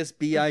 Notorious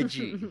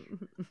B.I.G.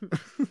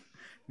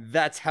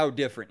 That's how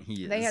different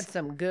he is. They had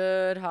some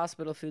good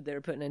hospital food they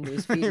were putting into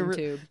his feeding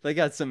tube. They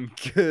got some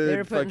They good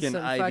were putting fucking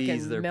some IVs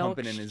fucking they're milk,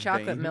 pumping in his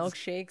chocolate veins.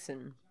 milkshakes,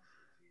 and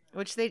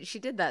which she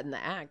did that in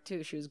the act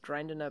too. She was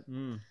grinding up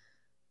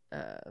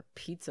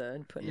pizza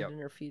and putting Yep. it in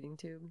her feeding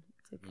tube.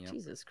 It's like, Yep.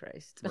 Jesus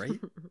Christ. Right?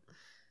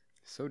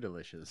 So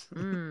delicious.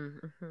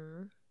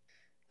 Mm-hmm.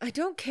 I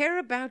don't care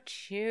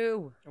about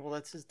you. Well,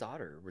 that's his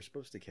daughter. We're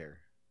supposed to care.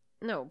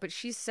 No, but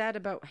she's sad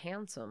about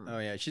Handsome. Oh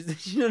yeah, she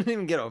doesn't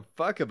even give a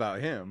fuck about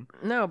him.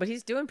 No, but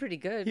he's doing pretty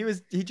good.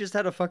 He just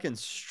had a fucking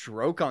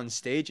stroke on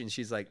stage, and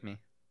she's like me.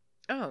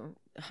 Oh,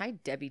 hi,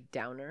 Debbie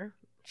Downer.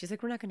 She's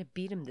like, we're not going to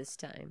beat him this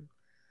time.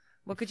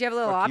 Well, could you have a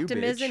little Fuck you,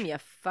 optimism, bitch. you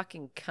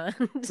fucking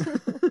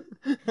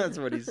cunt? That's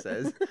what he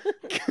says.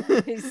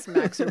 He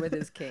smacks her with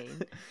his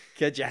cane.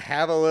 Could you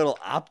have a little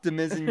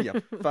optimism,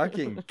 you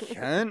fucking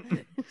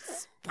cunt?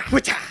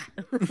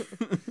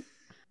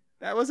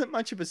 That wasn't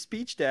much of a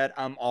speech, Dad.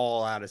 I'm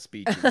all out of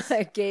speeches.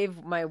 I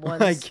gave my one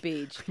Like,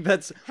 speech.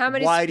 That's How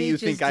many why do you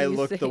speeches think I do you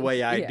look the think-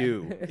 way I Yeah.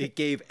 do? It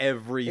gave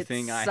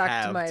everything It I sucked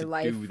have my to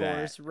life do that.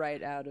 force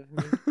right out of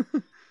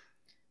me.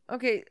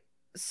 Okay,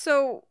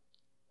 so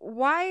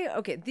why?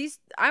 Okay,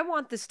 I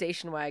want the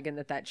station wagon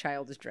that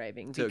child is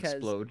driving To because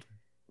explode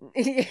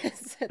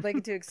yes, I'd like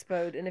it to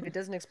explode, and if it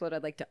doesn't explode,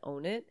 I'd like to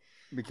own it.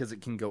 because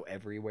it can go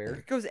everywhere.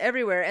 It goes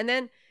everywhere, and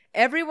then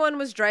everyone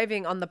was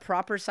driving on the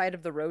proper side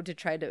of the road to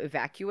try to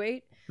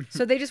evacuate,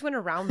 so they just went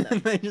around them.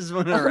 They just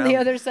went On around the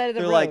other side of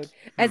the They're road, like,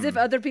 as if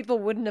other people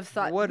wouldn't have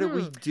thought. What do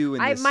we do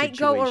in I this might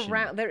go situation?"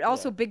 around. There are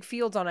also Yeah. big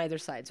fields on either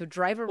side, so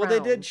drive around. Well, they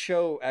did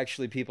show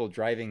actually people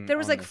driving. There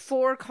was on like this-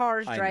 4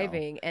 cars I know.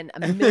 driving, and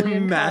a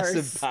million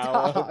Massive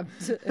cars power.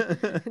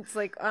 stopped. It's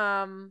like,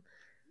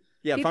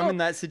 Yeah, if people- I'm in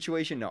that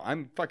situation, no,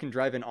 I'm fucking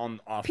driving on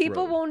off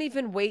people road. won't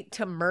even wait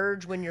to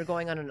merge when you're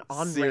going on an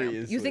on ramp. You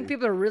Seriously. think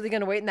people are really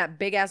going to wait in that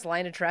big ass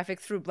line of traffic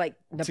through like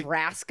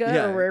Nebraska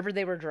yeah. or wherever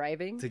they were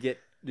driving? to get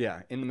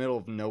in the middle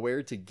of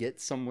nowhere to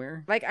get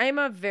somewhere. Like, I'm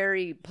a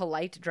very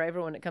polite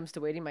driver when it comes to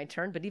waiting my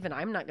turn, but even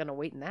I'm not going to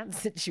wait in that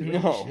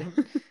situation.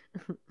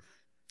 No.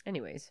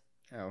 Anyways,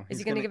 Oh, is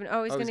he going to give? He's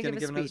going to give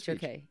a another speech.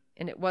 Okay,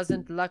 and it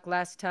wasn't luck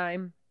last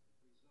time.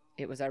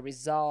 It was our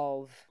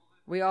resolve.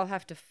 We all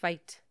have to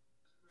fight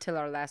till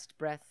our last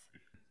breath,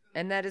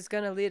 and that is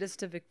going to lead us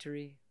to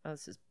victory. Oh,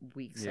 this is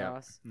weak Yeah,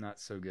 sauce. not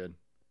so good.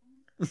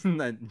 And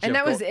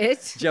that was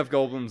it. Jeff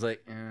Goldblum's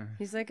like,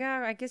 He's like, oh,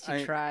 I guess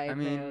you tried, I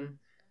mean, man.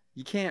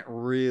 you can't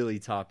really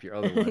top your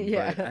other one.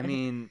 Yeah. But, I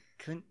mean,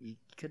 you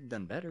could have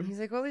done better. He's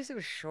like, well, at least it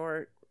was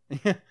short.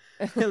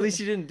 At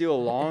least you didn't do a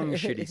long,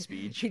 shitty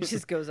speech. He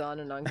just goes on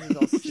and on. 'Cause he's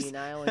all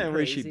senile and I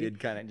wish crazy. he did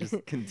kind of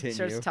just continue.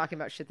 Starts talking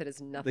about shit that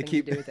has nothing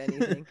keep- to do with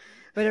anything.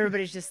 But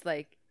everybody's just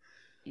like,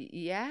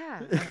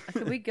 yeah,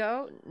 can we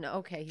go? No,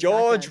 okay. he's not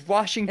George done.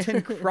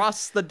 Washington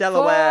crossed the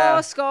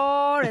Delaware.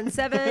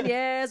 407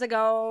 years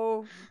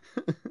ago,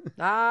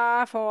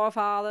 our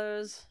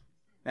forefathers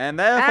And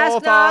their ask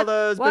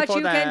forefathers not what before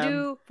you them. can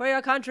do for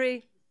your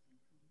country,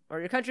 or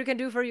your country can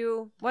do for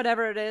you.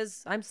 Whatever it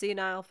is, I'm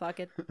senile.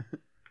 Fuck it.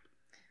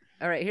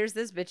 All right, here's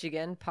this bitch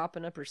again,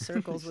 popping up her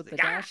circles with the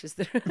dashes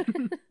there.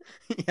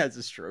 He has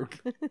a stroke.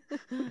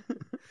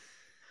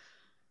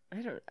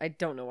 I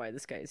don't know why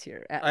this guy is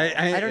here at all.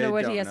 I I don't know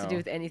what he don't has to do know.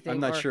 with anything. I'm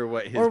not or, sure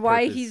what his or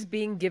why purpose- he's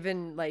being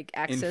given like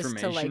access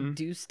to like Information.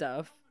 do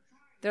stuff.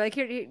 They're like,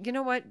 here, you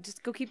know what?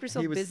 Just go keep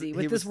yourself He was- busy he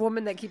with this was-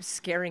 woman that keeps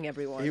scaring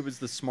everyone. He was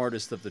the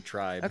smartest of the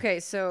tribe. Okay,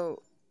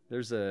 so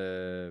There's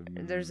a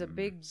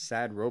big-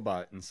 sad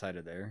robot inside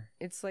of there.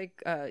 it's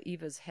like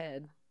Eva's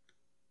head.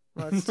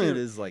 Well, it's too, It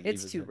is like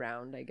it's Eva's too head.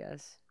 round, I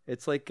guess.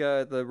 It's like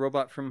the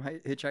robot from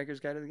Hitchhiker's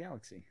Guide to the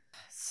Galaxy.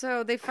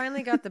 So they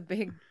finally got the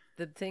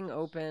thing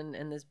open,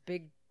 and this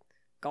big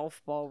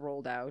golf ball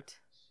rolled out,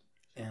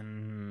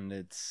 And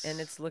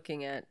it's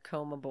looking at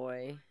Coma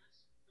Boy,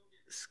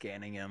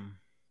 scanning him.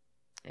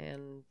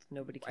 and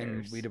nobody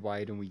And cares.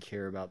 why don't we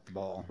care about the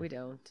ball? We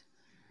don't.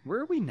 Where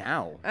are we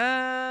now?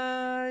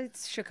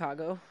 It's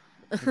Chicago.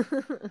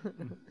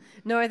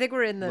 No, I think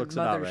we're in the Looks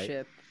about right.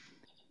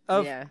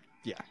 mothership.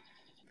 Yeah.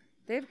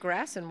 They have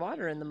grass and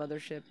water in the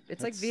mothership.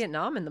 It's like That's-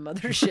 Vietnam in the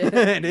mothership.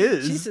 It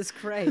is. Jesus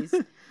Christ.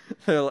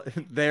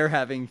 They're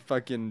having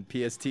fucking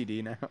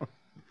PSTD now.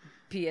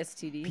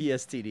 PSTD.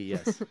 PSTD,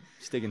 yes.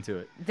 Sticking to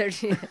it. They're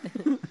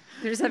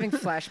just having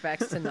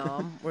flashbacks to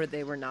Nam where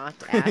they were not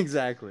at.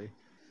 Exactly.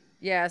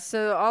 Yeah,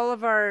 so all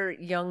of our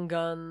young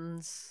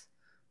guns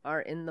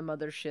are in the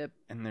mothership.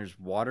 And there's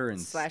water and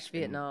Slash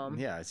Vietnam.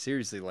 Yeah,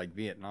 seriously, like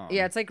Vietnam.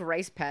 Yeah, it's like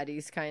rice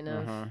paddies kind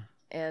of. Uh-huh.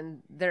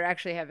 And they're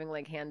actually having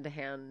like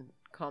hand-to-hand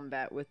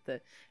combat with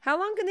the... How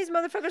long can these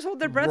motherfuckers hold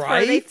their breath for?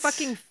 Are they Right?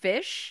 fucking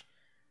fish?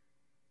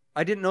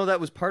 I didn't know that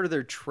was part of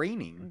their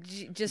training.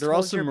 Just They're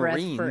hold also your breath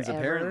Marines, forever?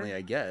 apparently,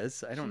 I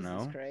guess. I don't know.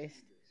 Jesus Christ.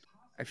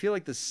 I feel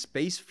like the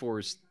Space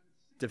Force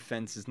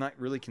defense is not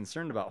really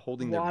concerned about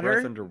holding Water? their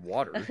breath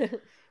underwater.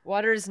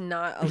 Water is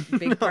not a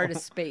big part of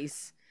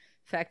space.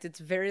 In fact, it's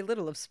very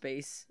little of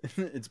space.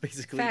 It's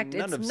basically In fact,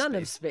 none it's of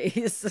none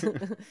space. of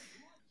space.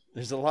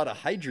 There's a lot of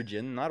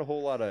hydrogen, not a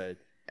whole lot of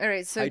All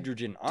right, so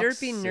hydrogen derpy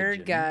oxygen.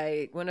 nerd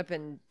guy went up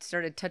and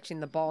started touching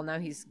the ball. Now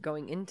he's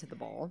going into the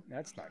ball.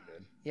 That's not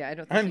good. Yeah, I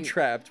don't think I'm he-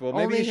 trapped. Well,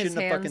 maybe only he his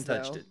shouldn't have fucking hands,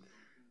 touched though. it.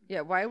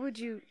 Yeah, why would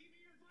you?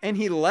 And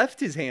he left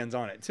his hands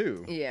on it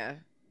too. Yeah.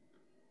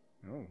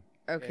 Oh.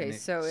 Okay, And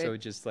so it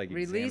just like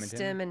released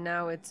examined him, and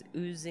now it's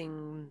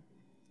oozing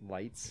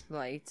lights.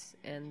 light,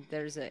 and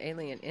there's an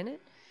alien in it.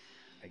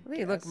 I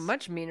They look guess.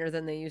 much meaner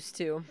than they used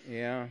to.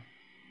 Yeah,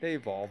 they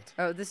evolved.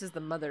 Oh, this is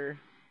the mother.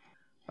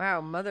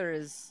 Wow, mother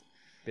is...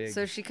 Big.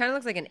 So she kind of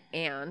looks like an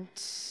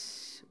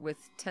ant with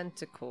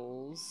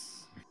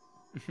tentacles.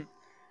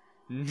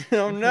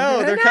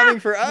 No, they're coming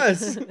for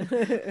us.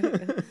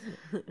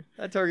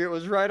 That target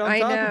was right on I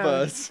top know. of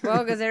us.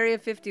 Well, because Area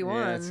 51.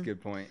 Yeah, that's a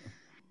good point.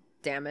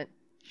 Damn it.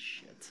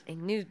 Shit. I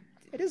knew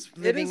It is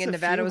living it is in a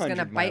Nevada few was going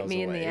to hundred bite miles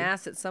me in the away.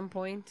 ass at some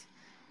point.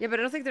 Yeah, but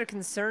I don't think they're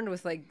concerned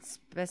with, like,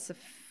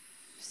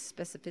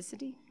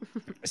 specificity.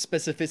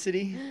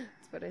 Specificity.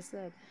 That's what I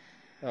said.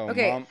 Oh,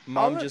 Okay,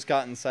 mom just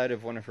got inside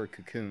of one of her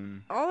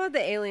cocoon. all of the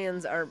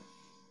aliens are...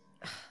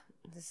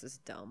 This is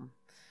dumb.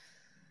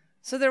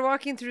 So they're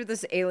walking through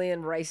this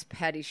alien rice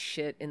paddy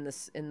shit in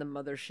the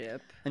mothership.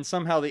 And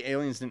somehow the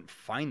aliens didn't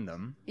find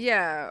them.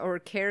 Yeah, or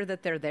care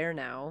that they're there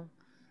now.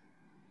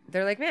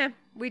 They're like, man,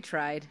 we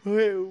tried. I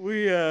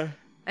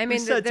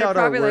mean, they're out our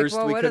probably like, worst,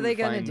 well, we what are they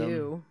couldn't gonna find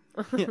do?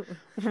 Yeah,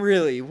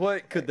 really,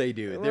 what could they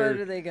do? What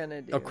They're are they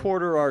gonna do? a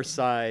quarter our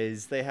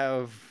size. They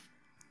have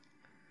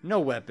no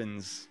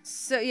weapons.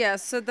 So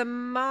the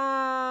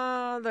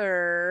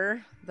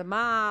mother The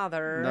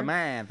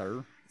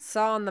mother.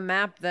 saw on the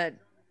map that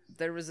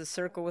there was a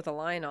circle with a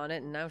line on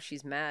it, and now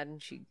she's mad,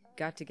 and she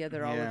got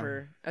together all of Yeah.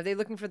 her... Are they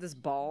looking for this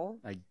ball?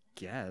 I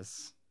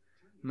guess.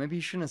 Maybe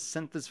you shouldn't have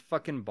sent this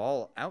fucking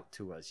ball out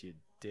to us, you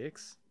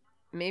dicks.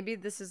 Maybe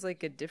this is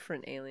like a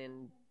different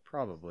alien.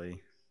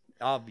 Probably.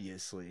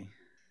 Obviously.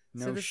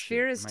 No So the shit,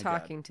 sphere is my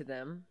talking to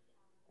them.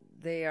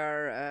 They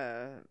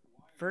are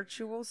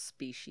virtual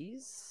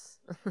species.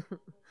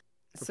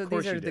 So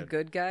course these are you the did.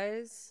 good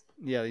guys.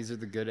 God. Yeah, these are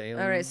the good aliens.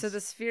 All right, so the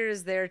sphere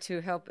is there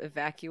to help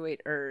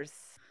evacuate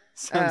Earth.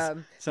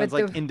 sounds but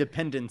like the-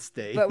 Independence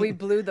Day. But we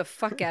blew the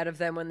fuck out of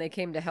them when they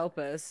came to help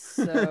us.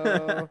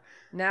 So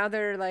now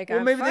they're like,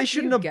 well, maybe they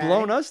shouldn't have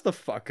blown us the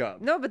fuck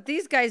up. No, but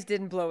these guys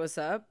didn't blow us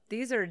up.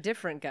 These are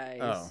different guys.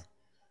 Oh.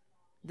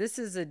 This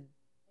is a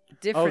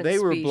different Oh, they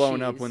were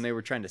blown up species. when they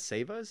were trying to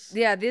save us?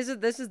 Yeah, this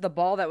is the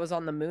ball that was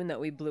on the moon that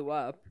we blew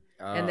up.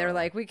 And they're Oh.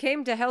 like, we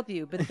came to help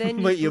you, but then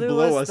you, But you blew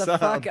blew us us the up."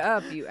 fuck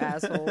up, you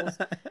assholes.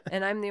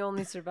 And I'm the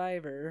only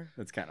survivor.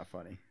 That's kind of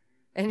funny.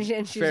 And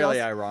she's Fairly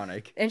also,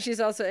 ironic. and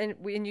she's also,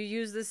 and you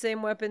use the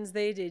same weapons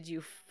they did,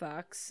 you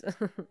fucks.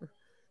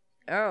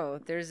 Oh,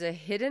 there's a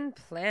hidden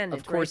planet.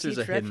 Of course where I there's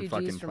a teach hidden refugees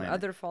fucking from planet.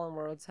 other fallen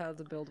worlds how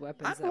to build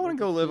weapons. I that don't want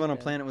to will go live defeat on a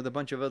them. planet with a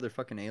bunch of other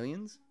fucking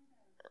aliens.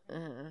 Uh,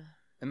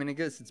 I mean, I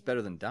guess it's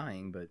better than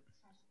dying, but...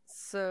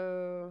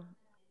 So,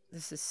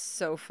 this is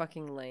so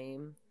fucking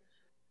lame.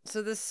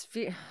 So this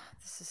is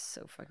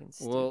so fucking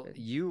stupid. Well,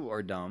 you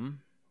are dumb.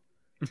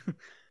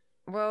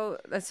 Well,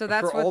 so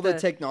that's For what all the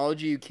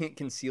technology, you can't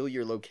conceal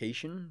your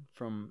location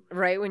from...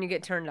 right when you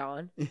get turned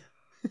on.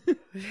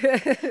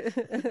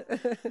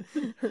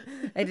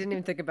 I didn't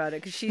even think about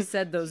it because she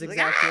said those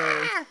exact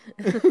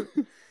words.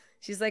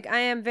 She's like, I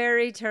am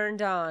very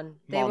turned on.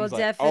 They Mom's will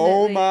like, definitely.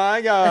 oh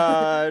my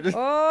god.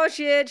 Oh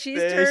shit, she's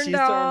There, turned she's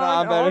on. turned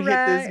on. Better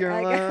All hit this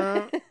right.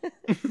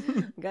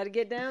 girl up. Gotta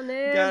get down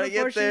there Gotta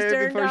before get there she's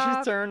turned before off.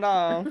 she's turned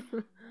off.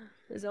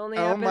 This only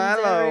Oh, happens my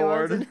every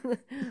lord. once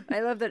in...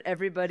 I love that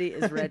everybody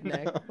is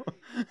redneck.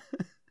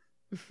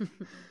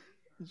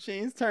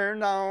 She's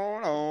turned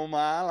on. Oh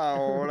my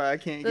lord. I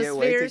can't The get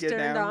wait to sphere's get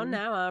turned down. on.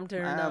 Now I'm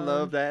turned I on.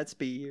 love that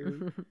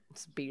spear.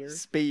 Spear.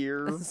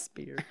 Spear.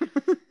 Spear.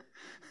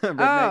 Redneck.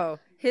 Oh,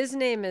 his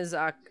name is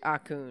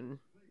Akun.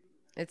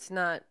 It's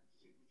not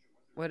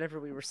whatever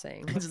we were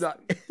saying. It's not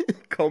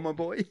Coma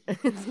Boy.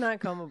 It's not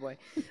Coma Boy.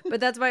 But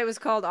that's why it was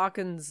called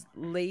Akun's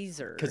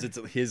laser. Because it's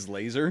his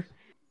laser.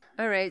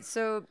 All right,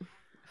 so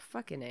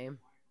fucking name.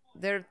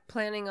 They're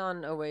planning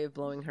on a way of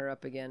blowing her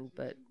up again,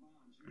 but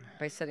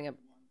by setting up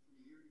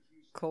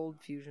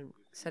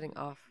setting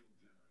off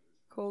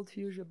cold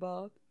fusion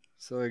bomb.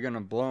 So they're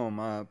gonna blow him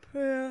up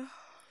Yeah.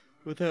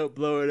 without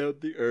blowing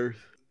up the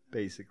Earth,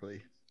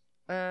 basically.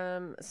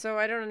 So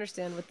I don't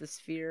understand what the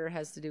sphere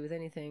has to do with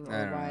anything, I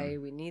or don't why know.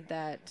 we need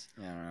that,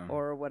 I don't know.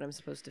 or what I'm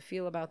supposed to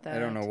feel about that. I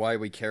don't know why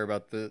we care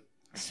about the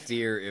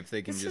sphere if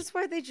they can This just is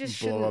why they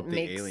just blow up shouldn't the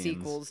make aliens.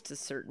 sequels to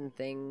certain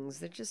things.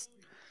 They're just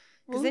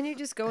because then you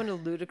just go into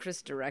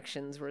ludicrous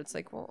directions where it's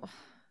like, well,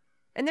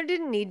 and there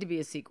didn't need to be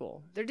a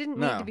sequel. There didn't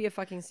need No. to be a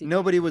fucking sequel.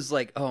 Nobody was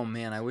like, "Oh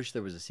man, I wish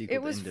there was a sequel It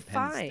to was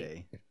Independence fine.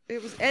 Day."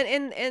 It was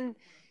and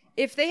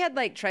if they had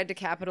like tried to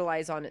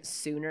capitalize on it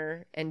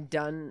sooner and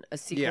done a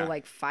sequel Yeah.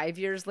 like 5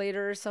 years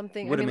later or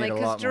something, Would've I mean, made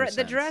like a lot more the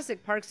sense.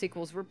 Jurassic Park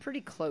sequels were pretty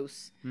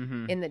close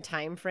Mhm. in the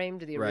time frame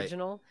to the Right.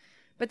 original.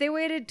 But they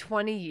waited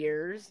 20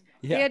 years.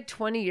 Yeah. They had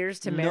 20 years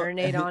to No-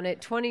 marinate on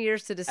it, 20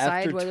 years to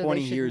decide After whether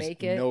 20 they should years,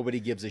 make it. nobody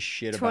gives a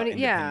shit 20 about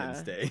yeah.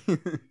 Independence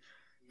Day,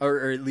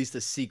 or at least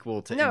a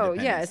sequel to No,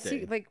 Independence yeah,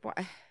 Day. like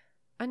why?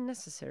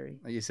 Unnecessary.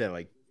 Like you said,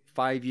 like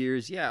 5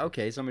 years. Yeah,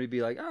 okay. Somebody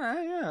be like, "All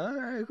right, yeah, all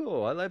right,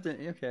 cool. I left it.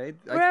 Okay,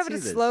 We're having a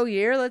slow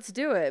year. Let's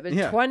do it. But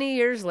Yeah. 20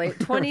 years late,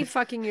 20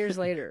 fucking years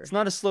later. It's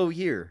not a slow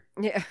year.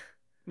 Yeah,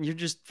 You're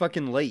just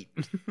fucking late.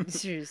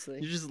 seriously.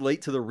 You're just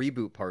late to the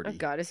reboot party. Oh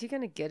God, is he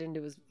gonna get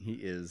into his? He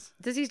is.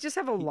 Does he just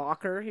have a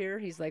locker here?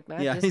 He's like,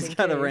 man, Yeah, just he's in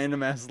got a case."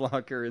 random ass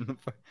locker in the.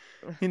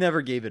 He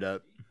never gave it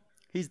up.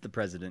 He's the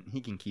president.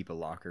 He can keep a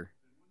locker.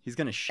 He's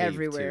gonna shave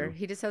everywhere. too.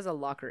 He just has a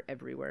locker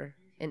everywhere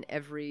in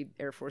every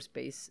Air Force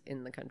base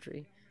in the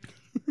country,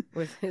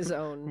 with his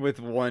own. With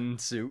one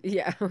suit.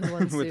 Yeah, with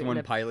one suit With and one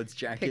a pilot's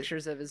jacket.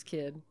 pictures of his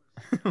kid,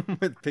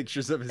 With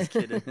pictures of his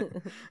kid in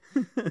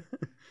it.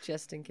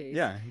 just in case.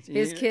 Yeah.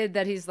 His kid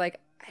that he's like,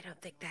 I don't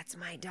think that's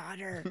my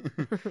daughter.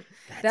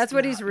 That's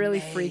what he's not really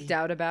May. freaked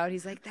out about.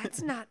 He's like,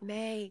 that's not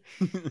May.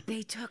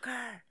 They took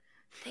her.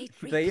 They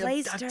They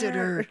replaced abducted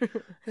her. her.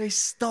 They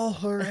stole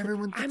her.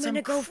 Everyone I'm thinks gonna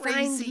I'm go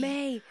crazy. find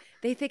May.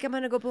 They think I'm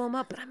gonna go blow him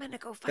up, but I'm gonna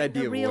go find That'd be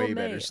the a real way May.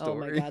 better Oh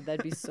my story. god,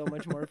 that'd be so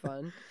much more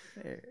fun.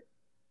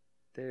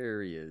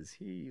 There he is.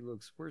 He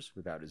looks worse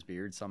without his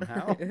beard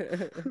somehow.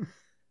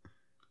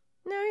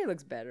 No, he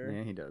looks better.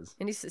 Yeah, he does.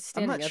 And he's I'm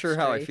standing not up sure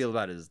how I straight. feel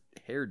about his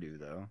hairdo,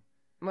 though.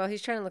 Well,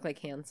 he's trying to look like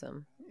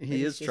handsome. But He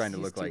he's is just- trying to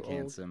he's look too like old.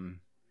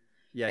 handsome.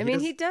 Yeah, I mean,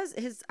 he does.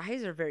 His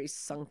eyes are very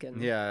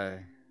sunken. Yeah.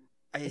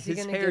 Is he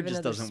His gonna hair give just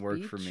another doesn't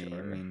work for speech, me. I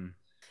or- mean,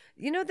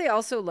 You know what they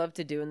also love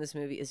to do in this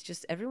movie is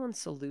just everyone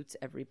salutes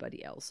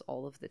everybody else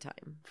all of the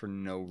time. for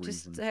no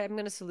Just reason. hey, I'm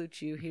going to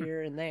salute you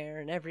here and there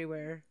and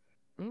everywhere.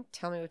 You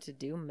tell me what to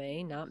do,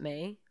 May, not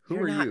May. Who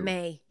You're are not you?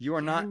 May. You are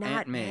You're not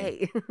Aunt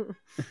May.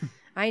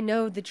 I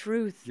know the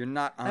truth. You're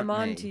not Aunt I'm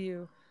on May. to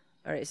you.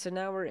 All right, so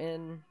now we're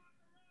in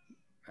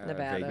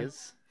Nevada.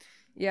 Vegas.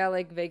 yeah,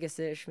 like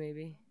Vegas-ish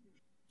maybe.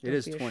 It Don't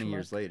is be a 20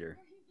 years schmuck. later.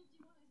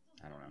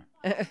 I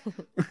don't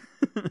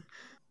know.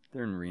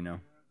 They're in Reno.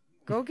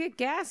 Go get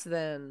gas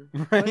then.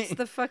 Right? What's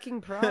the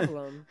fucking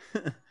problem?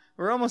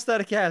 We're almost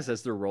out of gas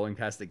as they're rolling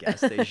past the gas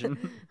station.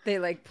 They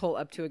like pull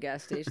up to a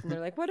gas station. They're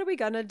like, "What are we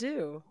gonna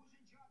do?"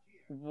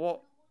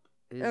 What?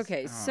 Is...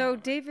 Okay, so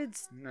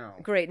David's no.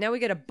 great. Now we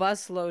get a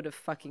bus load of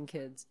fucking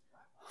kids.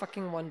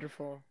 Fucking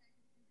wonderful.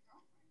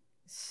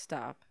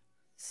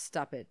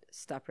 Stop it.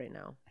 Stop right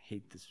now. I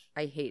hate this.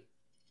 I hate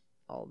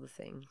all the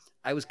things.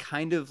 I was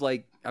kind of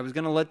like, I was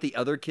going to let the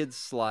other kids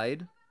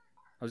slide.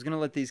 I was going to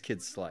let these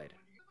kids slide.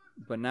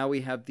 But now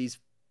we have these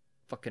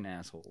fucking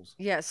assholes.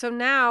 Yeah, so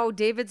now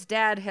David's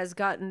dad has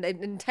gotten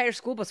an entire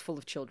school bus full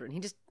of children. He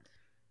just...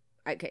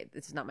 Okay,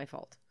 this is not my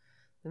fault.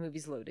 The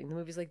movie's loading. The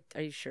movie's like,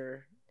 are you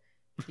sure?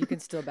 You can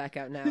still back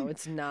out now.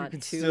 It's not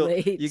too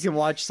late. You can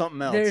watch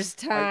something else. There's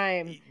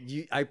time.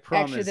 I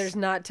promise. Actually, there's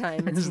not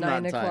time. It's There's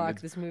not 9 time. o'clock.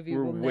 It's- This movie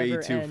We're will way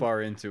never too end.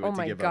 far into it Oh to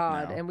my give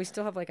god! up now. And we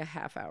still have like a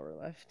half hour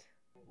left.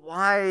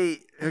 Why?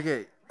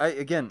 Okay,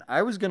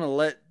 I was gonna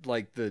let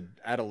like the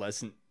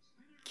adolescent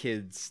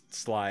kids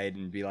slide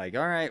and be like,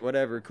 all right,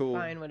 whatever, cool.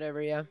 Fine,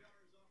 whatever. Yeah.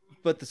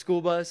 But the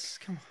school bus,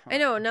 come on. I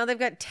know. Now they've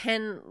got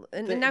 10,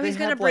 and They- now they he's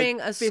going to have, like, bring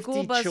a 50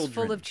 school bus full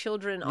children. of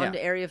children Yeah. onto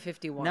Area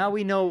 51. Now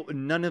we know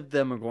none of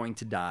them are going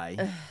to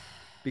die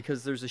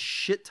because there's a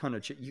shit ton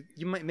of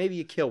you might maybe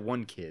you kill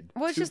one kid,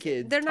 well, it's two just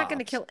kids. they're not going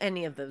to tops. kill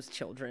any of those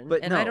children,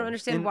 But and I no, don't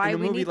understand in why a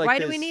we movie need. like Why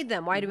do we this- need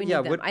them? Why do we yeah,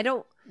 need them? what- I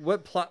don't.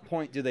 What plot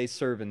point do they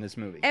serve in this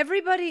movie?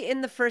 Everybody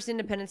in the first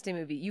Independence Day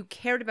movie, you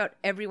cared about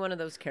every one of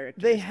those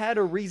characters. They had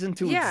a reason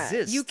to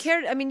exist. You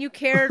cared. I mean, you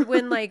cared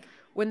when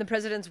when the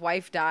president's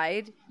wife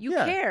died. You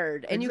Yeah,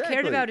 cared, and you cared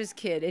exactly. about his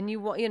kid, and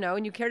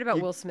and you cared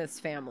about Will Smith's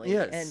family.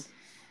 Yes.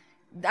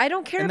 And I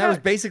don't care and about. that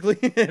was basically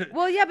it.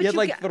 Well, yeah, but you had you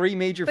like ca- 3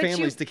 major but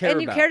families you, to care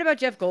and about. you cared about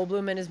Jeff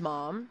Goldblum and his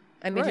mom.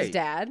 I mean, his Right.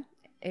 dad.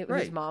 His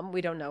Right. mom.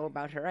 We don't know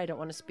about her. I don't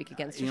want to speak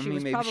against her. I She mean,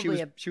 was maybe probably she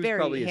was very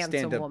probably a handsome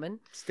stand-up woman.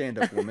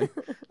 stand-up woman.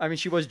 I mean,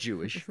 she was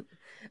Jewish.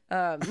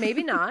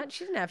 Maybe not.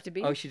 She didn't have to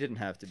be. Oh, she didn't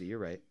have to be. You're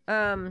right.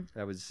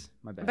 That was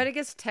my bad. But I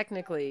guess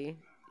technically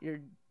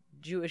your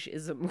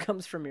Jewishism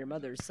comes from your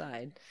mother's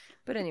side.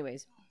 But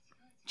anyways,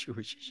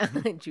 Jewish.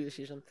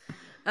 Jewishism.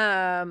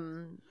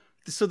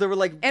 So there were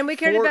like, And we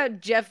cared 4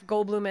 about Jeff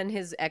Goldblum and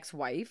his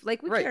ex-wife.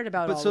 Like we right. cared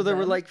about But all so of there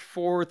were them. like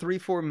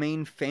 4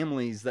 main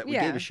families that we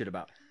Yeah. gave a shit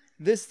about.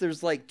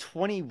 There's like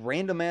 20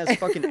 random ass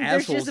fucking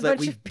There's just assholes a that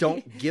bunch we of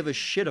don't give a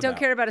shit about. don't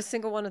care about a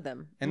single one of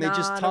them. And they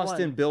just Not a tossed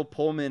one. in Bill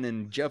Pullman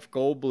and Jeff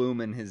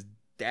Goldblum and his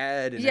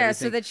dad. And Yeah,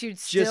 so everything that you'd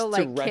just still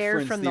to like care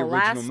reference from the the original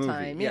last movie.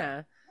 time.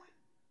 Yeah.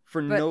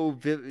 For But- no.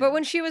 But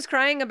when she was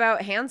crying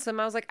about Handsome,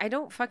 I was like, I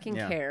don't fucking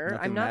Yeah, care.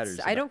 nothing I'm not. matters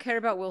I about- don't care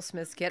about Will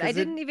Smith's kid. 'Cause I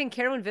didn't even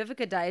care when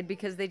Vivica died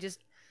because they just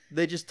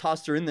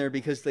tossed her in there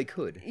because they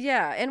could.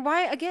 yeah. And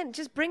why again?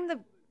 Just bring the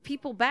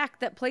people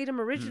back that played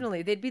him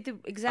originally. They'd be the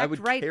exact I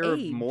would right care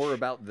age. more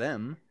about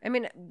them. I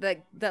mean,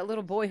 that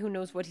little boy who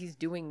knows what he's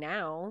doing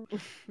now.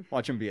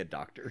 Watch him be a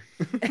doctor.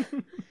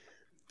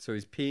 So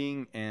he's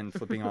peeing and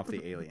flipping off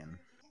the alien.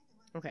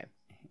 Okay.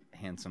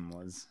 Handsome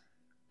was.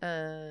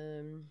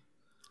 Um.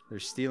 They're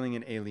stealing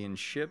an alien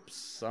ship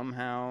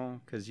somehow,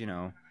 because,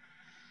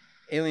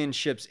 alien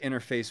ships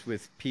interface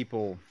with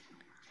people,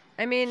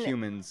 I mean,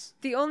 humans.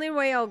 the only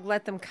way I'll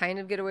let them kind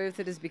of get away with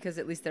it is because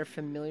at least they're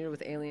familiar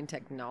with alien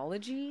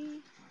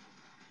technology.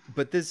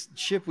 But this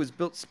ship was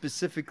built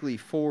specifically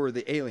for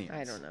the aliens.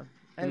 I don't know.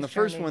 I In was the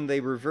trying first to- one, they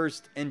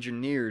reversed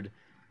engineered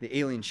the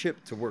alien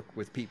ship to work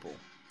with people.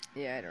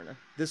 Yeah, I don't know.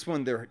 This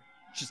one, they're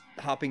just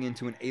hopping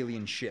into an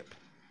alien ship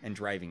and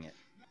driving it.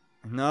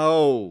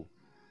 No,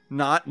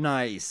 not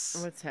nice.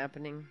 What's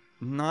happening?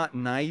 Not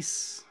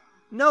nice.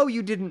 No,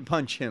 you didn't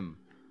punch him.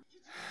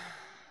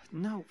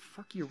 No,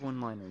 fuck your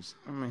one-liners.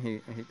 I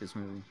hate this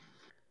movie.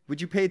 Would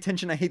you pay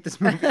attention? I hate this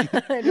movie.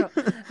 I know.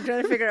 I'm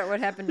trying to figure out what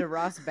happened to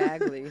Ross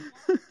Bagley.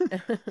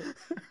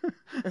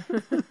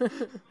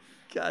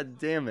 God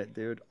damn it,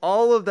 dude.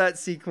 All of that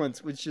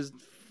sequence was just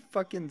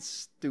fucking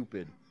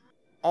stupid.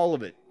 All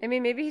of it. I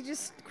mean, maybe he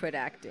just quit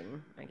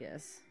acting, I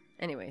guess.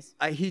 Anyways.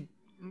 I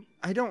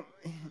don't...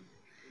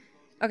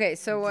 Okay,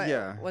 so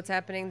Yeah. what's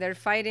happening? They're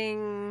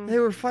fighting. They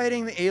were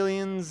fighting the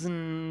aliens,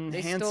 and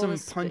They stole Handsome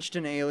the punched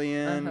an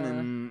alien, Uh-huh.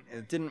 and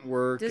it didn't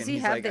work. Does and he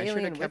he's have like, the I should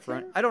alien have kept with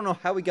running. him? I don't know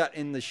how he got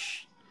in the.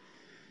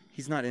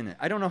 He's not in it.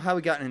 I don't know how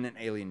he got in an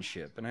alien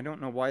ship, and I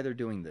don't know why they're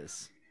doing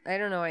this. I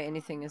don't know why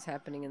anything is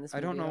happening in this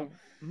movie. I don't know.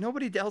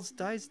 Nobody else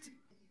dies.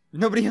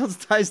 Nobody else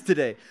dies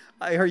today.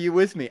 Are you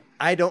with me?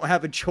 I don't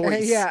have a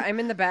choice. Yeah, I'm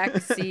in the back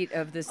seat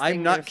of this. I'm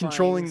thing not they're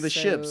controlling flying, the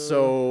ship,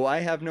 so I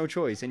have no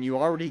choice. And you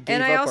already gave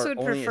And up I also our would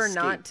only prefer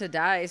escape. not to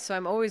die, so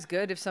I'm always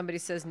good if somebody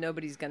says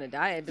nobody's gonna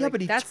die. I'd be Yeah, like,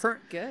 but that's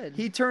good.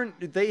 He turned.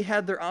 They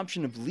had their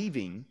option of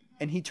leaving,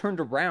 and he turned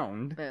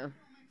around Yeah.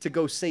 to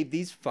go save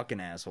these fucking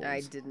assholes.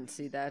 I didn't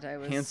see that. I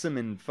was Handsome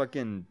and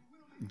fucking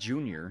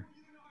Junior.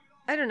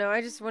 I don't know.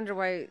 I just wonder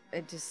why. I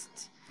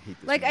just Hate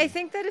this like. movie. I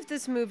think that if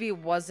this movie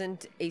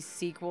wasn't a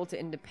sequel to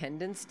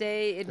Independence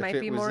Day, it might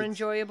it be was more its-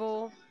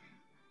 enjoyable.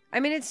 I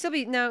mean, it'd still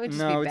be no. It'd just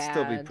No, be it'd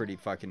still be bad. pretty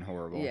fucking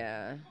horrible.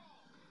 Yeah.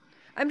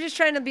 I'm just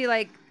trying to be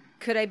like,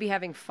 could I be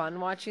having fun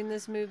watching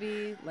this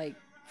movie, like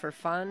for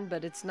fun?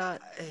 But it's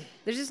not.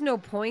 There's just no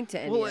point to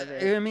any Well, of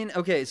it. I mean,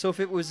 okay, so if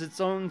it was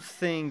its own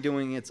thing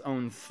doing its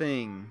own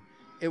thing,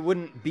 it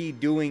wouldn't be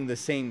doing the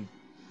same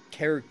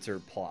character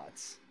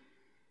plots.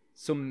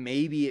 So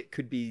maybe it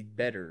could be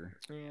better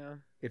Yeah.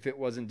 if it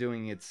wasn't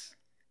doing its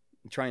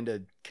trying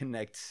to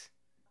connect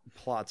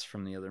plots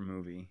from the other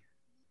movie.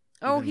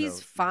 Oh, Even he's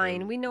though fine.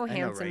 they- We know I know,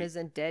 Handsome right?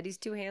 isn't dead. He's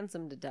too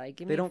handsome to die.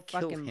 Give They me don't a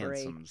kill fucking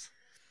break. handsomes.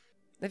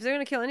 If they're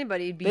gonna kill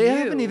anybody, it'd be They you.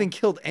 haven't even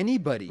killed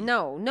anybody.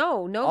 No.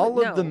 All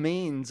no. of the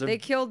mains are. They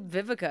killed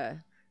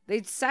Vivica.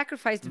 They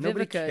sacrificed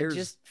Nobody Vivica cares.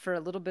 just for a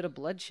little bit of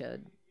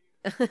bloodshed.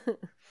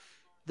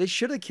 They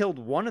should have killed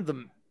one of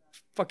the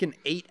fucking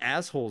 8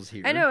 assholes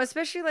here. I know,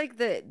 especially like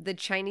the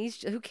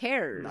Chinese. Who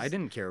cares? I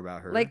didn't care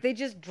about her. Like they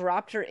just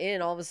dropped her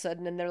in all of a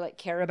sudden, and they're like,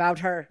 "Care about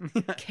her,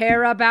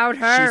 care about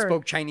her." She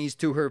spoke Chinese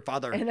to her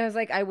father. and I was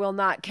like, "I will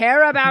not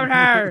care about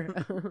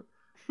her."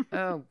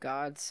 Oh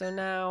God! So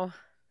now,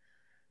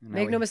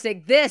 make no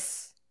mistake,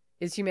 this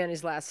is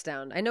humanity's last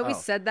stand. I know we Oh.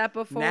 said that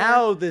before.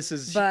 Now this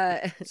is.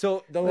 but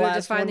So the we'll last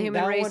just find one, the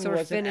human that race one or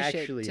wasn't finish it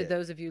actually to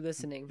those of you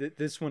listening.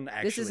 This one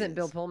actually. This isn't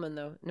Bill is. Pullman,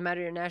 though. No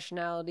matter your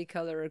nationality,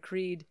 color, or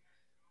creed,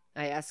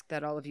 I ask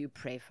that all of you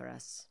pray for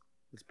us.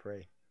 Let's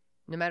pray.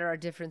 No matter our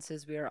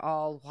differences, we are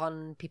all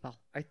one people.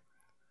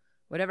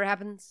 Whatever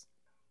happens,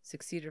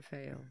 succeed or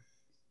fail.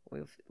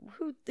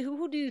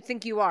 Who do you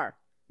think you are?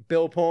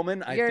 Bill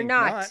Pullman. I You're think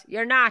not.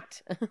 You're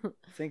not.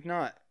 Think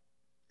not.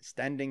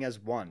 Standing as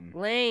one.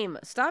 Lame.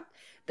 Stop.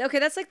 Okay,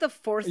 that's like the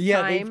fourth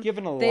Yeah, time they've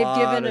given a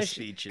lot of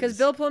speeches. Because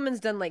Bill Pullman's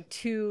done like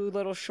 2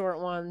 little short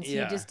ones.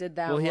 Yeah. He just did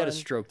that Well, one. he had a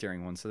stroke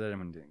during one, so that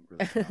one didn't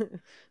really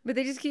count. But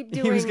they just keep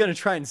doing. He was gonna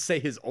try and say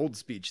his old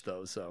speech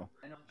though, so.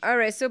 All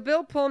right, so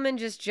Bill Pullman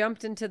just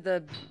jumped into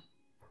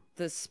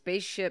the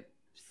spaceship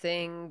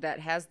thing that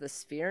has the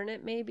sphere in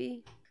it.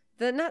 Maybe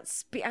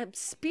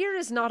spear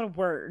is not a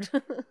word.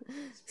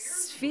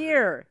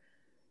 Sphere.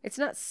 It's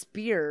not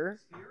spear.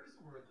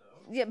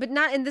 Yeah, but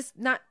not in this.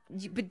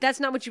 But that's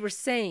not what you were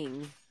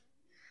saying.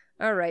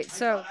 All right,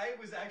 so I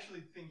was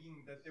actually thinking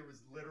that there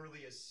was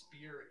literally a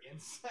spear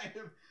inside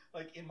of,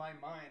 like, in my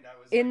mind, I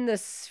was in the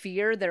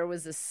sphere there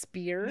was a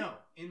spear. No,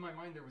 in my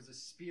mind there was a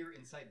spear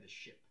inside the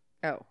ship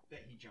Oh.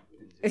 that he jumped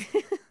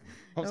into.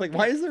 I was like,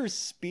 why is there a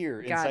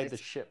spear Got inside it. the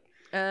ship?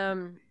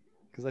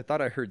 Because I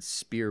thought I heard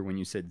spear when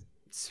you said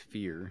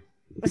sphere.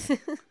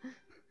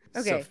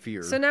 Okay,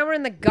 Sapphire. so now we're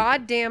in the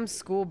goddamn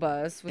school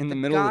bus with In the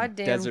middle of the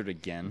goddamn desert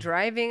again.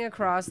 driving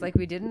across like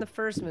we did in the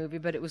first movie,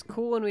 but it was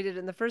cool when we did it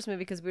in the first movie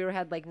because we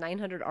had like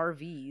 900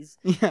 RVs.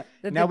 Yeah.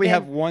 That Now they we then-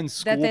 have one that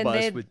school then bus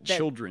they- with that-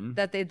 children.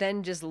 that they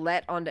then just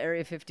let onto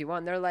Area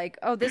 51. They're like,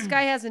 "Oh, this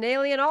guy has an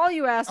alien. All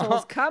you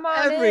assholes, come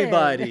on in."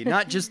 Everybody,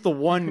 not just the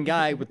one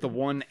guy with the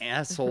one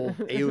asshole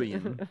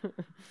alien.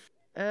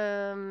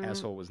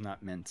 Asshole was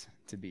not meant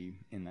to be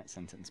in that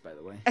sentence, by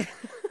the way.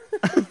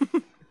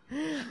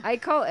 I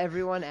call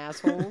everyone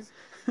assholes,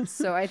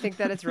 so I think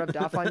that it's rubbed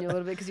off on you a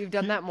little bit because you've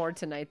done that more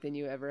tonight than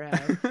you ever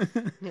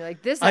have. You're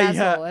like this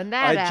asshole and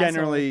that asshole.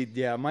 Generally,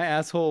 yeah, my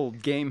asshole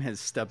game has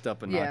stepped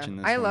up a notch Yeah, in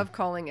this I one. love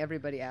calling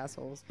everybody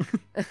assholes.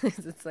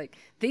 It's like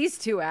these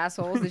 2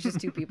 assholes. It's just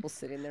 2 people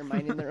sitting there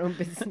minding their own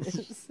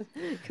business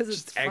because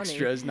it's just funny.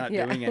 extras not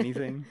Yeah. doing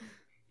anything.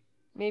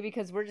 Maybe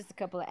because we're just a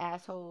couple of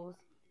assholes.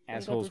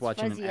 Assholes We got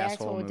this watching an fuzzy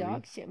asshole movie.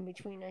 dog sitting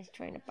between us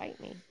trying to bite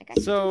me. I got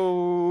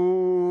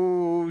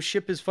So,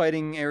 ship is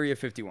fighting Area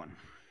 51.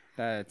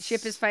 That's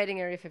Ship is fighting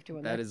Area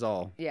 51. That is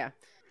all. Yeah.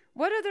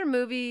 What other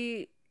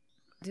movie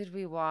did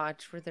we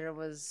watch where there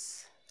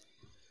was...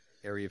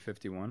 Area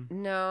 51.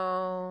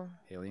 No.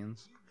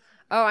 Aliens.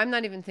 Oh, I'm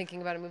not even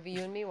thinking about a movie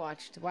you and me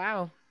watched.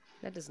 Wow.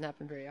 That doesn't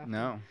happen very often.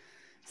 No.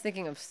 I was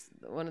thinking of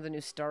one of the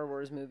new Star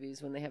Wars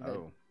movies when they have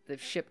Oh. the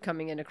ship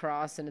coming in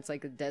across and it's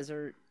like a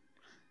desert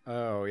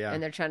Oh, yeah.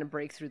 and they're trying to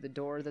break through the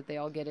door that they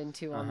all get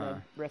into on Uh-huh.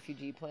 the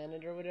refugee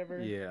planet or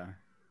whatever. Yeah.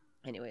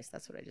 Anyways,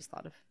 that's what I just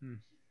thought of.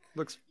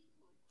 Looks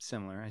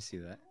similar. I see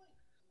that.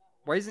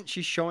 Why isn't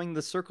she showing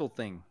the circle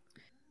thing?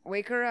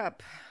 Wake her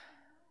up.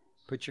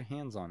 Put your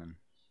hands on him.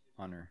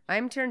 on her.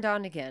 I'm turned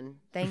on again.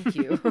 Thank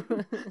you.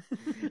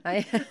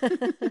 I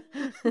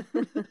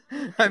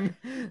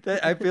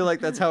I feel like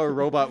that's how a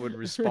robot would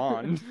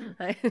respond.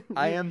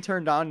 I am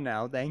turned on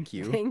now. Thank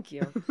you. Thank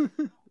you.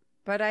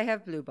 But I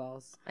have blue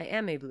balls. I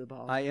am a blue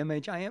ball. I am a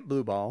giant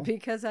blue ball.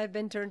 Because I've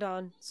been turned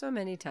on so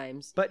many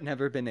times. But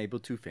never been able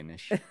to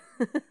finish.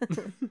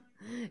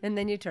 And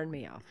then you turn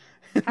me off.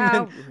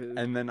 How rude.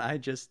 And then I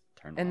just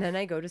turn off. And then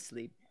I go to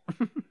sleep.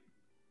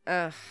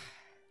 Ugh.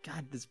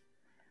 God, this...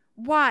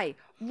 Why?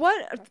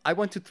 What? I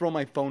want to throw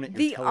my phone at your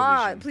The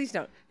television. please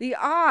don't. The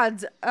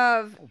odds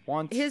of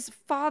Want... his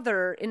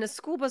father in a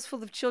school bus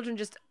full of children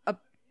just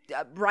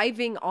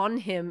arriving on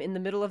him in the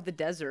middle of the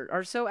desert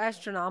are so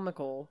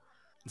astronomical.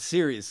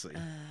 Seriously.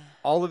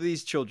 All of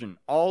these children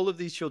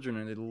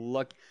are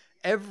lucky.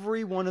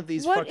 Every one of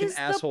these fucking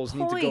assholes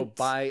need to go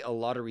buy a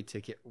lottery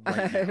ticket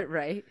right now.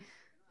 Right?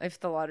 If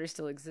the lottery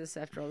still exists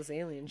after all this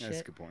alien shit.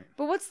 That's a good point.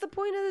 But what's the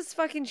point of this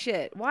fucking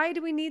shit? Why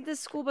do we need this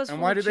school bus full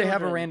And why of do they have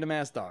a children? random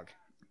ass dog?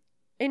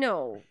 I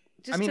know.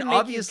 Just I mean, to make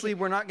obviously,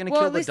 we're not going to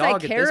well, kill at the least dog I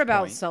at care this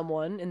about point.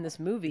 someone in this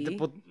movie.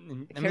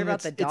 I care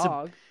about the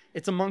dog.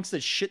 It's amongst a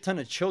shit ton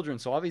of children,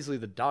 so obviously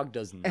the dog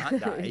does not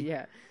die.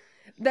 Yeah.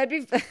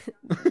 That'd be...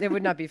 It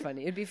would not be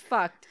funny. It'd be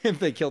fucked. If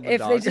they killed the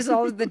dog. If they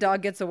just the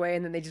dog gets away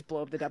and then they just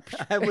blow up the dog.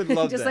 I would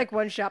love just that. like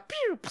one shot.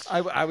 Pew!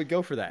 I would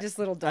go for that. Just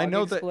little dog I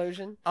know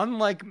explosion. That,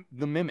 unlike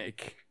the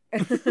mimic,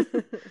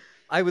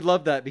 I would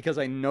love that because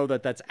I know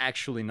that that's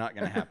actually not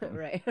going to happen.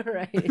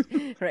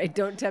 Right.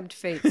 Don't tempt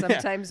fate.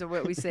 Sometimes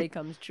what we say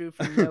comes true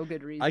for no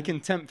good reason. I can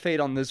tempt fate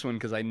on this one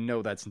because I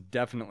know that's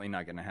definitely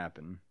not going to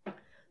happen.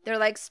 They're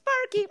like,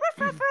 Sparky! Ruff,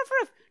 ruff, ruff,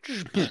 ruff.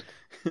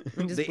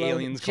 The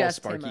aliens call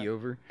Sparky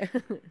over.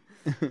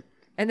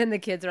 And then the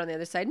kids are on the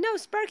other side. No,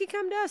 Sparky,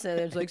 come to us. And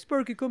it's like,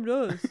 Sparky, come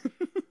to us.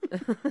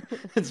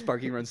 And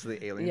Sparky runs to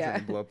the aliens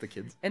and they blow up the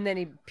kids. And then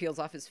he peels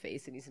off his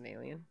face and he's an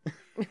alien.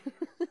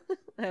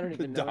 I don't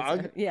even know.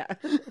 Dog? Yeah.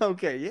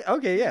 Okay,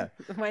 yeah.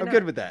 Why I'm not?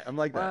 good with that. I'm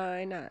like that.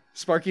 Why not?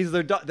 Sparky's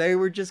their dog. They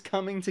were just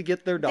coming to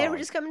get their dog. They were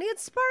just coming to get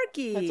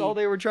Sparky. That's all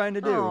they were trying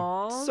to do.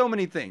 Aww. So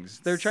many things.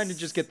 They're trying to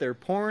just get their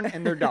porn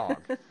and their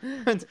dog.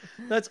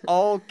 That's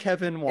all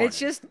Kevin wanted. It's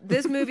just,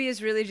 this movie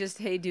is really just,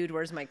 hey, dude,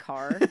 where's my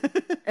car?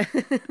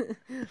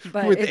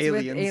 But With it's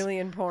aliens. with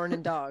alien porn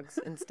and dogs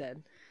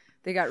instead.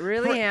 They got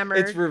really hammered.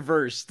 It's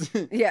reversed.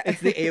 Yeah. It's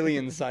the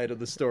alien side of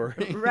the story.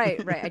 Right.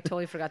 I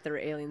totally forgot there were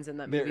aliens in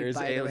that movie, There is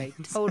by aliens.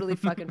 the way. Totally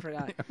fucking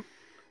forgot.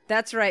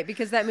 That's right,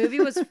 because that movie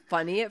was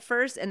funny at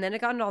first, and then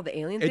it got into all the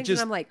alien things, and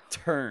I'm like,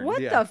 turned.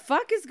 what the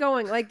fuck is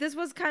going? Like, this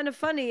was kind of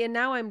funny, and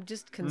now I'm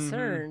just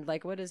concerned.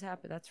 Like, what has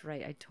happened? That's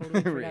right. I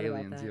totally forgot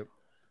about that. Yep.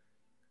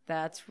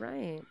 That's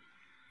right.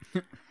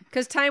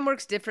 Because time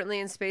works differently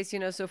in space,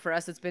 so for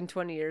us, it's been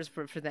 20 years.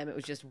 For them, it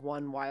was just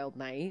one wild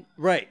night.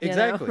 Right. you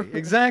Exactly. know?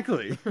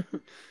 Exactly.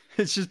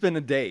 It's just been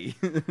a day.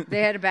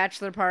 They had a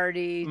bachelor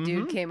party.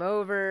 Dude came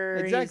over.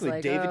 Exactly. He's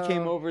like, David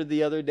came over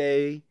the other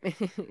day.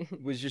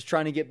 Was just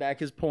trying to get back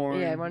his porn.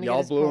 Yeah, I wanna get Y'all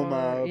his blew him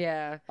porn. up.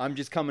 Yeah. I'm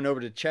just coming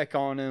over to check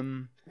on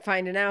him.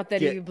 Finding out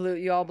that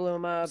you all blew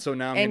him up. So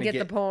now I'm and gonna get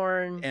the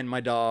porn and my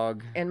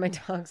dog. and my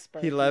dog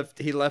Sparky.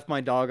 He left my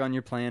dog on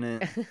your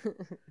planet.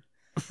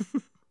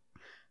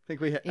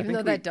 Even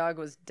though that dog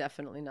was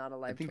definitely not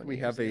alive. I think we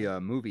have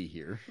a movie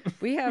here.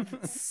 We have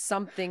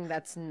something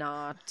that's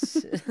not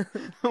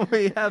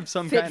we have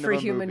some fit kind for of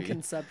a human movie.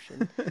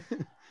 consumption.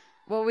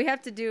 Well, we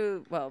have to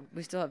do. Well,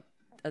 we still have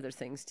other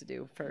things to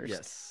do first.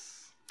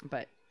 Yes,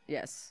 but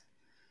yes,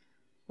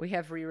 we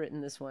have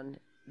rewritten this one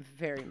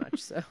very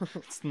much so.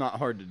 It's not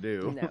hard to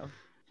do. No.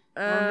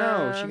 Oh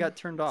no, she got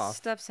turned off.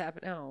 Stuff's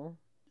happened. Oh,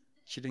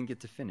 she didn't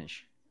get to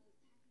finish.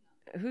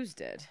 Who's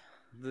dead?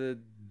 The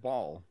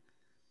ball.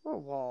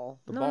 What wall?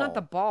 The No, ball. not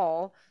the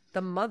ball.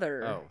 The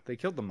mother. Oh, they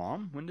killed the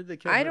mom? When did they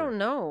kill her? I don't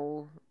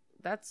know.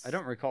 I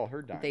don't recall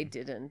her dying. They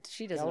didn't.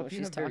 She doesn't know what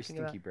she's very talking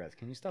about. stinky breath.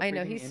 Can you stop I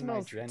know, he breathing in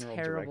smells my general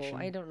terrible.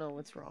 direction? I don't know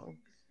what's wrong.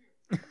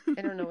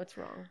 I don't know what's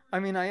wrong. I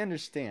mean, I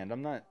understand.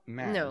 I'm not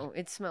mad. No,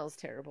 it smells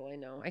terrible. I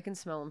know. I can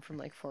smell him from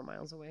like 4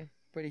 miles away.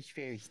 But it's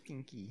very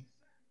stinky.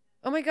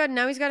 Oh my god,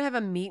 now he's got to have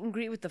a meet and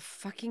greet with the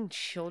fucking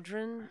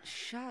children?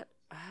 Shut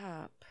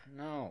up.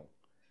 No.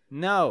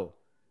 No.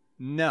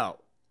 No.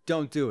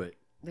 Don't do it.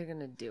 They're going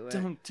to do it.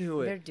 Don't do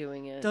it. They're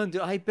doing it. Don't do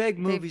it. I beg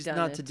movies done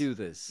not it. to do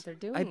this. They're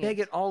doing I beg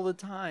it. it all the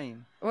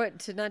time. What?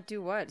 To not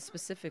do what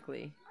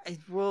specifically? I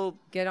will.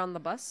 Get on the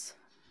bus?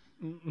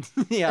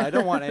 Yeah, I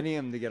don't want any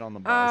of them to get on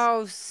the bus.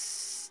 Oh,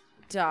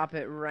 stop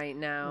it right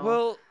now.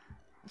 Well,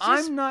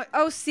 I'm not.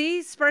 Oh,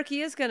 see?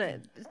 Sparky is gonna.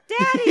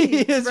 Daddy! He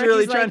is Sparky's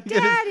really like, trying to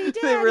get Daddy, his,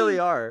 Daddy! They really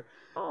are.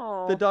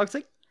 Oh. The dog's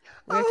like,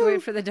 We have to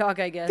wait for the dog,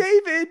 I guess.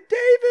 David!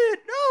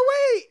 No,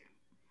 wait!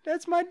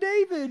 That's my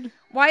David.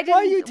 Why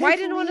you didn't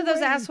taking one me of those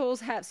away?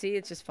 assholes have? See,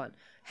 it's just fun.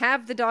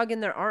 Have the dog in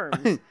their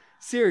arms.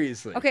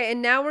 Seriously. Okay,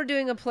 and now we're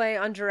doing a play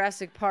on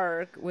Jurassic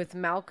Park with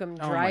Malcolm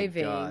Oh my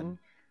driving. God.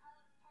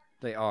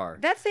 They are.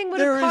 That thing would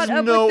There have caught is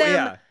up no- with them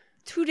yeah.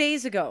 2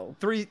 days ago.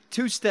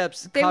 Two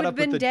steps. They caught would up have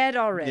been with the, dead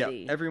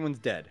already. Yeah, everyone's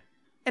dead.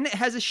 And it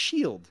has a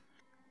shield.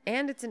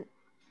 And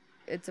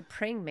it's a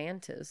praying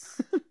mantis.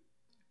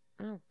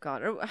 Oh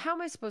God, how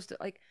am I supposed to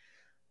like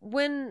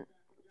when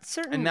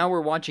certain? And now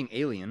we're watching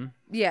Alien.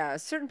 Yeah,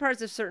 certain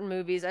parts of certain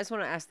movies. I just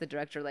want to ask the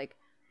director, like,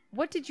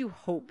 what did you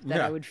hope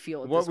that I would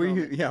feel at What this were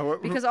moment? you? Yeah.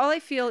 Because all I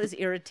feel is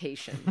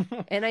irritation,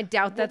 and I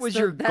doubt that's what was the,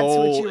 your that's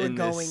goal what you were in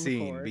going this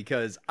scene? for.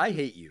 Because I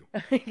hate you.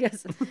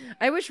 Yes,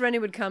 I wish Rennie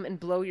would come and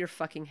blow your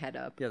fucking head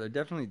up. Yeah, they're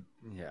definitely.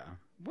 Yeah.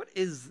 What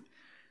is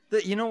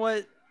the? You know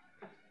what?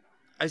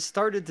 I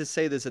started to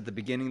say this at the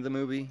beginning of the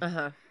movie.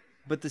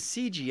 But the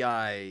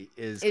CGI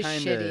is kind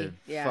shitty. of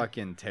Yeah.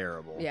 fucking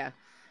terrible. Yeah.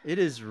 It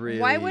is really.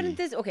 Why wouldn't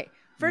this? Okay,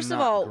 first of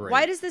not all, great.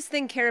 why does this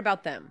thing care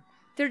about them?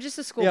 They're just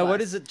a school Yeah, bus.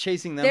 what is it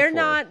chasing them They're for?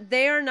 not.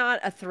 They are not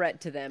a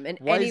threat to them in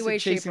Why any is way, it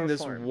chasing shape, or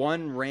this form.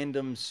 one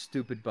random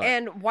stupid bus?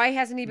 And why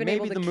hasn't he been Maybe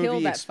able to the kill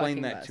movie that explained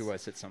fucking that bus? to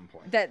us at some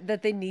point.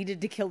 That they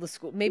needed to kill the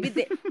school. Maybe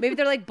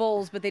they're like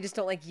bulls, but they just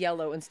don't like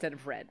yellow instead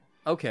of red.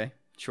 Okay,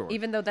 sure.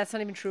 Even though that's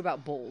not even true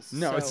about bulls.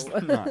 No, so.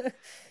 it's not.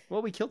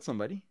 Well, we killed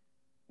somebody.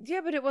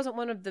 Yeah, but it wasn't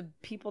one of the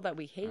people that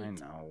we hate. I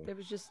know. It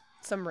was just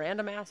some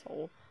random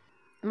asshole.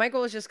 My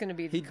goal is just going to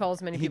be to call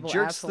as many people He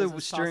jerks assholes the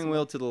as steering possible.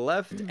 wheel to the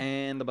left,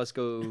 and the bus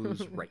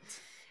goes right.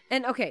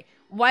 And okay,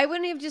 why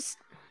wouldn't he have just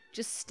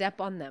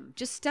step on them?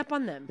 Just step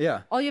on them.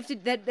 Yeah. All you have to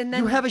and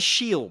then You have a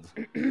shield.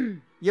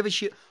 You have a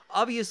shield.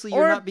 Obviously,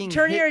 you're or not being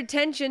turn hit. your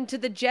attention to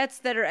the jets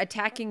that are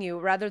attacking you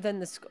rather than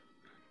the school.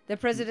 The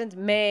President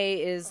May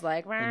is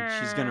like,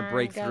 And she's gonna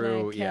break "I'm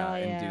through, kill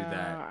and do you.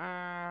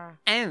 that.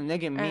 And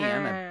look at me,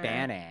 I'm a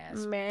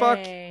badass. May.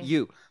 Fuck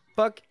you.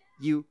 Fuck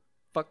you.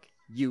 Fuck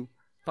you.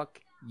 Fuck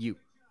you.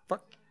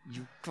 Fuck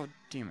you. God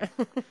damn it.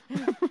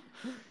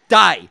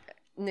 Die.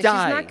 No,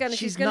 Die.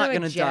 She's not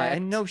gonna die. I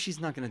eject. know she's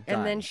not gonna die.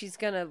 And then she's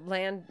gonna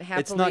land happily.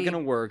 It's not gonna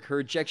work. Her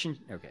ejection.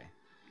 Okay.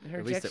 Her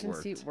At least it ejection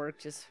worked. seat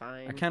worked just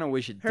fine. I kind of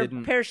wish it Her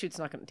didn't. parachute's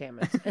not gonna damn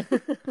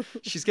it.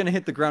 She's gonna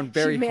hit the ground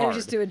very she hard.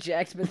 manages to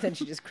eject, but then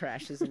she just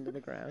crashes into the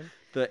ground.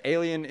 The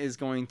alien is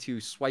going to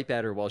swipe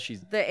at her while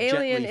she's The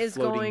alien gently is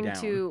floating going down.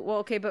 to well,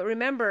 okay, but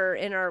remember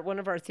in one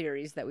of our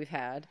theories that we've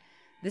had,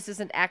 this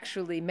isn't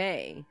actually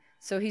May.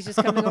 So he's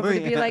just coming over to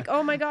be yeah. like,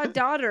 "Oh my God,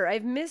 daughter,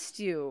 I've missed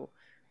you.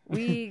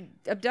 We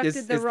abducted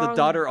Is the wrong." the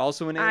daughter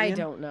also an alien? I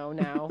don't know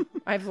now.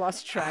 I've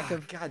lost track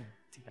of. God.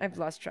 I've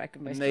lost track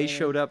of my. And they storyline.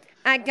 showed up.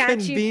 I got you,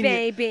 Convenient.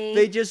 baby.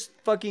 They just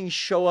fucking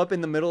show up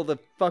in the middle of the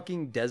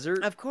fucking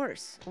desert. Of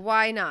course.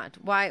 Why not?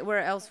 Why? Where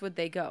else would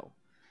they go?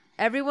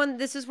 Everyone.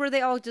 This is where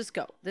they all just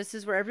go. This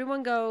is where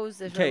everyone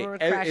goes. If everyone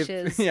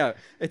crashes. yeah,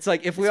 it's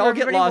like if we It's all where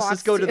get everybody lost, let's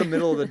walks go to to. the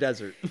middle of the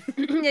desert.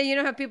 Yeah, you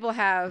know how people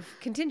have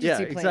contingency Yeah,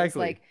 plans. exactly.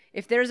 Like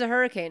if there's a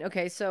hurricane,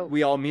 okay, so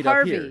We all meet up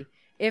Harvey, here.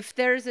 If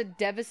there's a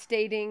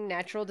devastating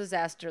natural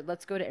disaster,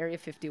 let's go to Area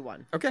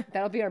 51. Okay.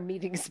 That'll be our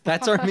meeting spot.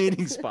 That's our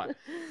meeting spot.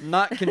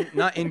 Not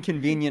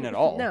inconvenient at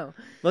all. No.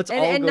 Let's and,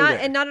 all and go not there.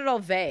 and not at all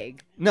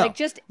vague. No. Like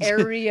just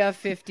Area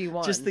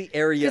 51. Just the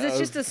area Because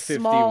it's of just a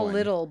small 51.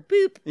 little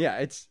boop. Yeah,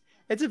 it's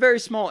a very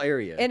small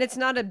area. And it's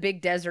not a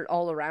big desert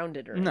all around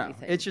it or no,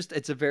 anything.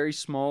 it's a very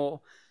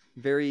small,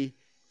 very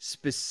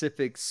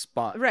specific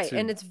spot. Right, to-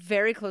 and it's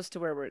very close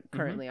to where we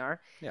currently are.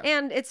 Yeah.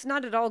 And it's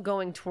not at all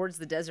going towards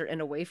the desert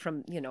and away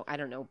from, I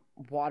don't know,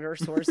 water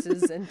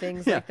sources and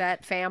things like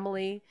that,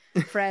 family,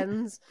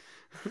 friends.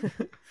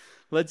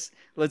 let's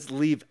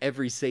leave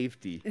every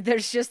safety.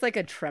 There's just like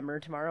a tremor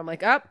tomorrow. I'm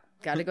like,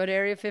 gotta go to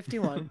Area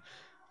 51.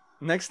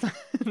 Next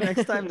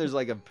time there's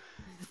like a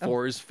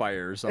forest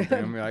fire or something.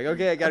 I'm like,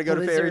 okay, I gotta go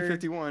to Area blizzard.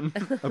 51.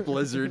 A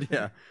blizzard,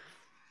 yeah.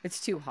 It's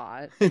too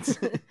hot. It's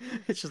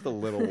just a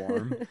little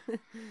warm.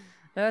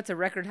 Oh, it's a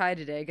record high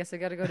today. I guess I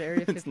gotta go to Area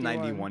 51. It's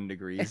 91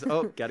 degrees.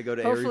 Oh, gotta go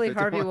to Area 51. Hopefully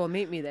Harvey will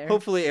meet me there.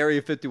 Hopefully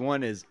Area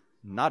 51 is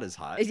not as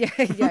hot. Yeah,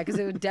 because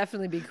it would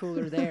definitely be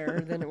cooler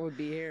there than it would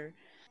be here.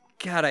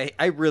 God,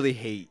 I really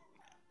hate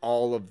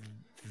all of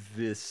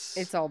this.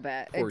 It's all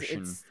bad.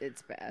 Portion.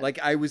 It's bad. Like,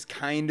 I was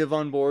kind of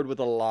on board with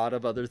a lot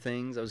of other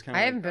things. I was kind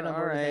of I haven't been on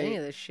board with any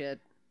of this shit.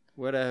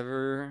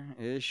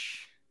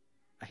 Whatever-ish.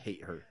 I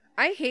hate her.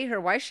 I hate her.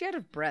 Why is she out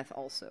of breath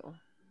also?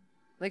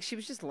 Like, she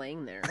was just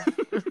laying there.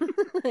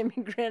 I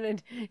mean,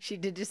 granted, she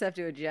did just have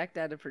to eject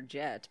out of her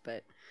jet,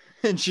 but...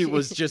 And she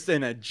was just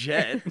in a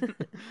jet.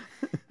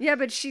 Yeah,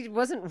 but she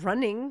wasn't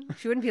running.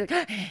 She wouldn't be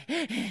like...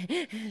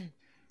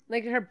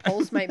 Like, her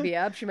pulse might be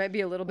up. She might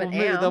be a little bit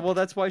amped. Well,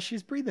 that's why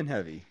she's breathing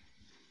heavy.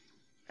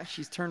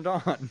 She's turned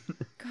on.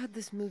 God,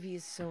 this movie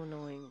is so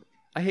annoying.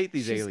 I hate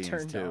these She's aliens,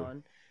 turned too.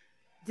 on.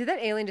 Did that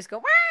alien just go...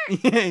 Wah!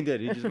 Yeah, he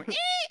did. He just went...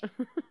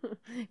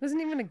 It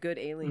wasn't even a good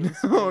alien.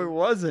 No, it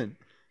wasn't.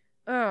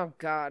 Oh,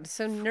 God.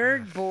 So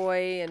Nerd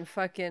Boy and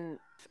fucking...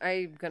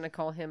 I'm going to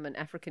call him an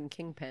African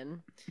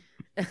kingpin.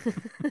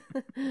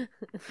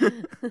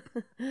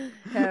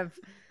 Have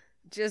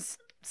just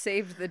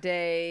saved the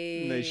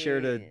day. And they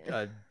shared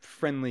a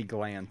friendly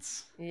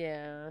glance.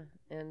 Yeah.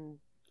 And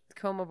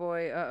Coma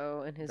Boy,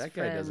 and his That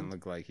friend... guy doesn't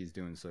look like he's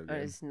doing so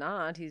good. He's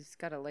not. He's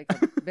got a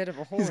bit of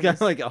a hole He's in got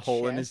his like a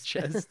hole in his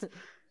chest.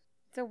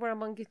 So where I'm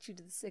going to get you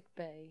to the sick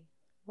bay.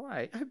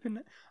 Why? I've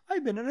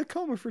been in a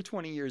coma for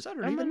 20 years. I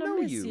don't I'm even gonna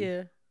know miss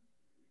you.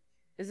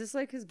 Is this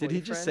like his Did boyfriend?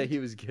 he just say he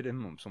was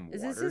getting him some water?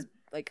 Is this his,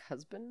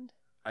 husband?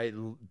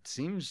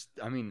 seems.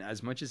 I mean,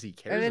 as much as he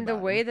cares. And then the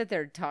about way him, that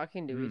they're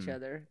talking to each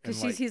other,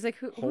 because And, he's like,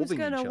 who's holding each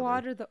gonna other.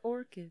 water the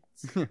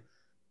orchids?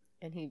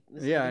 And he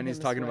was yeah, giving and he's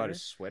him a talking about sweater.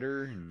 his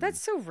sweater. And... That's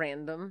so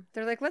random.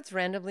 They're like, let's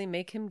randomly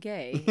make him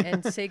gay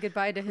and say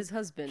goodbye to his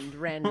husband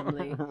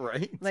randomly.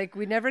 right. Like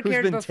we never Who's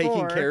cared been before.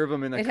 taking care of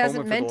him in a It coma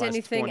hasn't for meant the last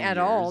anything 20 at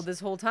all years. this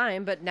whole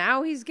time, but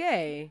now he's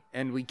gay.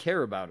 And we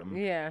care about him.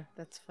 Yeah,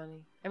 that's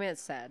funny. I mean,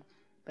 it's sad,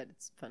 but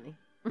it's funny.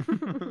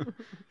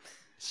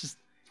 It's just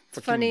It's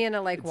funny in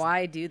a like,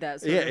 why do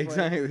that? Sort of way.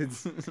 exactly.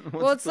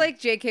 Well, it's like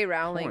J.K.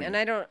 Rowling, point?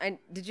 and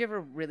did you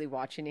ever really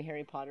watch any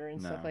Harry Potter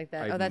and stuff No, like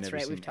that? I've Oh, that's never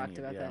right. We've seen talked any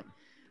of about it, that.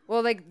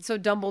 Well, like, so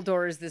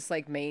Dumbledore is this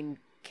like main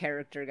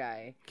character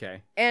guy.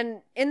 Okay.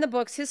 And in the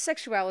books, his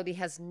sexuality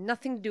has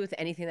nothing to do with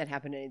anything that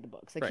happened in any of the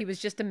books. Like, he Right. was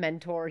just a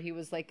mentor. He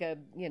was like a,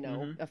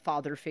 a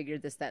father figure,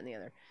 this, that, and the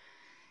other.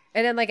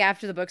 And then, like,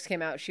 after the books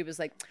came out, she was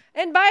like,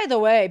 and by the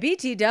way,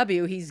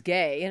 BTW, he's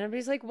gay. And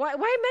everybody's like, why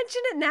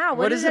mention it now?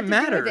 What does does it it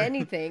have to do matter? with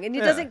anything? And it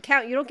Yeah. doesn't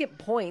count. You don't get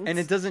points. And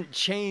it doesn't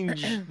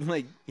change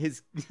like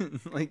his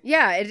like.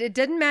 Yeah, it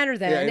didn't matter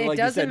then. Yeah, It like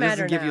you doesn't said, it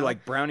matter doesn't give you now.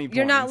 like brownie points.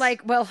 You're not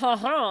like, well,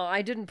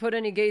 I didn't put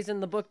any gays in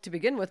the book to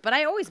begin with, but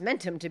I always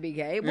meant him to be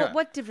gay. Yeah.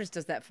 What difference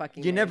does that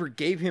fucking you make? never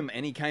gave him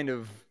any kind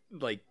of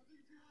like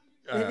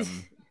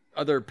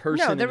other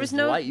person. No, there in was his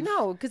no, life.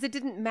 no, because it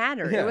didn't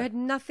matter. Yeah. It had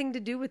nothing to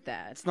do with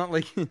that. It's not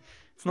like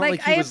it's not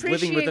like, I he was living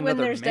appreciate with when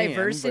another there's man,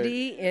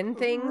 diversity in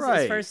things as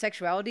Right. far as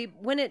sexuality.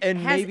 When it And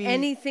has maybe-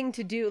 anything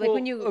to do, like Well,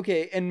 when you,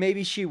 okay, and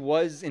maybe she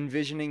was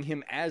envisioning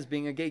him as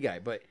being a gay guy,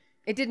 but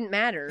it didn't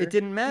matter. it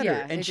didn't matter,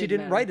 Yeah, and it she didn't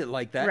didn't matter. write it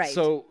like that. Right.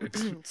 So,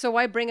 So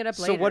why bring it up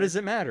later? so what does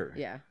it matter?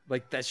 Yeah.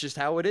 like that's just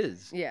how it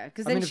is. Yeah,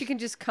 because I then mean, she can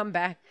just come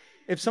back.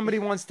 If somebody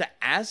wants to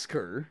ask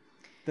her,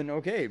 then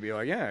okay, be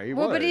like, yeah, he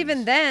Well, was. but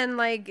even then,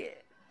 like,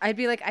 I'd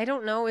be like, I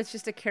don't know. It's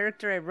just a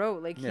character I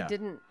wrote. Like, he Yeah.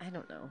 didn't, I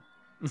don't know.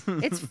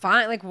 It's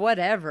fine. Like,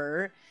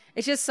 whatever.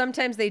 It's just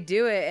sometimes they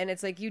do it, and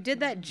it's like, you did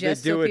that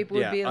just do so it, people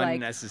would yeah, be like,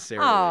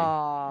 unnecessarily.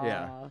 "Aw,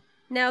 Yeah.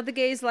 now the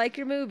gays like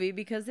your movie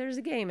because there's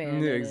a gay man."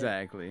 in it."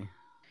 Exactly.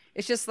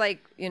 It's just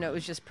like, it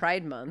was just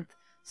Pride Month.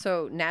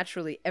 So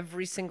naturally,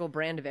 every single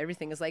brand of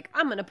everything is like,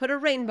 I'm going to put a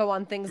rainbow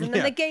on things, and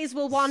then Yeah. the gays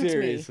will want me.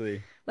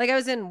 Seriously. Like, I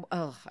was in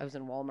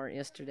Walmart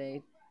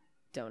yesterday.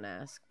 Don't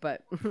ask,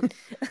 but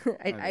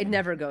I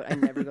never go to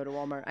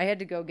Walmart. I had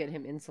to go get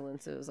him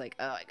insulin, so it was like,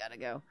 oh, I gotta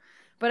go.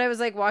 But I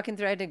was like walking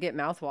through, I had to get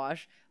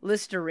mouthwash.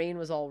 Listerine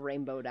was all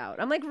rainbowed out.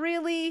 I'm like,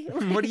 really?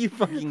 What do you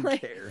fucking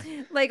care?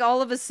 Like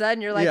all of a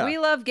sudden you're like, Yeah. we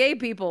love gay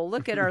people.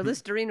 Look at our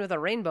Listerine with a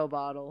rainbow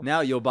bottle.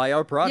 Now you'll buy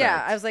our product.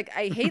 Yeah, I was like,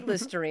 I hate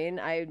Listerine.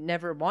 I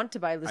never want to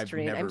buy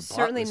Listerine. never I'm bought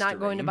certainly not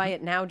going to Listerine. buy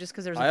it now just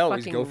because there's a I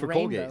always fucking go for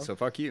rainbow. Colgate, so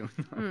fuck you.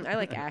 I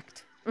like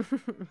Act.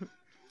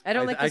 I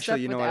don't like the stuff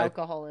you know with what?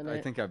 alcohol in it.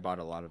 I think I bought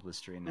a lot of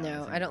Listerine now.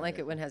 No, I don't like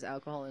it when it has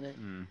alcohol in it.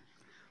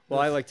 Well,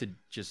 I like to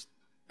just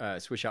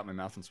swish out my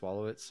mouth and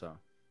swallow it, so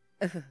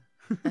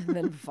And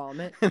then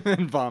vomit. and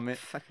then vomit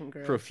Fucking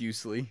gross.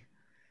 profusely.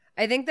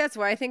 I think that's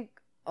why I think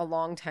a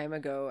long time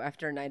ago,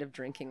 after a night of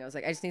drinking, I was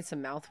like, I just need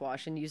some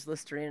mouthwash and use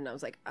Listerine. And I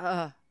was like,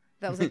 that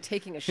was like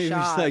taking a It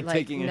shot. was like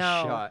taking a no.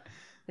 shot.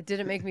 It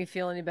didn't make me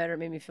feel any better. It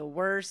made me feel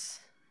worse.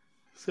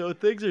 So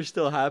things are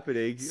still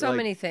happening. So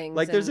many things.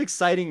 Like there's and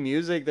exciting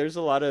music. There's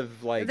a lot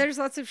of like there's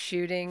lots of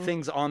shooting.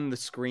 things on the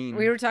screen.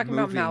 We were talking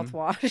moving. about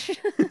mouthwash.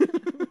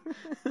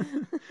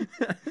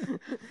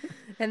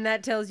 And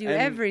that tells you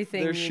And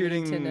everything They're you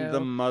shooting need to know.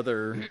 the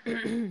mother,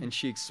 and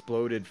she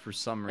exploded for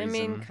some I reason.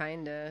 mean,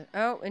 kinda.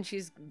 Oh, and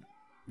she's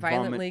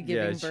violently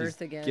giving she's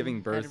birth again. Giving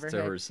out birth of her to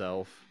head.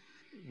 herself.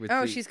 With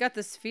Oh, the- she's got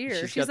the sphere.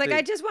 she's She's got like, the-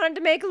 I just wanted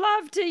to make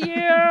love to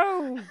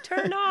you.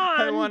 Turn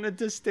on. I wanted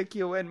to stick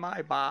you in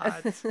my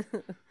butt.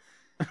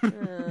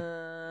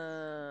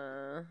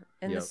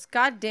 And Yep. this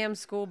goddamn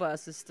school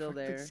bus is still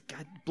there.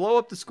 God, blow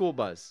up the school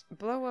bus.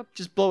 Blow up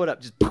Just blow it up.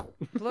 Just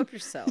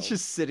yourself. It's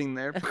just sitting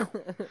there.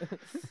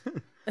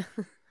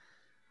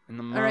 And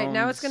the All right,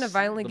 now it's gonna mom's-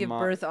 violently the give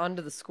mom- birth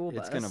onto the school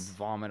bus. It's gonna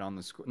vomit on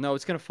the school. No,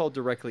 it's gonna fall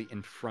directly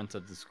in front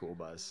of the school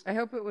bus, I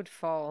hope it would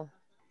fall.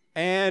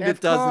 and Of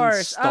it doesn't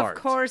course, start.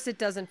 Of course, it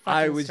doesn't fucking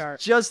I was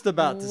start. just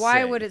about to say.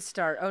 Why would it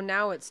start? Oh,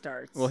 now it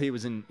starts. Well, he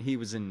was in.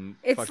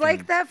 It's fucking-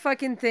 like that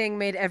fucking thing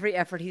made every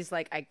effort. He's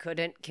like, I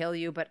couldn't kill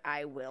you, but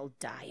I will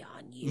die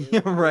on you.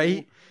 Yeah,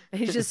 right. And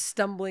he's just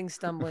stumbling.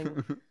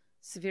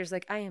 Severe's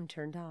like, I am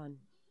turned on.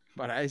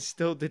 But I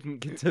still didn't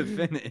get to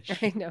finish.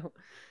 I know.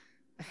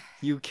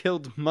 You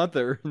killed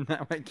Mother.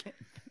 Now I can't.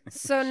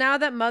 So now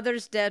that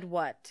Mother's dead,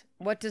 what?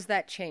 What does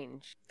that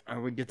change? I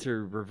would get to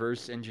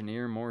reverse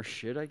engineer more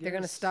shit. I guess They're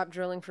gonna stop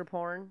drilling for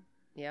porn.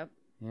 Yep.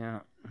 Yeah.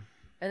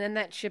 And then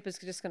that ship is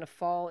just gonna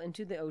fall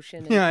into the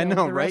ocean. And Yeah, I kill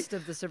know, the right? rest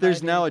of the There's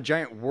surviving- now a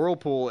giant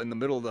whirlpool in the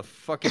middle of the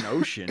fucking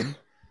ocean.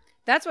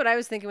 That's what I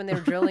was thinking when they were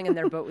drilling and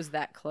their boat was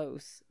that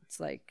close. It's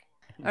like,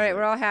 all right,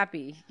 we're all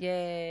happy.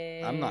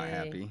 Yay. I'm not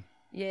happy.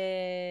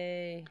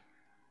 Yay.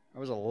 I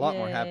was a lot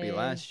more happy Yay.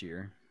 last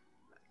year.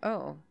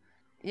 Oh.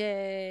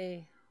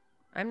 Yay.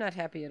 I'm not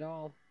happy at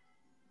all.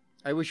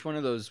 I wish one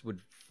of those would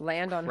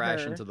Land on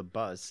crash her into the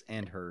bus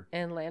and her.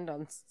 and land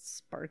on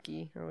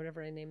Sparky or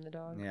whatever I named the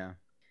dog. Yeah.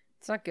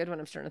 It's not good when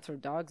I'm starting to throw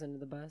dogs under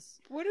the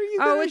bus. What are you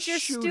gonna Oh, it's your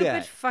shoot stupid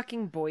at?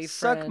 fucking boyfriend.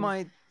 Suck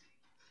my...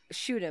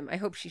 Shoot him. I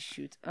hope she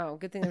shoots. Oh,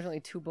 good thing there's only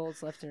 2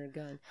 bullets left in her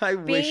gun. I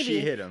wish she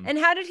hit him. And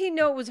how did he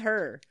know it was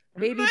her?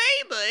 Baby,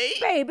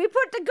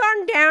 put the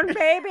gun down,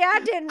 baby.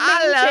 I didn't mean to.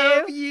 I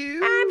love you.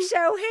 I'm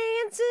so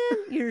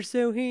handsome. You're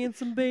so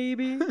handsome,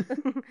 baby.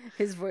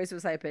 His voice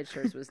was high pitched.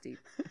 Hers was deep.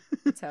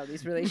 That's how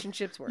these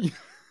relationships work.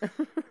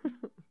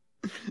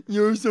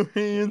 You're so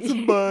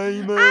handsome,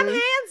 baby. I'm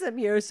handsome.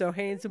 You're so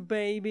handsome,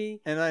 baby.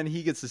 And then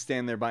he gets to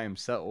stand there by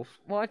himself.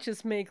 Watch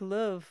us make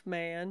love,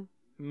 man.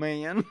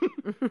 Man.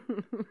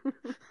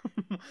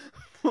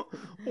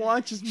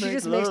 Watch us make love, She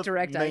just makes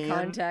direct eye man.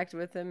 contact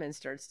with him and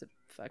starts to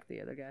fuck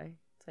the other guy.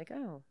 It's like,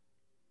 oh.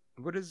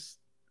 What is...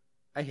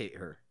 I hate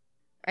her.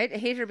 I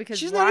hate her because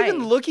She's why? not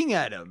even looking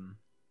at him.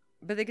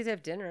 But they get to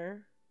have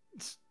dinner.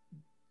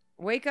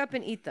 Wake up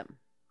and eat them.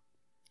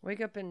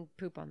 Wake up and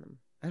poop on them.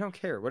 I don't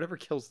care. Whatever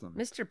kills them.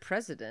 Mr.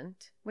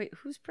 President. Wait,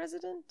 who's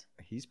president?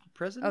 He's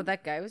president? Oh,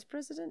 that guy was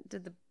president?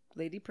 Did the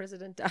lady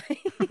president die?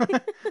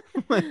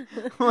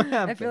 what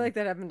happened? I feel like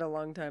that happened a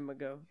long time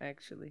ago,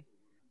 actually.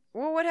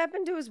 Well, what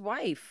happened to his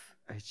wife?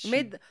 She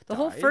Made the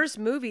whole died? first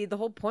movie, the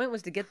whole point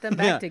was to get them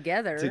back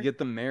together. To get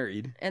them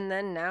married. And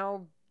then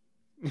now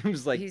It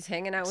was like he's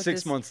hanging out with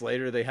 6 this... months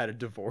later, they had a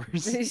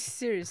divorce.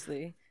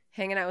 Seriously.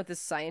 Hanging out with this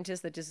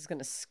scientist that just is going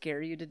to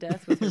scare you to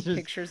death with her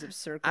pictures of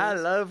circles. I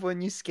love when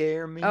you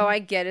scare me. Oh, I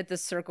get it. The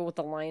circle with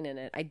the line in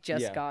it. I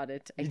just got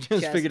it. I You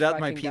just figured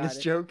out my fucking penis got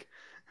it. joke?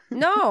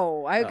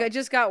 No, I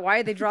just got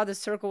why they draw the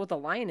circle with the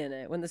line in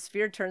it. When the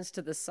sphere turns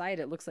to the side,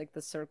 it looks like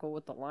the circle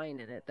with the line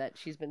in it that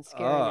she's been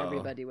scaring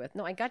everybody with.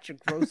 No, I got your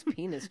gross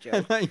penis I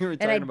joke. thought you were And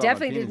talking I about my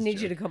definitely penis didn't need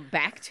you to joke. come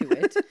back to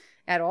it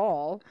at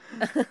all.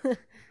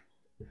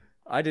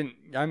 I didn't.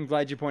 I'm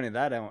glad you pointed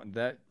that out.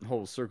 That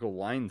whole circle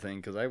line thing,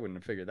 because I wouldn't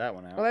have figured that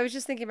one out. Well, I was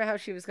just thinking about how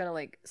she was going to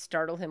like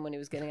startle him when he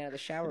was getting out of the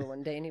shower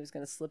one day and he was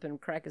going to slip and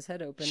crack his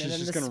head open. She's And then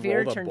just the gonna sphere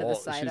roll the turned to ball. the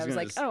side. She's I was gonna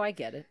like, just- oh, I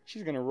get it.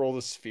 She's gonna roll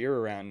the sphere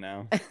around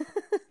now.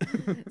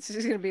 She's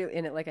going to be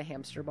in it like a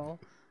hamster ball.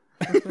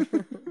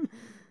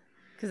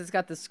 Because it's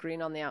got the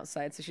screen on the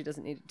outside, so she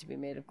doesn't need it to be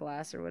made of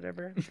glass or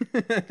whatever.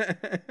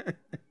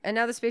 And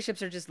now the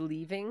spaceships are just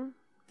leaving.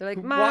 They're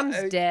like,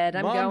 Mom's dead.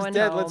 I'm Mom's going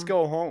dead. home. Let's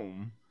go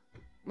home.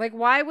 Like,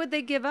 why would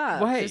they give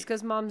up? Why? Just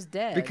because Mom's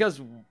dead?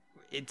 Because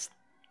it's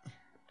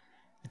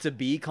a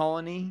bee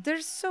colony.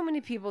 There's so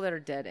many people that are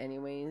dead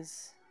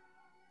anyways.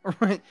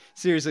 Right?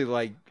 Seriously,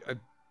 like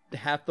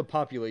half the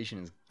population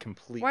is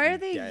completely. Why are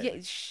they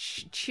dead.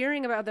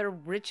 cheering about they're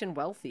rich and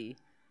wealthy?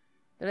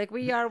 They're like,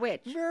 we are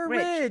rich. We're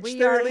rich. We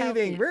They're are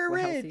leaving. healthy. We're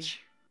healthy."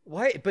 rich.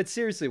 Why? But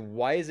seriously,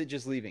 why is it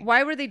just leaving?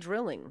 Why were they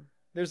drilling?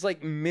 There's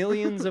like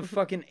millions of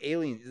fucking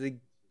aliens.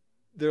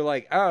 They're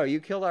like, oh, you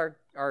killed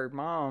our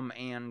mom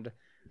and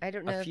I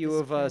don't know. a if few this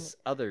of us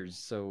others,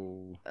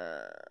 so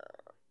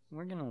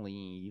we're gonna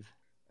leave.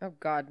 Oh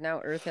God!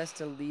 Now Earth has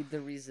to lead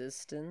the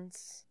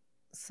resistance.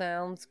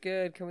 Sounds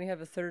good. Can we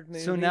have a third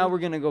movie? So now we're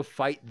gonna go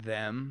fight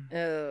them.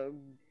 Oh,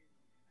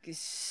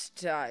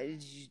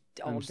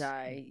 I'll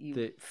die.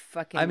 You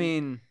fucking. I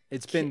mean,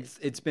 it's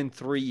been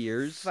 3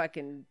 years,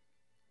 fucking.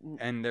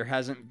 and there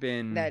hasn't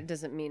been That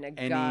doesn't mean a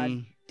any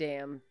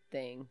goddamn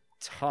thing.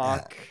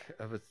 talk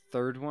of a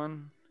third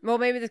one. Well,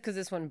 maybe because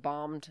this one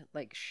bombed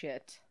like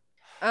shit.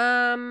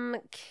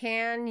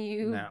 Can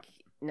you?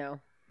 No.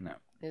 No.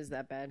 Is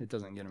that bad? It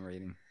doesn't get a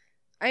rating.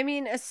 I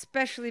mean,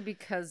 especially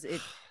because it.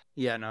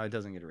 Yeah, no, it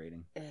doesn't get a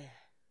rating.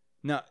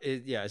 No,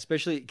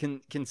 especially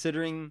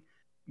considering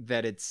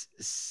that it's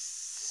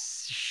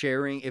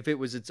sharing. If it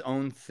was its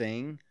own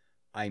thing,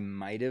 I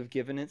might have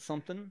given it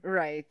something.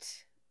 Right.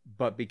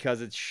 But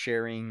because it's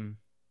sharing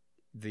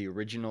the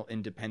original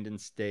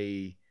Independence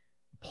Day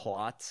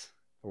plot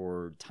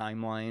or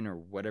timeline or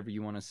whatever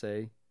you want to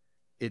say,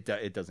 it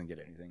doesn't get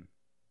anything.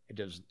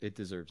 It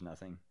deserves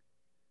nothing.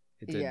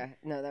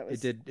 That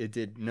was. It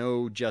did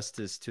no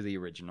justice to the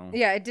original.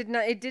 Yeah, it did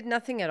not. It did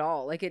nothing at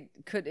all. Like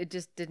it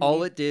just didn't.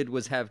 All it did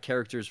was have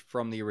characters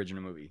from the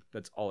original movie.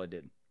 That's all it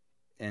did,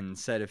 and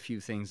said a few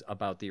things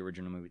about the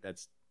original movie.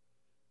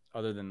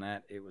 Other than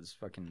that, it was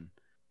fucking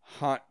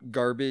hot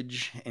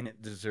garbage, and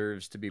it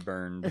deserves to be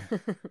burned.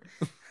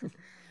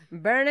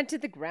 Burn it to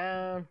the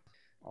ground.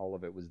 All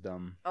of it was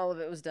dumb. All of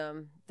it was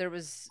dumb. There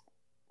was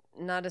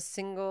not a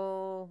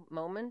single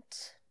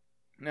moment.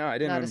 No, I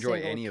didn't enjoy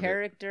any of it. Not a single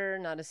character,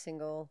 not a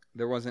single...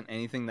 There wasn't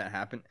anything that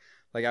happened.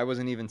 Like, I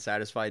wasn't even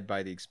satisfied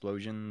by the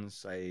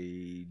explosions.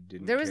 I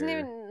didn't There wasn't care.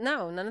 even...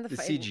 No, none of the...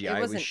 The CGI it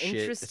wasn't was shit,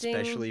 interesting.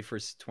 especially for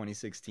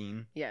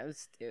 2016. Yeah,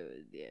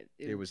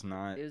 It was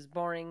not. It was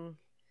boring.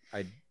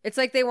 I It's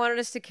like they wanted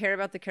us to care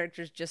about the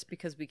characters just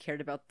because we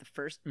cared about the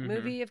first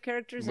movie of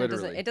characters. And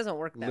Literally. it doesn't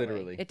work that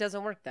Literally. way. It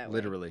doesn't work that way.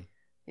 literally.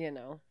 You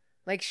know?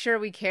 Like, sure,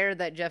 we care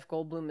that Jeff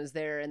Goldblum is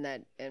there and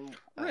that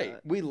Right.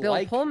 We Bill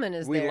like Pullman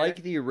is there. We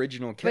like the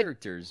original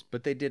characters,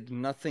 but they did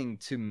nothing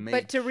to make.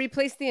 But to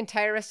replace the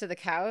entire rest of the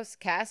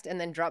cast and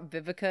then drop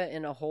Vivica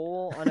in a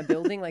hole on a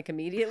building like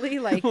immediately,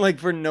 like like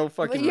for no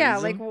fucking yeah,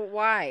 reason. like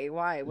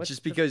why? What's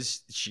just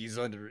because she's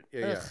under.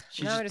 Yeah, Ugh,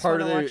 she's now I just just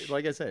part of the. wanna watch-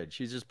 Like I said,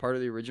 she's just part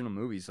of the original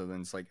movie. So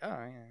then it's like, oh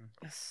yeah,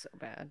 That's so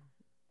bad.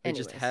 they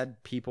just Anyways,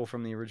 had people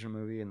from the original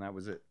movie, and that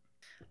was it.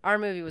 our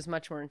movie was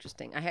much more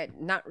interesting. I had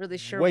not really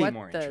sure Way what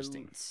more the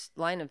interesting.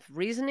 line of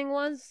reasoning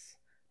was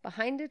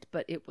behind it,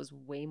 but it was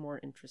way more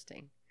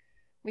interesting.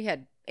 We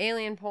had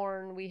alien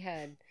porn. We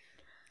had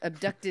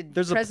abducted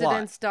There's a plot.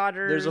 president's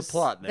daughters. There's a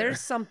plot there. There's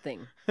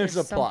something. There's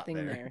a plot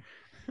something there.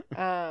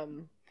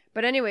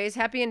 But anyways,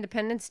 happy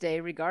Independence Day,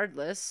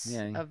 regardless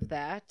Yay. of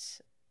that.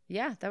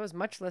 Yeah, that was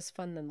much less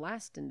fun than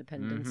last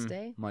Independence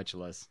Day. Much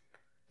less.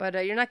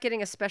 But you're not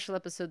getting a special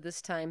episode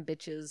this time,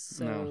 bitches.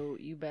 So No.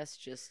 you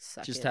best just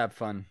suck Just it. have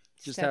fun.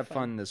 Just have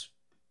fun this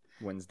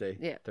Wednesday,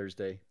 Yeah.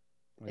 Thursday,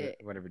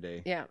 whatever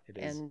day. Yeah, it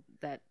is. and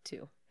that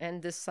too.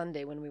 And this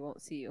Sunday when we won't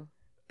see you.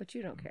 But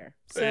you don't care.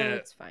 So Yeah.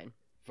 it's fine.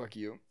 Fuck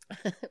you.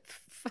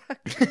 Fuck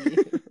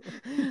you.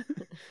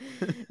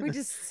 We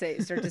just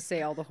start to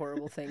say all the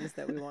horrible things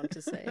that we want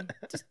to say.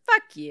 Just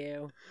fuck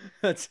you.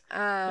 That's.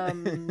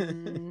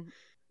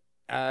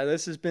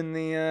 This has been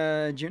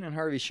the June and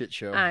Harvey shit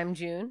show. I'm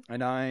June.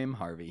 And I'm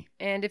Harvey.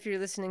 And if you're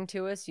listening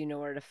to us, you know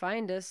where to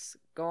find us.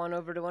 Go on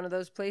over to one of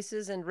those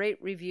places and rate,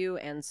 review,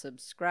 and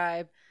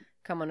subscribe.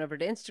 Come on over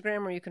to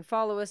Instagram where you can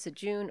follow us at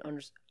June.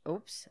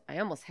 Oops, I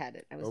almost had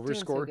it. I was doing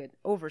so good.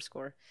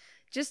 Overscore.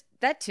 Just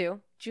that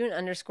too. June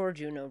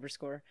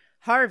 _June_.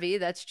 Harvey,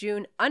 that's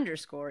June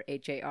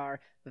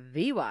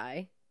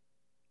 _HARVY.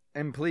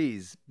 And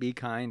please be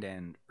kind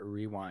and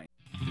rewind.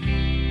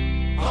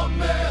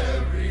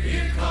 America.